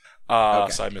 minus.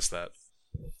 Okay. So I missed that.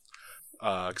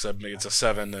 Because I make it's a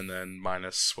 7 and then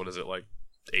minus what is it like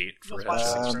 8 for Watch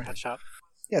headshot. this for a headshot.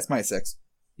 Yeah, it's minus 6.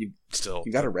 Still,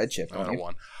 You got a red chip, I don't got a you?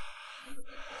 1.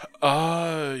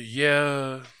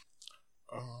 Yeah.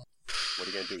 What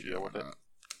are you gonna do? Deal with it?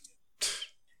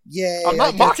 Yay! I'm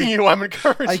not mocking you. I'm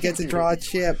encouraging. I get to you. draw a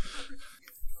chip.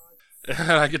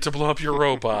 And I get to blow up your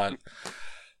robot.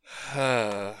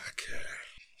 Okay.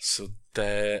 So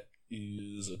that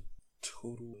is a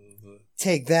total of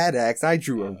Take that, Axe. I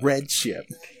drew a red chip.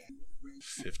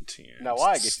 15. Now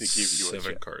I get to give you a 7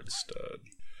 chip. card stud.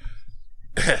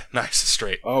 Nice,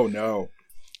 straight. Oh no.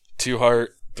 2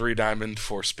 heart, 3 diamond,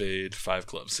 4 spade, 5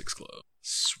 club, 6 club.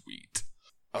 Sweet.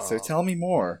 So tell me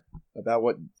more about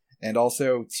what, and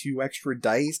also 2 extra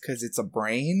dice because it's a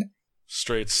brain.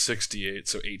 Straight 68,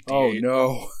 so 8d8. Oh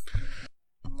no.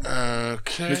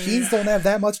 Okay. Machines don't have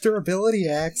that much durability,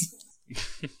 Axe.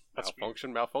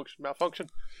 Malfunction.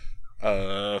 38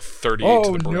 Oh,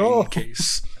 to the brain no.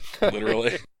 case.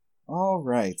 Literally. All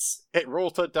right. It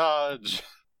rolls to dodge.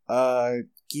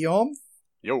 Guillaume?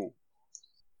 Yo.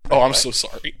 Oh, I'm so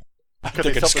sorry. Because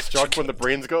they self-destruct when the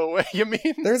brains go away, you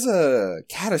mean? There's a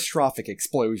catastrophic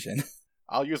explosion.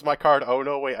 I'll use my card. Oh,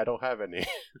 no, wait, I don't have any.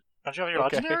 Don't you have your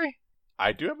Okay. legendary?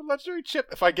 I do have a legendary chip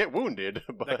if I get wounded,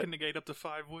 That but can negate up to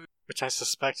 5 wounds. Which I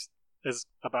suspect is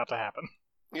about to happen.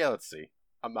 Yeah, let's see.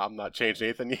 I'm not changing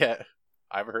anything yet.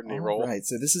 I haven't heard any roll. Right,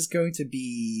 so this is going to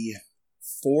be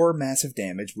 4 massive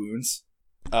damage wounds.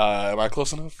 Am I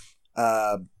close enough?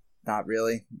 Not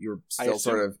really. You're still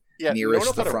sort of no nearest one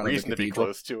else the had a front of the reason to be cathedral.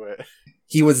 close to it.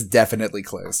 He was definitely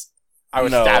close. I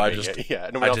was No, stabbing I just- it. Yeah,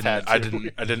 no one else had to.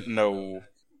 I didn't know.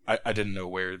 I didn't know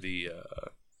where the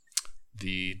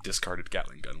discarded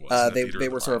Gatling gun was. in the They theater were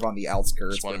of the sort of mind. on the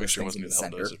outskirts, Just wanted but to make this sure it thing's in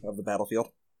wasn't the near the center of the battlefield.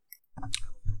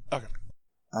 Okay.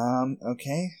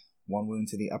 Okay. 1 wound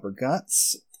to the upper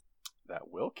guts. That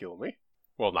will kill me.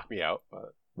 Well, knock me out.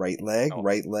 But... Right leg, Oh.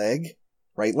 right leg,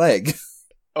 right leg.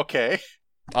 Okay.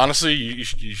 Honestly, you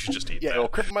should just eat Yeah, that. it'll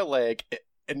cripple my leg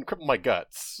and cripple my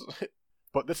guts.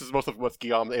 But this is most of what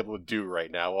Guillaume's able to do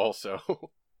right now, also.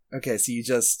 Okay, so you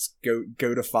just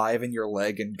go to 5 in your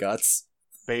leg and guts.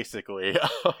 Basically.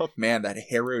 Man, that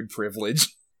harrowed privilege.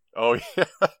 Oh, yeah.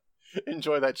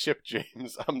 Enjoy that chip,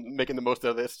 James. I'm making the most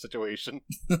of this situation.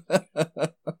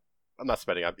 I'm not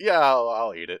spending on. Yeah,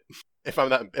 I'll eat it. If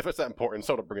it's that important,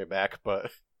 so to bring it back,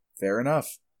 but Fair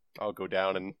enough. I'll go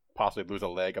down and possibly lose a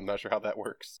leg. I'm not sure how that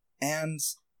works. And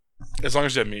As long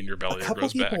as you have meat in your a belly, it couple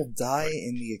goes back. people die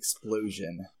in the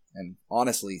explosion, and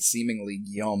honestly, seemingly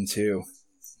Guillaume too.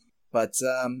 But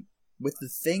with the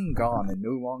thing gone and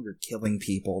no longer killing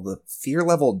people, the fear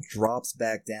level drops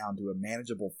back down to a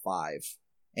manageable 5,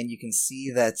 and you can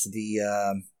see that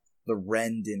the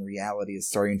rend in reality is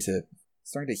starting to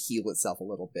heal itself a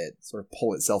little bit, sort of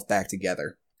pull itself back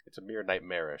together. It's a mere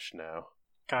nightmarish now.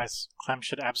 Guys, Clem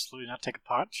should absolutely not take a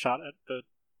pot shot at the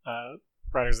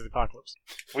Riders of the Apocalypse.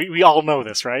 We all know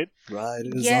this, right?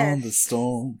 Riders Yes. on the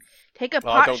storm. Take a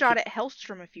Well, pot don't shot ki- at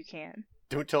Hellstrom if you can.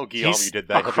 Don't tell Guillaume He's you did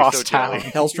that. He'll be across so town.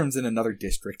 jelly. Hellstrom's in another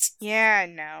district. Yeah, I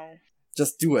know.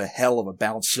 Just do a hell of a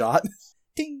bounce shot.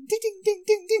 Ding, ding, ding, ding,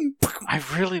 ding, ding. I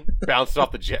really... Bounced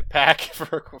off the jetpack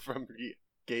from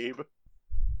Gabe.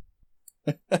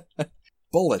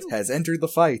 Bullet has entered the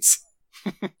fight.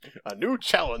 A new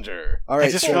challenger. All right,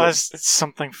 I just realized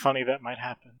something funny that might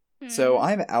happen. so Mhm.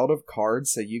 I'm out of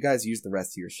cards, so you guys use the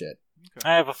rest of your shit. Okay.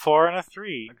 I have a 4 and a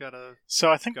 3. I got a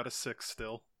So I think... got a 6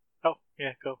 still. Oh,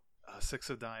 yeah, go. 6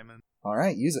 of diamond. All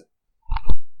right, use it.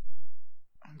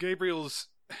 Gabriel's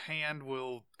hand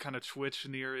will kind of twitch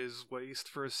near his waist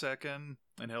for a second,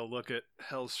 and he'll look at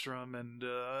Hellstrom, and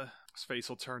his face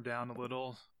will turn down a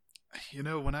little. You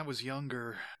know, when I was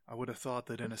younger, I would have thought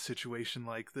that in a situation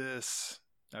like this,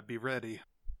 I'd be ready.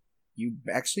 You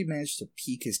actually managed to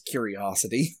pique his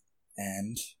curiosity,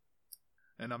 and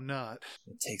And I'm not.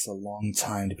 it takes a long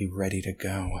time to be ready to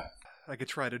go. I could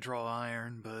try to draw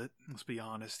iron, but let's be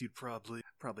honest, you'd probably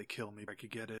kill me if I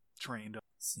could get it trained up.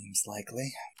 Seems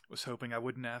likely. Was hoping I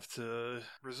wouldn't have to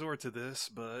resort to this,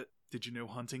 but did you know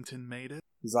Huntington made it?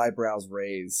 His eyebrows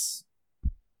raise.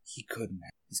 He couldn't.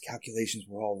 His calculations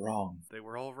were all wrong. They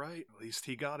were all right. At least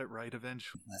he got it right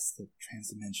eventually. Unless the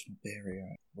transdimensional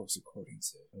barrier works according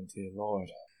to, oh dear lord.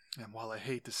 And while I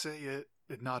hate to say it,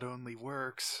 it not only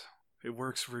works, it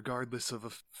works regardless of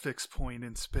a fixed point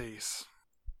in space.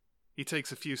 He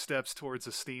takes a few steps towards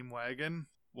a steam wagon,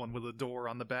 one with a door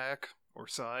on the back or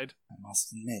side. I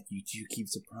must admit, you do keep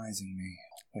surprising me.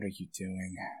 What are you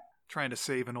doing? Trying to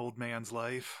save an old man's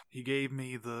life. He gave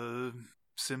me the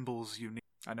symbols you need.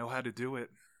 I know how to do it.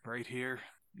 Right here.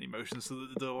 He motions to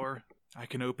the door. I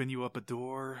can open you up a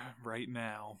door right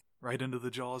now. Right into the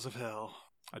jaws of hell.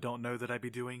 I don't know that I'd be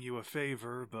doing you a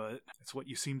favor, but it's what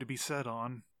you seem to be set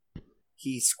on.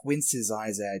 He squints his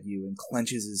eyes at you and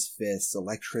clenches his fists,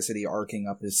 electricity arcing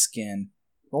up his skin.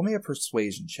 Roll me a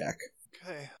persuasion check.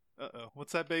 Okay. Uh-oh.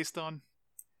 What's that based on?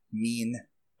 Mean.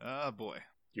 Ah, boy.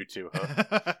 You too,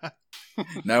 huh?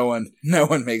 No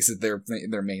one makes it their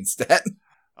main stat.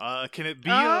 Can it be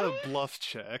Um? a bluff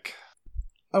check?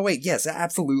 Oh wait, yes,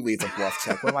 absolutely, it's a bluff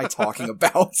check. What am I talking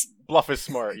about? Bluff is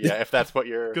smart, yeah, if that's what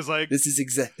you're... Because, like, This is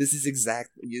exact.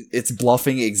 It's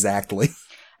bluffing exactly.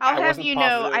 I'll I have wasn't you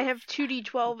know, positive. I have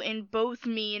 2d12 in both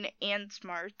mean and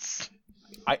smarts.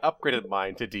 I upgraded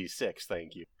mine to D6,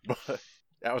 thank you. But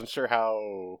I wasn't sure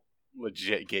how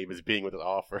legit Gabe is being with his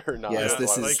offer or not. Yes, yeah,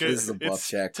 this like is a bluff it's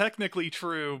check. technically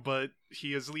true, but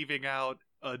he is leaving out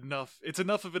enough. It's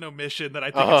enough of an omission that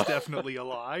I think it's definitely a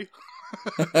lie.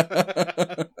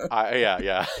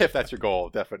 Yeah, if that's your goal,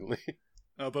 definitely.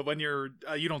 But when you're,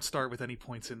 you don't start with any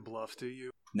points in bluff, do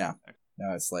you? No,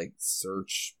 it's like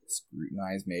search,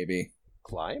 scrutinize, maybe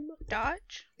Climb?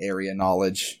 Dodge? area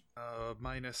knowledge.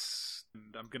 Minus.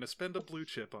 And I'm gonna spend a blue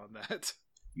chip on that.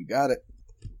 You got it.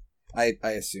 I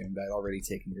assumed I'd already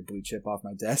taken your blue chip off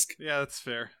my desk. Yeah, that's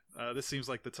fair. This seems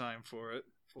like the time for it.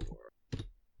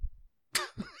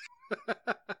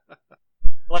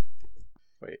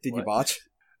 Wait, Did you what? botch?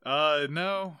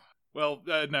 No. Well,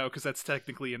 no, because that's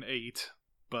technically an 8.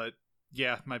 But,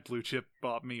 yeah, my blue chip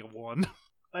bought me a 1.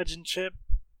 Legend chip.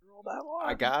 Roll that one.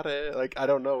 I got it. Like, I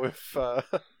don't know if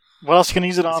What else can you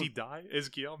use it Is on? he die? Is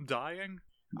Guillaume dying?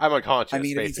 I'm unconscious. I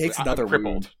mean, if he basically. takes I'm another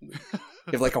crippled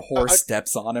If like a horse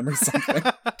steps on him or something.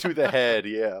 to the head.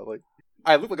 Yeah, like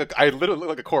I literally look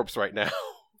like a corpse right now.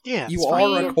 Yeah, You it's are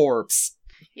fine. a corpse.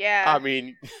 Yeah. I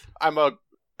mean, I'm an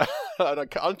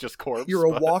unconscious corpse. You're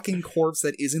a but- walking corpse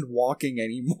that isn't walking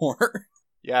anymore.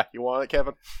 Yeah, you want it,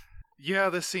 Kevin? Yeah,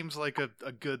 this seems like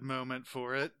a good moment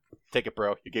for it. Take it,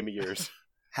 bro. You gave me yours.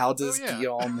 How does Oh, yeah.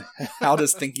 Guillaume? How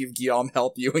does thinking of Guillaume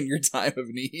help you in your time of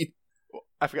need?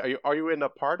 I forgot. Are you in a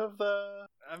part of the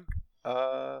Um,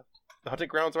 the hunting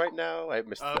grounds right now? I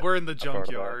missed. that. We're in the part of that.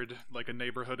 junkyard, like a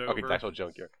neighborhood over. Okay, the actual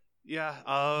junkyard.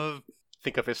 Yeah,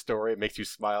 Think of his story. It makes you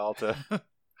smile to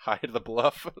hide the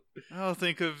bluff. I'll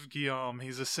think of Guillaume.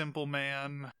 He's a simple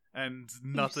man, and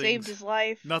You saved his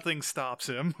life. nothing stops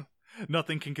him.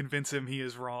 Nothing can convince him he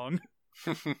is wrong.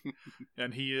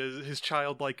 And his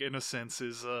childlike innocence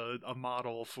is a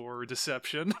model for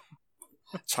deception.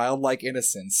 Childlike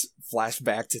innocence.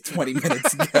 Flashback to 20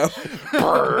 minutes ago.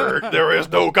 Bird, there is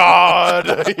no God.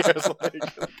 Yes, like,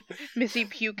 Missy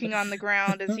puking on the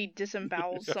ground as he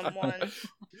disembowels someone.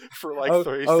 for like oh,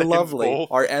 3 oh, seconds. lovely! both.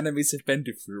 Our enemies have been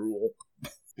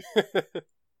defeated.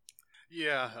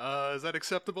 Yeah, is that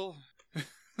acceptable?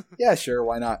 Yeah, sure.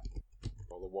 Why not?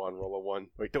 Roll a 1. Roll a 1.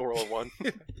 Wait, don't roll a 1.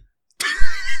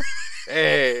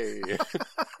 Hey,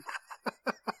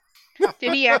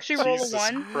 Did he actually roll Jesus a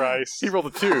 1? Christ. he rolled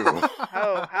a 2.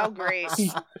 Oh, how great.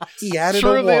 He added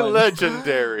Truly a 1.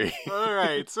 legendary.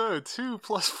 Alright, so 2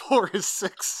 plus 4 is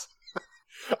 6.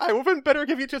 I would have been better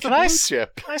give you just Can a I blue s-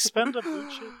 chip. Can I spend a blue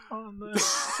chip on this?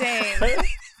 Same.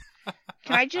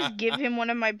 Can I just give him one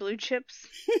of my blue chips?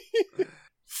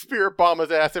 Spirit bomb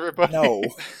his ass, everybody. No,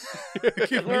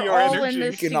 Give me We're your all energy. in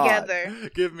this You cannot. together.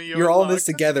 Give me your you're all in luck. this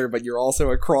together, but you're also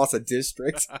across a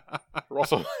district. We're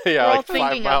also We're yeah, all like 5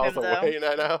 thinking of miles him, though. away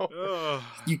now. Ugh.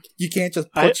 You can't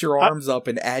just put your I- arms up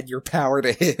and add your power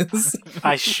to his.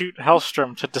 I shoot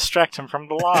Hellstrom to distract him from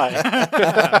the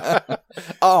lie.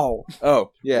 oh,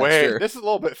 yeah, Wait, sure. this is a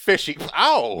little bit fishy.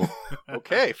 Ow.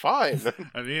 Okay, fine.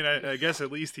 I mean, I guess at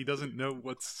least he doesn't know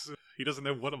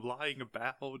what I'm lying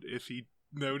about if he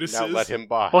notices. Now let him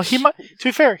by. Well, he might. To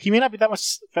be fair, he may not be that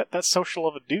much that social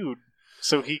of a dude,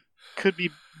 so he could be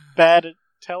bad at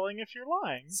telling if you're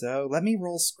lying. So let me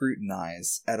roll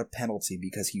scrutinize at a penalty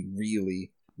because he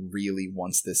really, really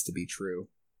wants this to be true.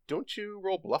 Don't you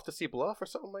roll bluff to see bluff or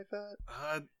something like that?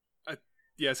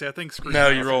 See, I think No,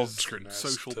 you scrutinize rolled is scrutinize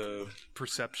social to-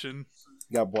 perception,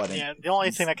 You got what? Yeah, the only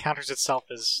thing that counters itself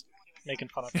is making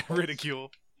fun of people.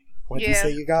 ridicule. What did you Yeah.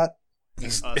 say you got?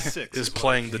 6 is what I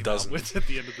playing the came out dozen. with at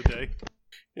the end of the day.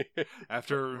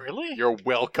 After Really? You're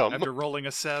welcome. after rolling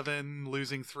a 7,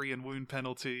 losing 3 in wound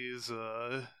penalties,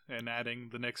 and adding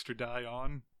the extra die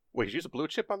on. Wait, did you use a blue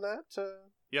chip on that?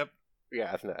 Yep.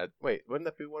 Yeah, that's not. Wait, wouldn't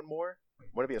that be one more?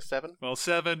 Wouldn't it be a 7? Well,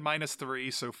 7 minus 3,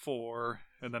 so 4,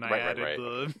 and then I Right, added right.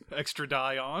 the extra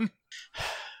die on.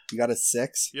 You got a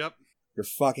 6? Yep. You're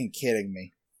fucking kidding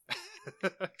me.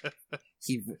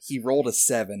 He rolled a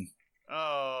 7,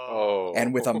 Oh.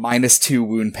 and with a -2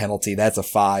 wound penalty, that's a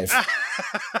 5.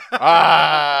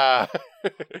 Ah!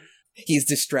 He's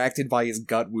distracted by his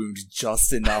gut wound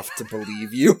just enough to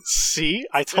believe you. See,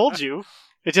 I told you.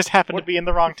 It just happened to be in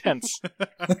the wrong tense.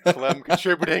 Clem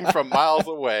contributing from miles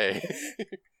away.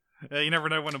 Yeah, you never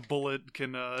know when a bullet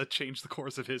can change the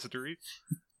course of history.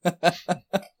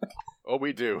 Oh,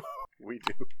 we do. We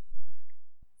do.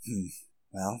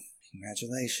 Well,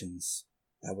 congratulations.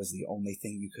 That was the only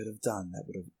thing you could have done that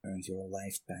would have earned your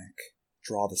life back.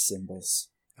 Draw the symbols.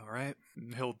 All right.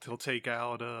 He'll take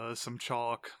out some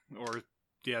chalk, or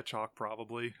chalk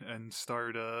probably, and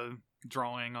start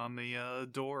drawing on the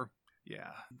door.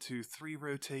 Yeah, 2, 3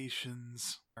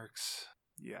 rotations. Works.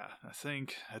 Yeah,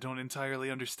 I don't entirely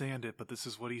understand it, but this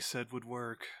is what he said would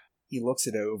work. He looks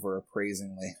it over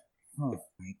appraisingly. Oh,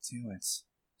 I do it.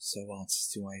 So what?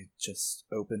 Do I just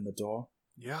open the door?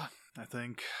 Yeah, I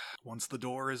think once the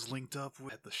door is linked up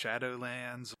with the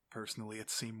Shadowlands, personally it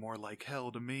seemed more like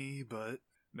hell to me, but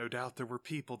no doubt there were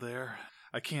people there.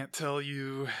 I can't tell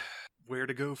you where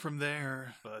to go from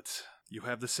there, but you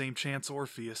have the same chance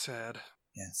Orpheus had.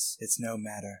 Yes, it's no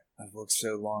matter. I've worked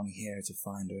so long here to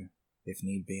find her. If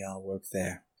need be, I'll work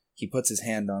there. He puts his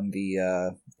hand on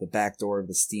the back door of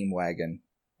the steam wagon,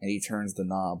 and he turns the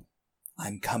knob.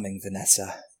 I'm coming,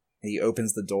 Vanessa. And he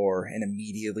opens the door, and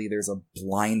immediately there's a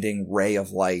blinding ray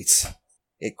of light.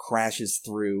 It crashes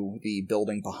through the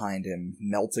building behind him,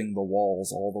 melting the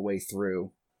walls all the way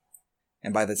through.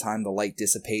 and by the time the light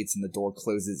dissipates and the door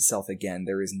closes itself again,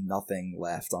 there is nothing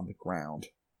left on the ground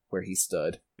where he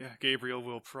stood. Yeah, Gabriel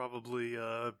will probably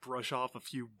brush off a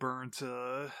few burnt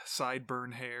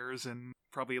sideburn hairs and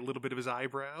probably a little bit of his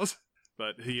eyebrows.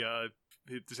 But he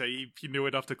knew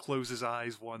enough to close his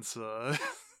eyes once the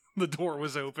door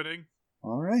was opening.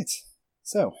 All right.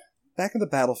 So, back in the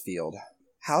battlefield,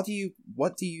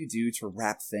 what do you do to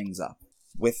wrap things up?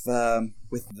 With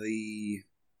the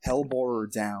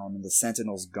Hellborer down and the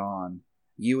Sentinels gone,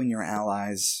 you and your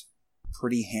allies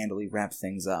pretty handily wrap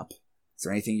things up. Is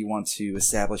there anything you want to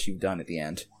establish you've done at the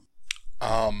end?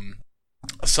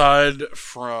 Aside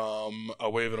from a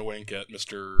wave and a wink at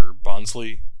Mr.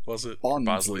 Bonsley, was it?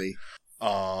 Bonsley.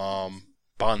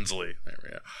 Bonsley. There we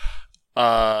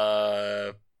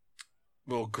go.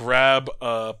 We'll grab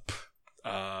up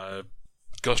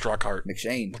Ghost Rockhart.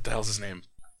 McShane. What the hell's his name?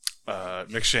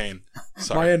 McShane.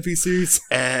 Sorry. My NPCs.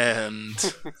 And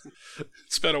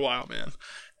it's been a while, man.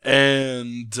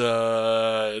 And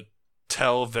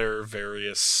tell their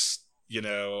various, I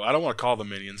don't want to call them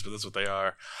minions, but that's what they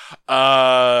are.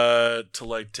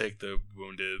 To take the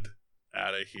wounded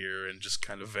out of here and just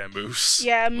kind of vamoose.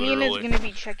 Yeah, Mina's literally. gonna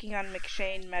be checking on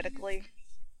McShane medically.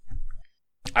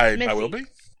 I Missy. will be.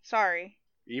 Sorry.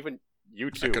 Even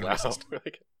you two, could've wow. missed.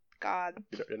 God.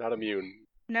 You're not immune.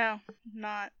 No,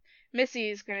 not. Missy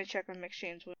is gonna check on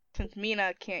McShane's wound, since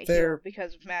Mina can't They're- heal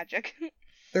because of magic.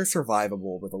 They're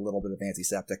survivable with a little bit of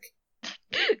antiseptic.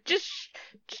 just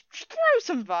throw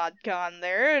some vodka on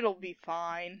there, it'll be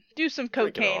fine. Do some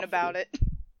Drink it cocaine off, about dude. it.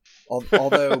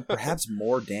 Although perhaps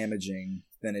more damaging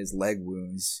than his leg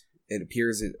wounds, it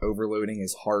appears that overloading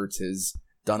his heart has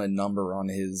done a number on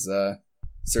his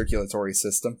circulatory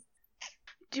system.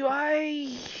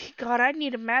 God, I'd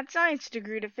need a mad science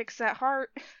degree to fix that heart.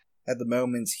 At the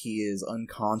moment, he is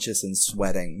unconscious and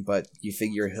sweating, but you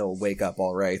figure he'll wake up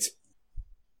all right.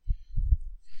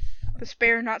 The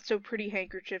spare not-so-pretty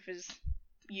handkerchief is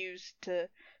used to,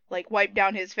 wipe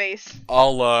down his face.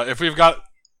 I'll if we've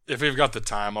got the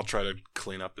time, I'll try to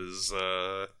clean up his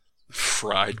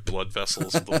fried blood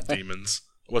vessels with the demons.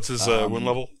 What's his wound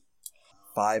level?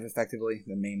 5, effectively,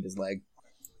 then maimed his leg.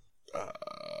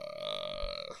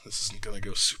 This isn't gonna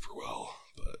go super well,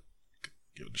 but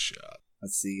give it a shot.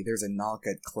 Let's see, there's a knock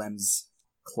at Clem's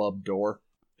club door.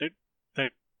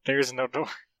 There's no door.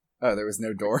 Oh, there was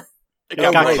no door. It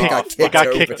Oh, got right, kicked it got off. kicked It got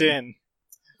open. kicked in.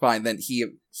 Fine, then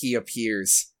he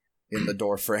appears in the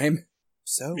door frame.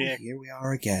 So, Yeah. here we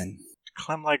are again.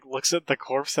 Clem looks at the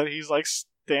corpse that he's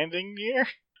standing near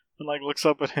and looks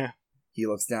up at him. He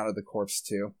looks down at the corpse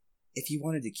too. If you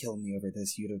wanted to kill me over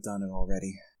this, you'd have done it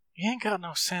already. You ain't got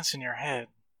no sense in your head.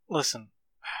 Listen,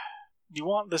 you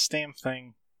want this damn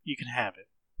thing, you can have it.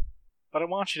 But I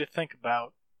want you to think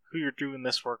about who you're doing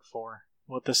this work for,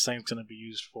 what this thing's going to be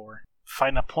used for.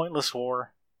 Fighting a pointless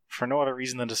war for no other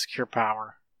reason than to secure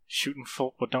power. Shooting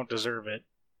folk what don't deserve it.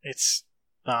 It's...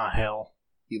 hell.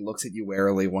 He looks at you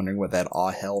warily, wondering what that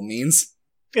hell means.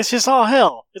 It's just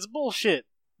hell. It's bullshit.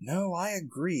 No, I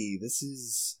agree. This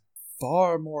is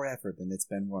far more effort than it's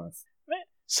been worth. Man,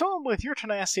 someone with your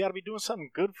tenacity ought to be doing something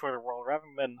good for the world rather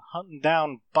than hunting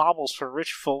down baubles for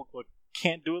rich folk who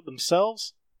can't do it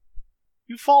themselves.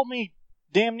 You followed me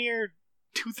damn near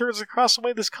 2/3 across the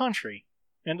way this country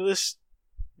into this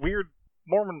weird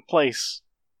Mormon place.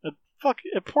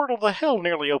 A portal to hell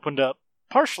nearly opened up.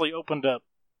 Partially opened up.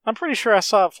 I'm pretty sure I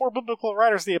saw 4 biblical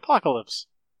riders of the apocalypse.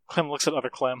 Clem looks at other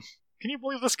Clem. Can you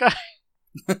believe this guy?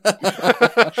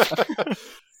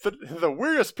 The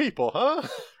weirdest people, huh?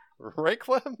 Right,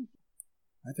 Clem?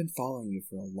 I've been following you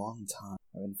for a long time.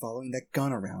 I've been following that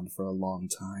gun around for a long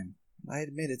time. I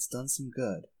admit it's done some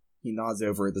good. He nods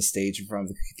over at the stage in front of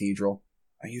the cathedral.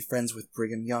 Are you friends with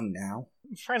Brigham Young now?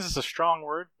 Friends is a strong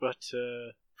word, but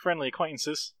friendly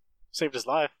acquaintances. Saved his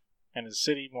life, and his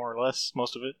city, more or less,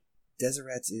 most of it.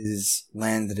 Deseret is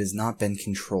land that has not been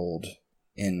controlled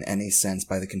in any sense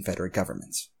by the Confederate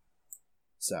government.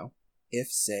 So,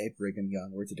 if, say, Brigham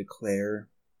Young were to declare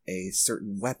a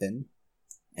certain weapon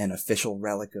an official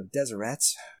relic of Deseret,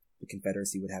 the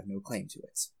Confederacy would have no claim to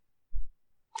it.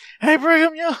 Hey,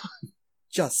 Brigham Young!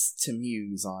 Just to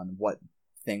muse on what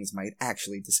things might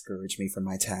actually discourage me from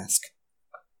my task.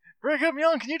 Brigham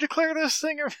Young, can you declare this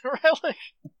thing a relic?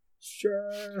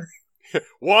 Sure.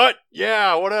 What?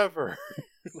 Yeah, whatever.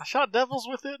 I shot devils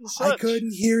with it and such. I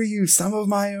couldn't hear you. Some of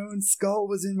my own skull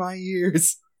was in my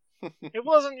ears. It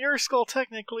wasn't your skull,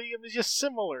 technically. It was just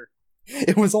similar.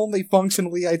 It was only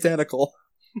functionally identical.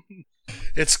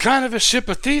 It's kind of a Ship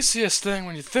of Theseus thing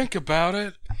when you think about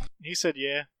it. He said,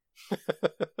 yeah.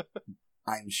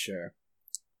 I'm sure.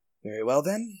 Very well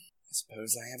then. I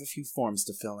suppose I have a few forms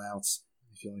to fill out.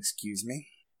 If if you'll excuse me.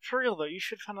 For real, though, you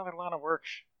should find another line of work.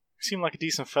 You seem like a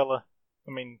decent fella.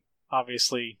 I mean,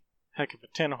 obviously, heck of a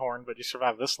tin horn, but you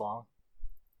survived this long.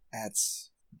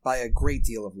 That's by a great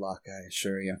deal of luck, I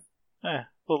assure you. A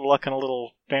little luck and a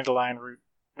little dandelion root.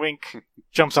 Wink.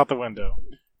 Jumps out the window.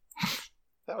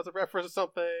 That was a reference to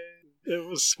something. It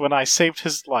was when I saved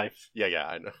his life. Yeah,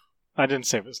 I know. I didn't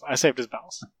save his life. I saved his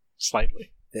bowels.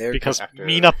 Slightly. There, Because After-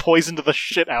 Mina poisoned the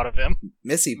shit out of him.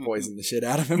 Missy poisoned the shit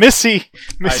out of him. Missy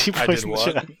I did poisoned the what?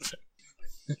 shit out of him.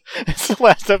 It's the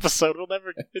last episode. We'll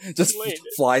never... It's Just too late.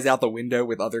 flies out the window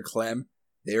with other Clem.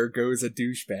 There goes a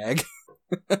douchebag.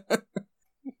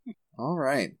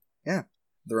 Alright. Yeah.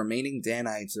 The remaining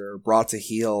Danites are brought to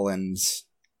heel and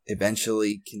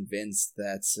eventually convinced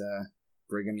that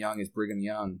Brigham Young is Brigham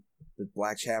Young. The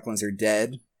Black Chaplains are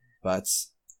dead, but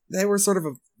they were sort of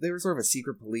a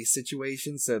secret police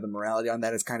situation, so the morality on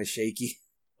that is kind of shaky.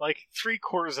 Like,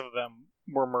 3/4 of them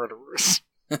were murderers.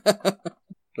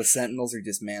 The Sentinels are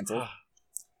dismantled.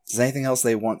 Does anything else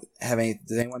they want?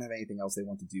 Does anyone have anything else they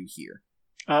want to do here?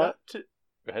 Go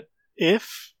ahead.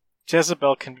 If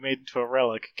Jezebel can be made into a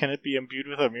relic, can it be imbued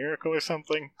with a miracle or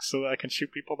something so that I can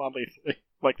shoot people non-lethally?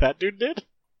 Like that dude did?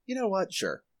 You know what?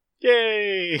 Sure.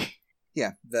 Yay!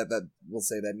 Yeah, that we'll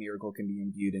say that miracle can be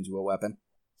imbued into a weapon.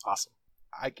 Awesome.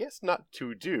 I guess not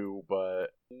to do, but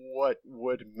what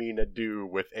would Mina do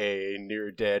with a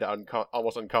near-dead,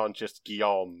 almost unconscious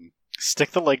Guillaume?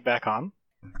 Stick the leg back on.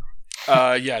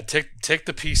 Yeah, take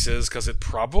the pieces, because it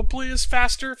probably is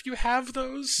faster if you have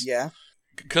those. Yeah.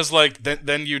 Because, like,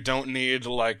 then you don't need,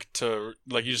 like, you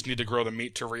just need to grow the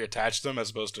meat to reattach them,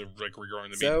 as opposed to, like,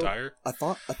 regrowing the meat entire. A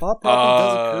thought probably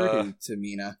does occur to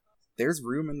Mina. There's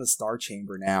room in the Star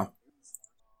Chamber now.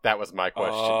 That was my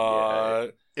question. Yeah.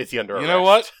 Is he under arrest? You know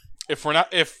what? If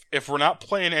we're not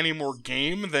playing any more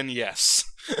game, then yes.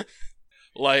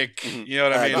 Like, you know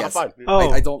what I mean? Yes. Fine.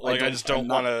 Oh, I just don't I'm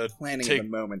not wanna planning take- at the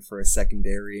moment for a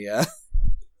secondary.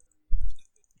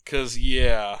 Because,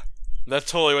 yeah, that's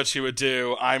totally what she would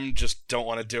do. I'm just don't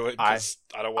want to do it because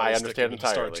I don't want I to stick him understand in the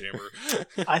Star entirely.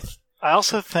 Chamber. I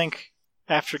also think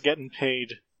after getting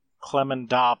paid, Clem and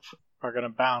Dop are going to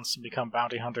bounce and become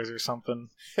bounty hunters or something.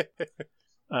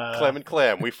 Clem and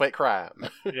Clem, we fight crime.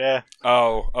 Yeah.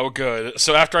 Oh, good.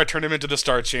 So after I turn him into the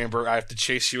Star Chamber, I have to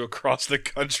chase you across the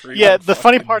country. Yeah, like the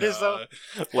funny fucking, part is, though...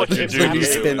 what you it's do. not New a-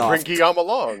 spin-off. Bring Guillaume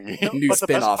along. No, New but the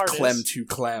best spin-off, part Clem is- to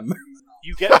Clem.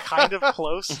 You get kind of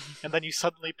close, and then you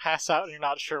suddenly pass out and you're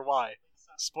not sure why.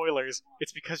 Spoilers,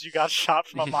 it's because you got shot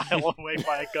from a mile away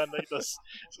by a gun that does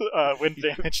wind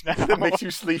damage now. That makes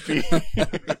you sleepy.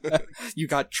 You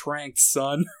got tranked,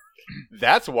 son.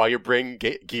 That's why you bring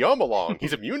Guillaume along.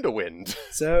 He's immune to wind.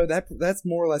 So that's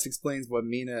more or less explains what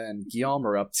Mina and Guillaume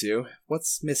are up to.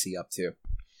 What's Missy up to?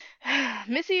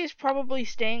 Missy is probably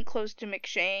staying close to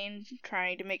McShane,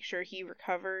 trying to make sure he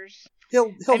recovers.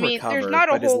 He'll I mean, recover, there's not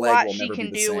a but his whole leg lot will she never can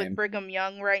be the do same. with Brigham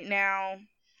Young right now.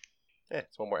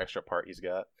 It's one more extra part he's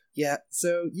got. Yeah,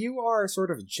 so you are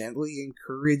sort of gently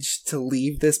encouraged to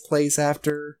leave this place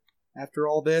after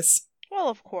all this. Well,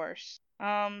 of course.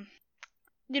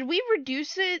 Did we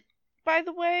reduce it, by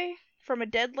the way, from a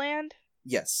Deadland?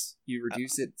 Yes, you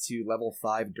reduce it to level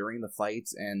 5 during the fight,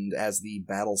 and as the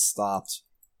battle stopped,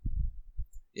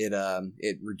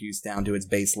 it reduced down to its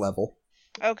base level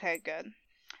Okay, good. of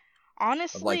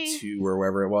Honestly, like 2 or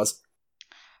wherever it was.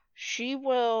 she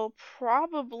will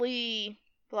probably,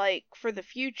 like, for the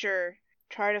future,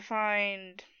 try to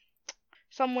find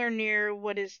somewhere near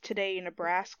what is today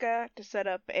Nebraska to set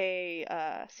up a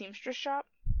seamstress shop.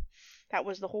 That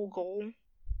was the whole goal.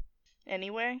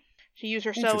 Anyway, to use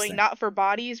her sewing Interesting. not for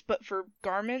bodies, but for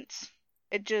garments.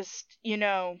 It just,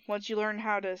 once you learn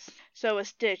how to sew a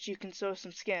stitch, you can sew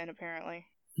some skin, apparently.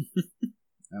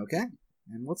 Okay,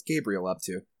 and what's Gabriel up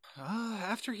to?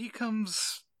 After he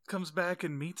comes back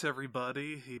and meets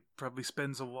everybody, he probably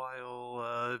spends a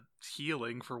while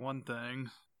healing for one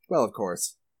thing. Well, of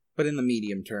course, but in the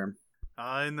medium term.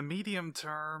 In the medium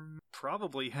term,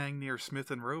 probably hang near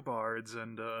Smith and Robards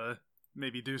and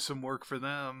maybe do some work for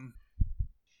them.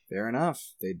 Fair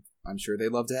enough. I'm sure they'd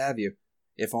love to have you,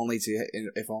 if only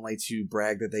to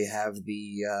brag that they have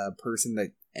the person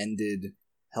that ended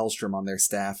Hellstrom on their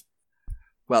staff.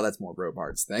 Well, that's more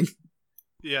Robards' thing.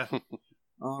 Yeah.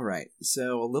 All right,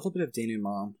 so a little bit of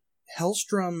denouement.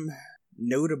 Hellstrom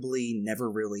notably never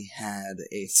really had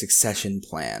a succession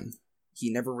plan.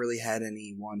 He never really had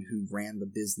anyone who ran the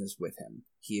business with him.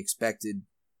 He expected,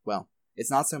 well,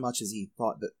 it's not so much as he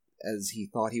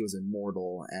thought he was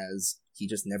immortal, as he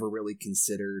just never really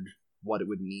considered what it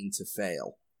would mean to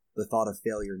fail. The thought of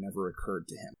failure never occurred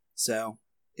to him. So,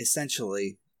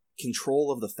 essentially,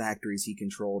 control of the factories he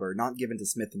controlled are not given to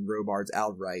Smith and Robards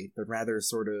outright, but rather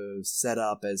sort of set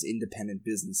up as independent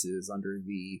businesses under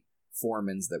the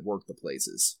foremans that work the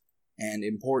places. And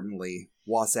importantly,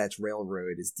 Wasatch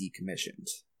Railroad is decommissioned.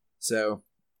 So,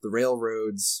 the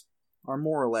railroads are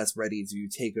more or less ready to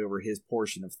take over his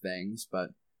portion of things, but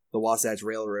the Wasatch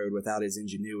Railroad, without his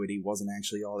ingenuity, wasn't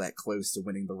actually all that close to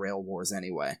winning the rail wars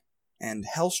anyway. And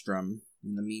Hellstrom,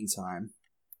 in the meantime,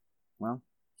 well,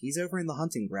 he's over in the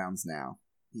hunting grounds now.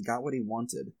 He got what he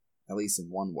wanted, at least in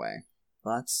one way.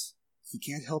 But he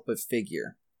can't help but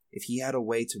figure, if he had a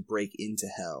way to break into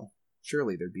Hell,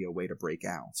 surely there'd be a way to break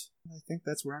out. I think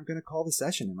that's where I'm going to call the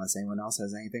session, unless anyone else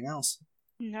has anything else.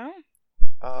 No.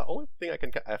 Only thing I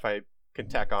can, if I can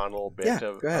tack on a little bit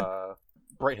Go ahead.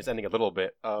 brighten his ending a little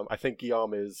bit. I think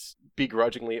Guillaume is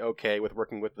begrudgingly okay with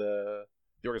working with the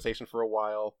organization for a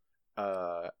while.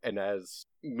 And as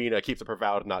Mina keeps up her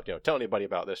vow to not, tell anybody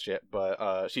about this shit,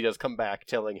 but she does come back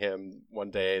telling him one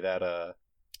day that,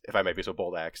 if I may be so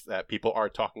bold, Axe, that people are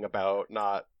talking about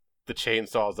not the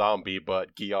chainsaw zombie,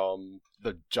 but Guillaume,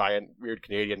 the giant weird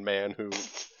Canadian man who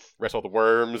wrestled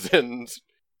worms and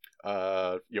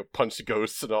punched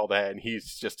ghosts and all that, and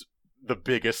he's just the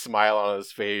biggest smile on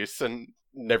his face and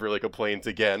never really complains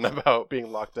again about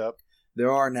being locked up.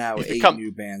 There are now He's 8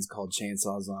 new bands called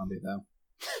Chainsaw Zombie,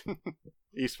 though.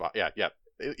 He's fine. Yeah.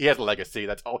 He has a legacy.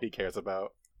 That's all he cares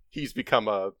about. He's become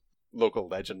a local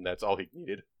legend. That's all he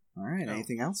needed. Alright,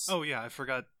 anything else? Oh yeah, I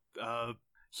forgot.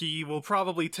 He will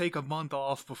probably take a month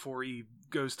off before he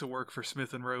goes to work for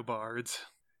Smith and Robards.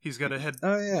 He's got to head.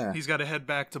 Oh, yeah. He's got to head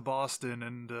back to Boston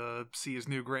and see his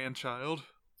new grandchild.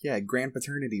 Yeah, grand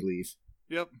paternity leave.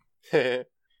 Yep.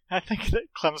 I think that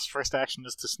Clem's first action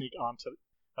is to sneak onto...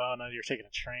 Oh no, you're taking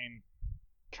a train.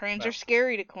 Trains are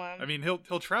scary to Clem. I mean, he'll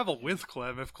travel with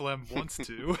Clem if Clem wants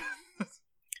to.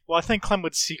 Well, I think Clem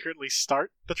would secretly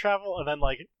start the travel, and then,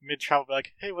 mid-travel be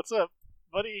like, hey, what's up,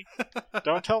 buddy?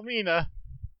 Don't tell Mina.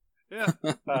 Yeah.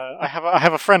 I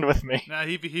have a friend with me. Nah,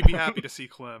 he'd be happy to see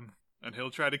Clem. And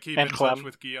he'll try to keep in touch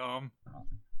with Guillaume.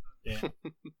 Yeah.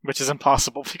 Which is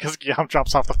impossible, because Guillaume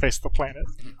drops off the face of the planet.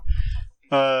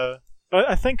 But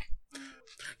I think...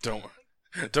 Don't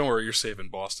worry, you're safe in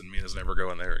Boston. Mina's never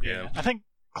going there again. Yeah, I think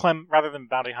Clem, rather than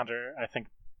bounty hunter, I think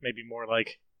maybe more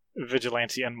like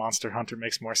vigilante and monster hunter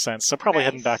makes more sense. So probably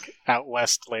heading back out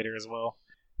west later as well.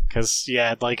 Because,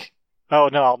 oh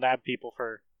no, I'll nab people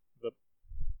for the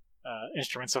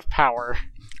instruments of power.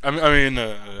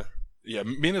 Yeah,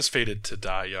 Mina's fated to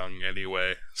die young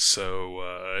anyway, so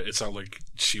it's not like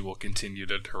she will continue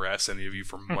to harass any of you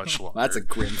for much longer. That's a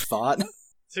grim thought.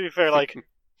 To be fair,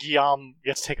 Guillaume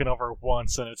gets taken over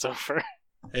once and it's over.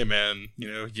 Hey man,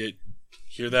 you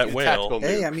hear that It's wail. tactical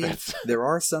Hey, move. I mean, there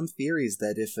are some theories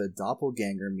that if a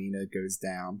doppelganger Mina goes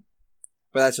down,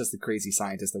 but that's just the crazy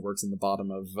scientist that works in the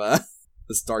bottom of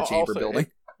the Star Chamber Also,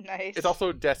 building. Nice. It's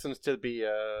also destined to be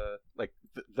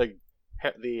the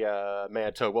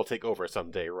Manito will take over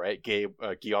someday, right?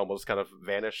 Guillaume will just kind of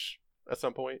vanish at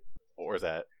some point, or is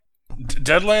that?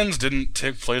 Deadlands didn't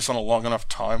take place on a long enough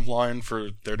timeline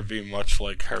for there to be much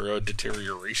hero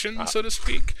deterioration, so to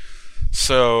speak.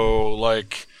 So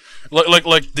like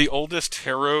the oldest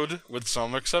Herod, with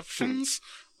some exceptions,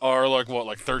 are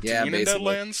 13 Yeah, in basically.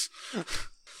 Deadlands.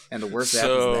 And the worst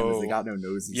happens to them is they got no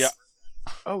noses. Yeah.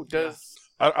 Oh, does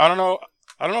I don't know.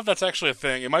 I don't know if that's actually a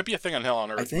thing. It might be a thing on Hell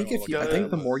on Earth. I think but I think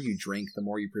the more you drink, the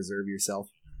more you preserve yourself.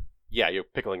 yeah, you're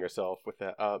pickling yourself with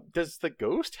that. Does the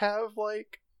ghost have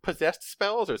possessed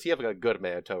spells, or does he have a good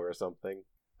Manito or something?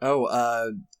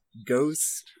 Oh,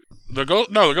 Ghost. the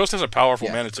ghost has a powerful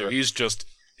Yeah, Manitou. sure. He's just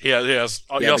he also has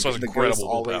the Ghost incredible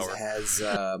always willpower. has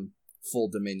full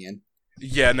dominion.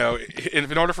 Yeah, no.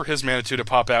 In order for his Manitou to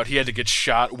pop out, he had to get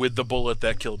shot with the bullet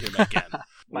that killed him again.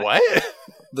 What?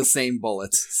 The same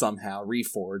bullet, somehow,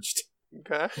 reforged.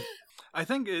 Okay. I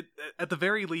think at the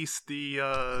very least, the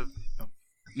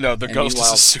No, the And ghost is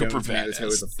meanwhile, a super Stone's Manitou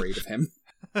is badass. afraid of him.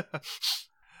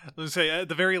 let's say at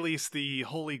the very least, the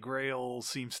Holy Grail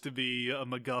seems to be a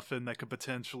MacGuffin that could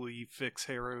potentially fix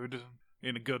Herod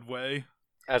in a good way.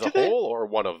 As a Do they- whole, or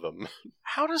one of them?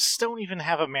 How does Stone even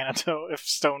have a Manito if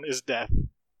Stone is death?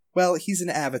 Well, he's an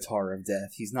avatar of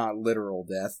death. He's not literal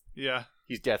death. Yeah,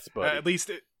 He's Death's buddy. at least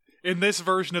in this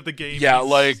version of the game. Yeah,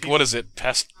 he's- what is it?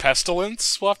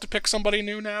 Pestilence? We'll have to pick somebody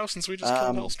new now since we just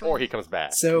killed Um, Hellstrom. Or he comes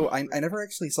back. So, I never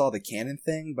actually saw the canon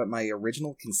thing, but my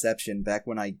original conception, back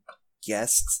when I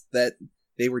guessed that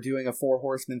they were doing a Four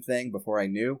Horsemen thing before I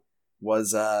knew,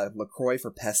 was LaCroix for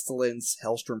Pestilence,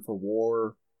 Hellstrom for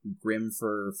War, Grim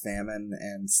for Famine,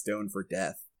 and Stone for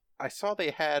Death. I saw they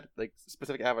had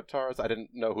specific avatars. I didn't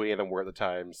know who any of them were at the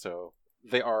time, so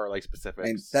they are like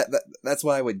specifics. And that's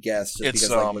what I would guess, just It's,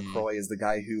 because like LaCroix is the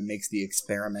guy who makes the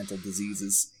experimental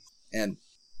diseases, and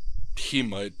He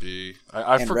might be.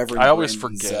 Reverend I always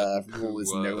Grimm's, forget. rule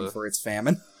is who, known for its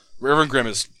famine, Reverend Grimm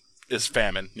is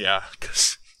famine, yeah,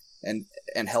 and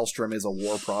Hellstrom is a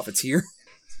war profiteer.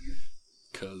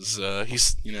 because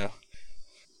he's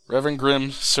Reverend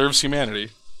Grimm serves humanity.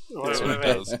 That's what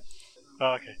he does.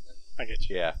 Oh, okay. I get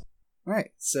you. Yeah, All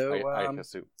right, so I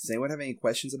assume. does anyone have any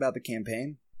questions about the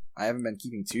campaign? I haven't been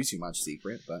keeping too much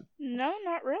secret, but No,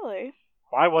 not really.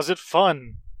 Why was it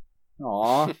fun?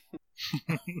 aw,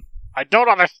 I don't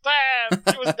understand!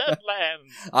 It was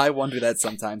Deadlands! I wonder that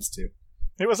sometimes too.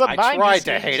 It was a I 90s tried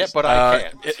to hate it, but I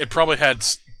can't. It probably had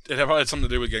something to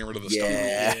do with getting rid of the stun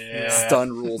Yeah. Yeah.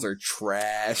 Stun rules are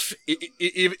trash.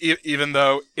 Even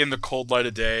though in the cold light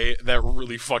of day, that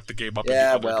really fucked the game up in the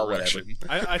Yeah, other well, direction.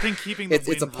 I think keeping the It's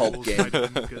a wind pulp rules game. might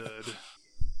have been good.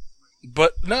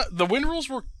 But no, the wind rules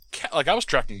were like I was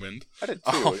tracking wind I did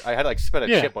too. I had like spent a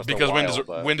Yeah, chip once in a because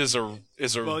while, wind is a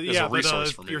Well, is yeah, a resource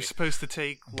but for me. you're supposed to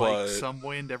take But- some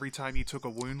wind every time you took a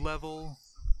wound level,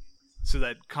 so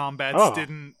that combats Oh.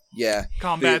 didn't Yeah.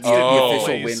 combats The didn't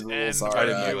official always win rules end are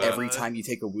when you, every time you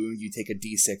take a wound, you take a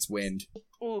d6 wind.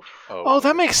 Oof. Oh,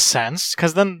 that makes sense,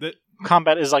 because then The-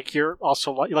 combat is like you're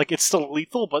also like it's still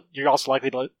lethal, but you're also likely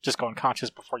to just go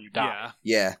unconscious before you die.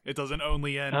 Yeah, Yeah. it doesn't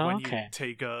only end Oh, when okay. you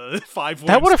take 5 wounds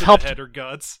That would've to helped- the head or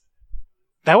guts.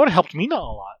 That would have helped Mina a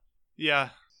lot. Yeah,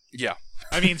 Yeah,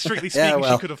 I mean, strictly Yeah, speaking,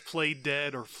 well. she could have played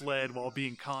dead or fled while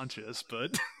being conscious,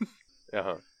 but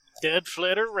Uh-huh. Dead,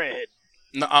 fled, or red.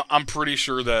 no, I'm pretty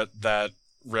sure that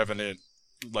Revenant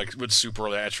would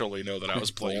supernaturally know that I was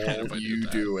playing dead if I Don't did you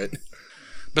that. do it.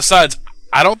 Besides,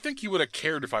 I don't think he would have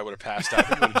cared if I would have passed out.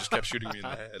 He would have just kept shooting me in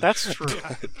the head. That's true.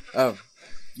 Oh.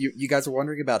 You guys are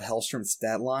wondering about Hellstrom's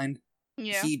stat line?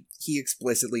 Yeah. He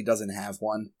explicitly doesn't have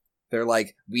one. They're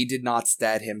like, we did not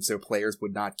stat him so players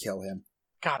would not kill him.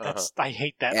 God, that's I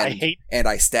hate that. I And- hate. And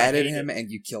I statted hate him it. and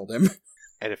you killed him.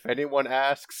 And if anyone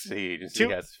asks, he To-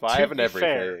 has to 5 and be everything.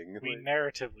 fair, we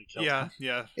narratively killed yeah, him.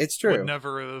 yeah, It's true. would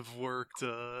never have worked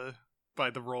by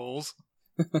the rolls.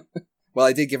 Well,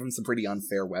 I did give him some pretty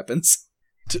unfair weapons.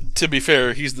 To be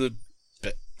fair, he's I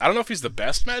don't know if he's the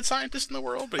best mad scientist in the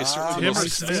world, but he's certainly the Him or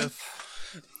most successful.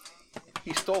 Smith.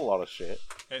 He stole a lot of shit.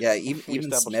 Yeah, We even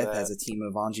established Smith that. has a team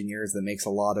of engineers that makes a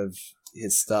lot of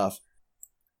his stuff.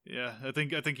 Yeah, I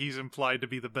think he's implied to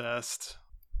be the best,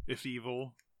 if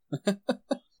evil.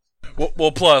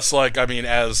 Well, plus, as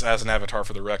an avatar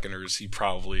for the Reckoners, he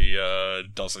probably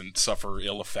doesn't suffer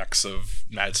ill effects of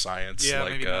mad science Yeah,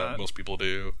 like maybe not. most people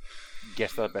do.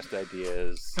 Guess the best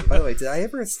ideas. By the way, did I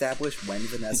ever establish when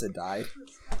Vanessa died?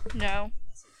 No.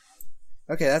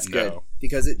 Okay, that's good. No.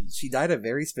 Because she died at a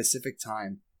very specific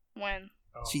time. When?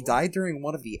 She died during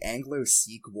one of the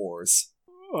Anglo-Sikh Wars.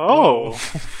 Oh,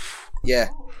 Yeah,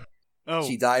 Oh,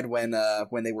 she died when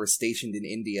they were stationed in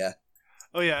India.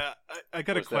 oh yeah. I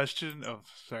got a What was that? question. Oh,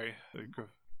 sorry.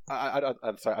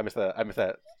 I'm sorry, I missed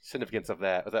that significance of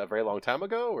that. Was that a very long time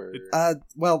ago, or?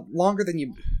 Well, longer than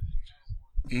you...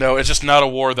 No, it's just not a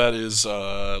war that is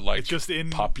It's just in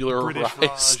British popularized,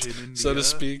 Raj in India. so to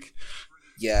speak.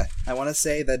 Yeah, I want to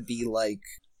say that'd be like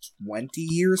 20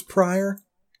 years prior.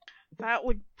 That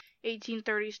would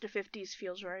 1830s to 50s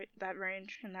feels right. That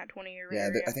range in that 20-year Yeah,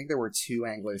 area. I think there were 2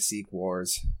 Anglo-Sikh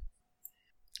wars.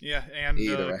 Yeah, and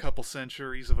Either a way. couple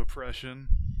centuries of oppression.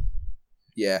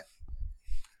 Yeah.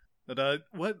 But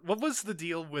what was the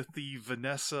deal with the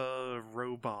Vanessa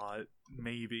robot?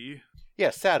 Maybe. Yeah,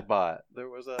 Sadbot. There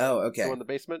was a. Oh, okay. the one in the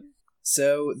basement.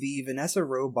 So the Vanessa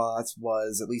robot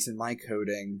was, at least in my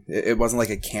coding, it wasn't like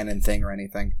a canon thing or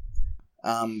anything,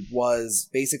 was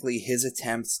basically his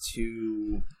attempt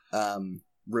to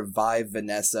revive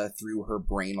Vanessa through her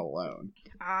brain alone.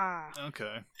 Ah.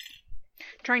 Okay.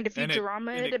 Trying to And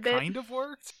Futurama and it a bit. kind of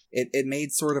worked. It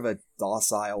made sort of a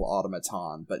docile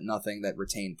automaton, but nothing that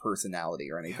retained personality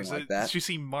or anything like that. She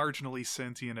seemed marginally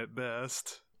sentient at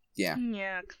best. Yeah.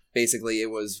 Yeah. Basically, it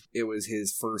was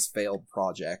his first failed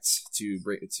project to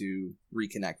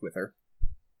reconnect with her.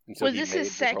 And so Was he this made his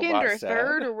the second robot or sad.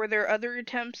 third, or were there other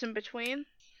attempts in between?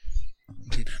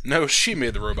 No, she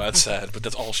made the robot sad, but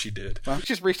that's all she did. She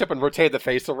just reached up and rotated the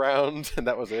face around, and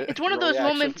that was it. It's one of No those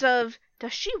reaction. moments of,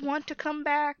 does she want to come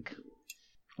back?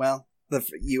 Well,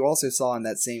 you also saw in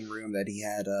that same room that he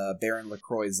had Baron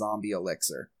LaCroix's zombie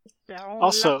elixir.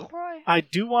 Also, LaCroix. I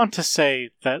do want to say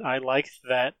that I liked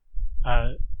that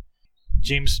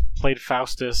James played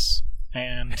Faustus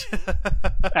and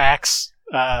Axe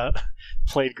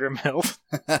played Grimhild.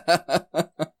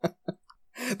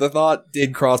 The thought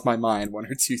did cross my mind 1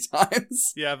 or 2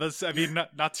 times. Yeah, that's. I mean,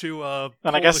 not to.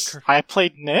 And I guess I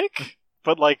played Nick?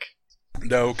 but like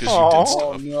No, because you Aw. did Oh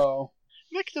stuff. no.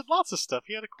 Nick did lots of stuff.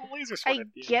 He had a cool laser sword. I at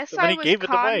the end. guess But then I he was gave it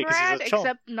away 'cause he's Conrad, a chump.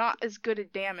 except not as good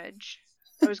at damage.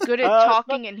 I was good at Uh,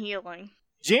 talking and healing.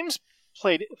 James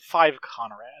played 5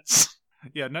 Conrads.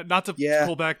 Yeah, not to Yeah.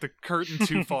 pull back the curtain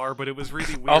too far, but it was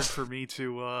really weird I'll- for me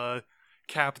to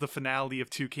cap the finale of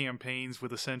 2 campaigns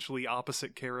with essentially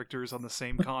opposite characters on the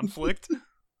same conflict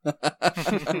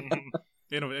in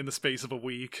the space of a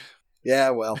week. Yeah,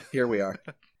 well, here we are.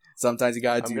 Sometimes you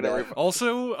gotta I'm do gonna that.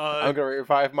 Also, I'm gonna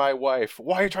revive my wife.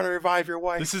 Why are you trying to revive your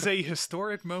wife? this is a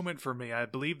historic moment for me. I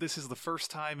believe this is the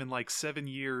first time in like 7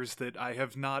 years that I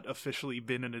have not officially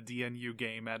been in a DNU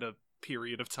game at a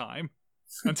period of time.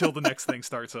 Until the next thing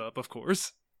starts up, of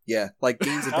course. Yeah, like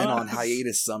games have been on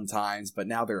hiatus sometimes, but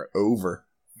now they're over.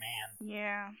 Man.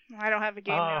 Yeah, I don't have a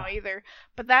game Ah. now either.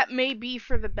 But that may be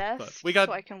for the best, But we got-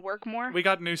 so I can work more. We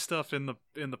got new stuff in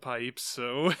the pipes,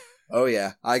 so Oh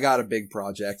yeah, I got a big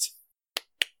project.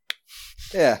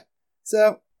 Yeah.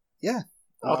 So, yeah.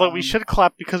 Although we should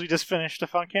clap because we just finished a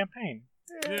fun campaign.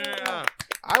 yeah.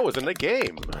 I was in the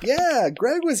game. Yeah,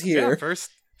 Greg was here. Yeah, first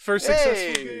successful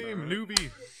Hey. game, newbie.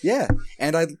 Yeah,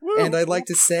 and I'd like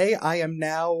to say I am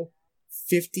now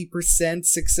 50%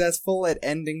 successful at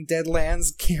ending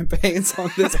Deadlands campaigns on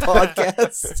this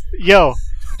podcast. Yo,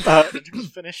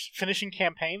 finishing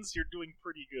campaigns, you're doing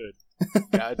pretty good.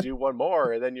 Gotta do one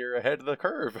more, and then you're ahead of the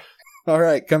curve. All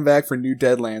right, come back for new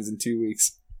Deadlands in 2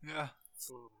 weeks. Yeah.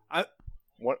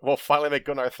 We'll finally make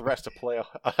Gunnar Thresh to play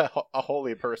a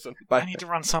holy person. By, I need to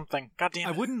run something. God damn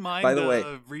I it. wouldn't mind By the way-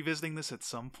 revisiting this at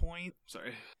some point.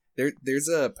 Sorry. there's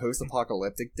a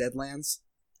post-apocalyptic Deadlands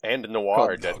And Noir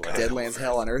called Deadlands. Deadlands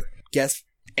Hell on Earth. Guess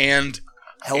And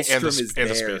Hellstrom the is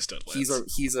there. Space Deadlands.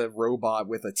 He's a robot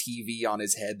with a TV on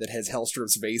his head that has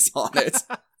Hellstrom's face on it.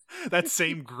 That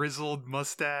same grizzled,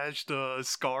 mustached,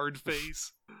 scarred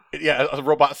face. Yeah, a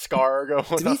robot scar going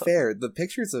To be on. fair, the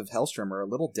pictures of Hellstrom are a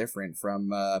little different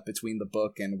from between the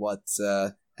book and what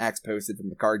Axe posted from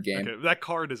the card game. Okay, that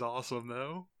card is awesome,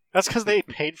 though. That's because they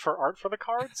paid for art for the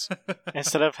cards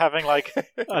instead of having like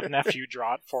a nephew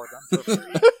draw it for them for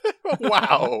free.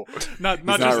 Wow. Not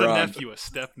not just a wrong. nephew, a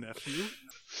step nephew.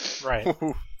 Right.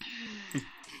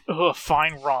 Ugh,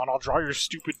 fine, Ron. I'll draw your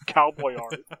stupid cowboy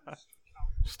art.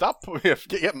 Stop.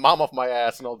 Get mom off my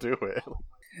ass and I'll do it.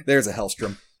 There's a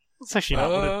Hellstrom. That's actually not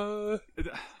what it...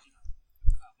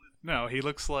 No, he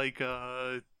looks like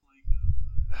I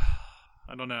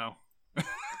don't know.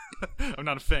 I'm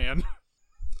not a fan.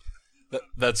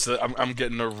 That's I'm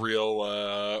getting a real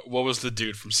what was the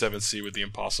dude from 7C with the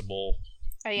impossible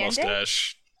Allende?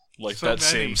 mustache? Like So that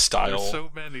many. same style. There's so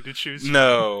many to choose from.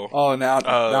 No. Oh, now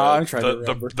I'm trying to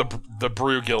remember. the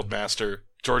Brew Guild Master,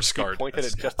 George He Scard. pointed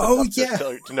it just Oh, enough yeah.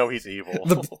 to know he's evil.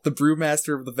 the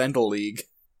brewmaster of the Vendel League.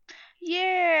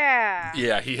 Yeah.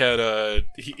 Yeah, he had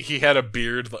a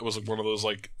beard that was one of those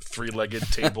like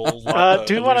 3-legged table.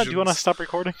 do you want to illusions. stop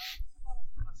recording?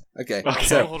 Okay, Okay.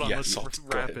 so Hold on, yeah, let's so- go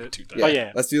wrap ahead, it. do that. yeah, Oh,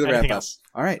 yeah. let's do the Anything wrap up. else?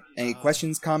 All right, any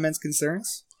questions, comments,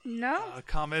 concerns? No.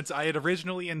 Comments. I had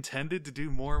originally intended to do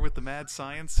more with the mad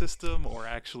science system, or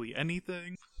actually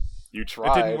anything. You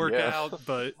tried. It didn't work yeah. out,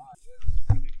 but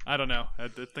I don't know. I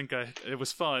think it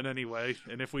was fun anyway.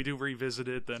 And if we do revisit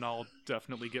it, then I'll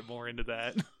definitely get more into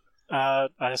that. I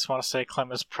just want to say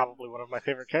Clem is probably one of my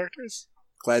favorite characters.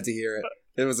 Glad to hear it.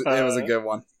 It was a good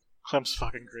one. Clem's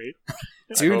fucking great.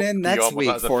 Tune hope in you next almost week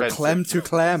has for offensive. Clem to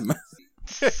Clem.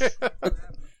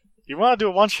 You want to do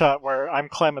a one shot where I'm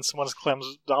Clem and someone's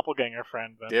Clem's doppelganger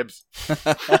friend? Then Dibs.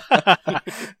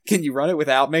 Can you run it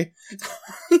without me?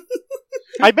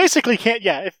 I basically can't.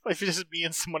 Yeah, if it's just me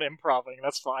and someone improvising,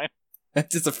 that's fine.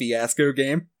 It's just a fiasco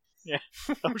game.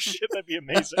 Oh shit, that'd be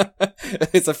amazing.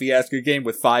 It's a fiasco game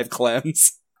with 5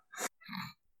 Clems.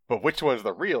 But which one's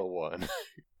the real one?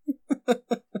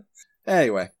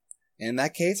 Anyway, in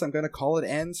that case, I'm going to call it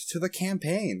end to the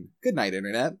campaign. Good night,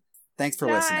 Internet. Thanks for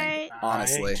listening. Night.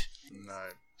 Honestly.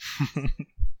 Night.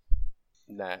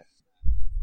 Nah.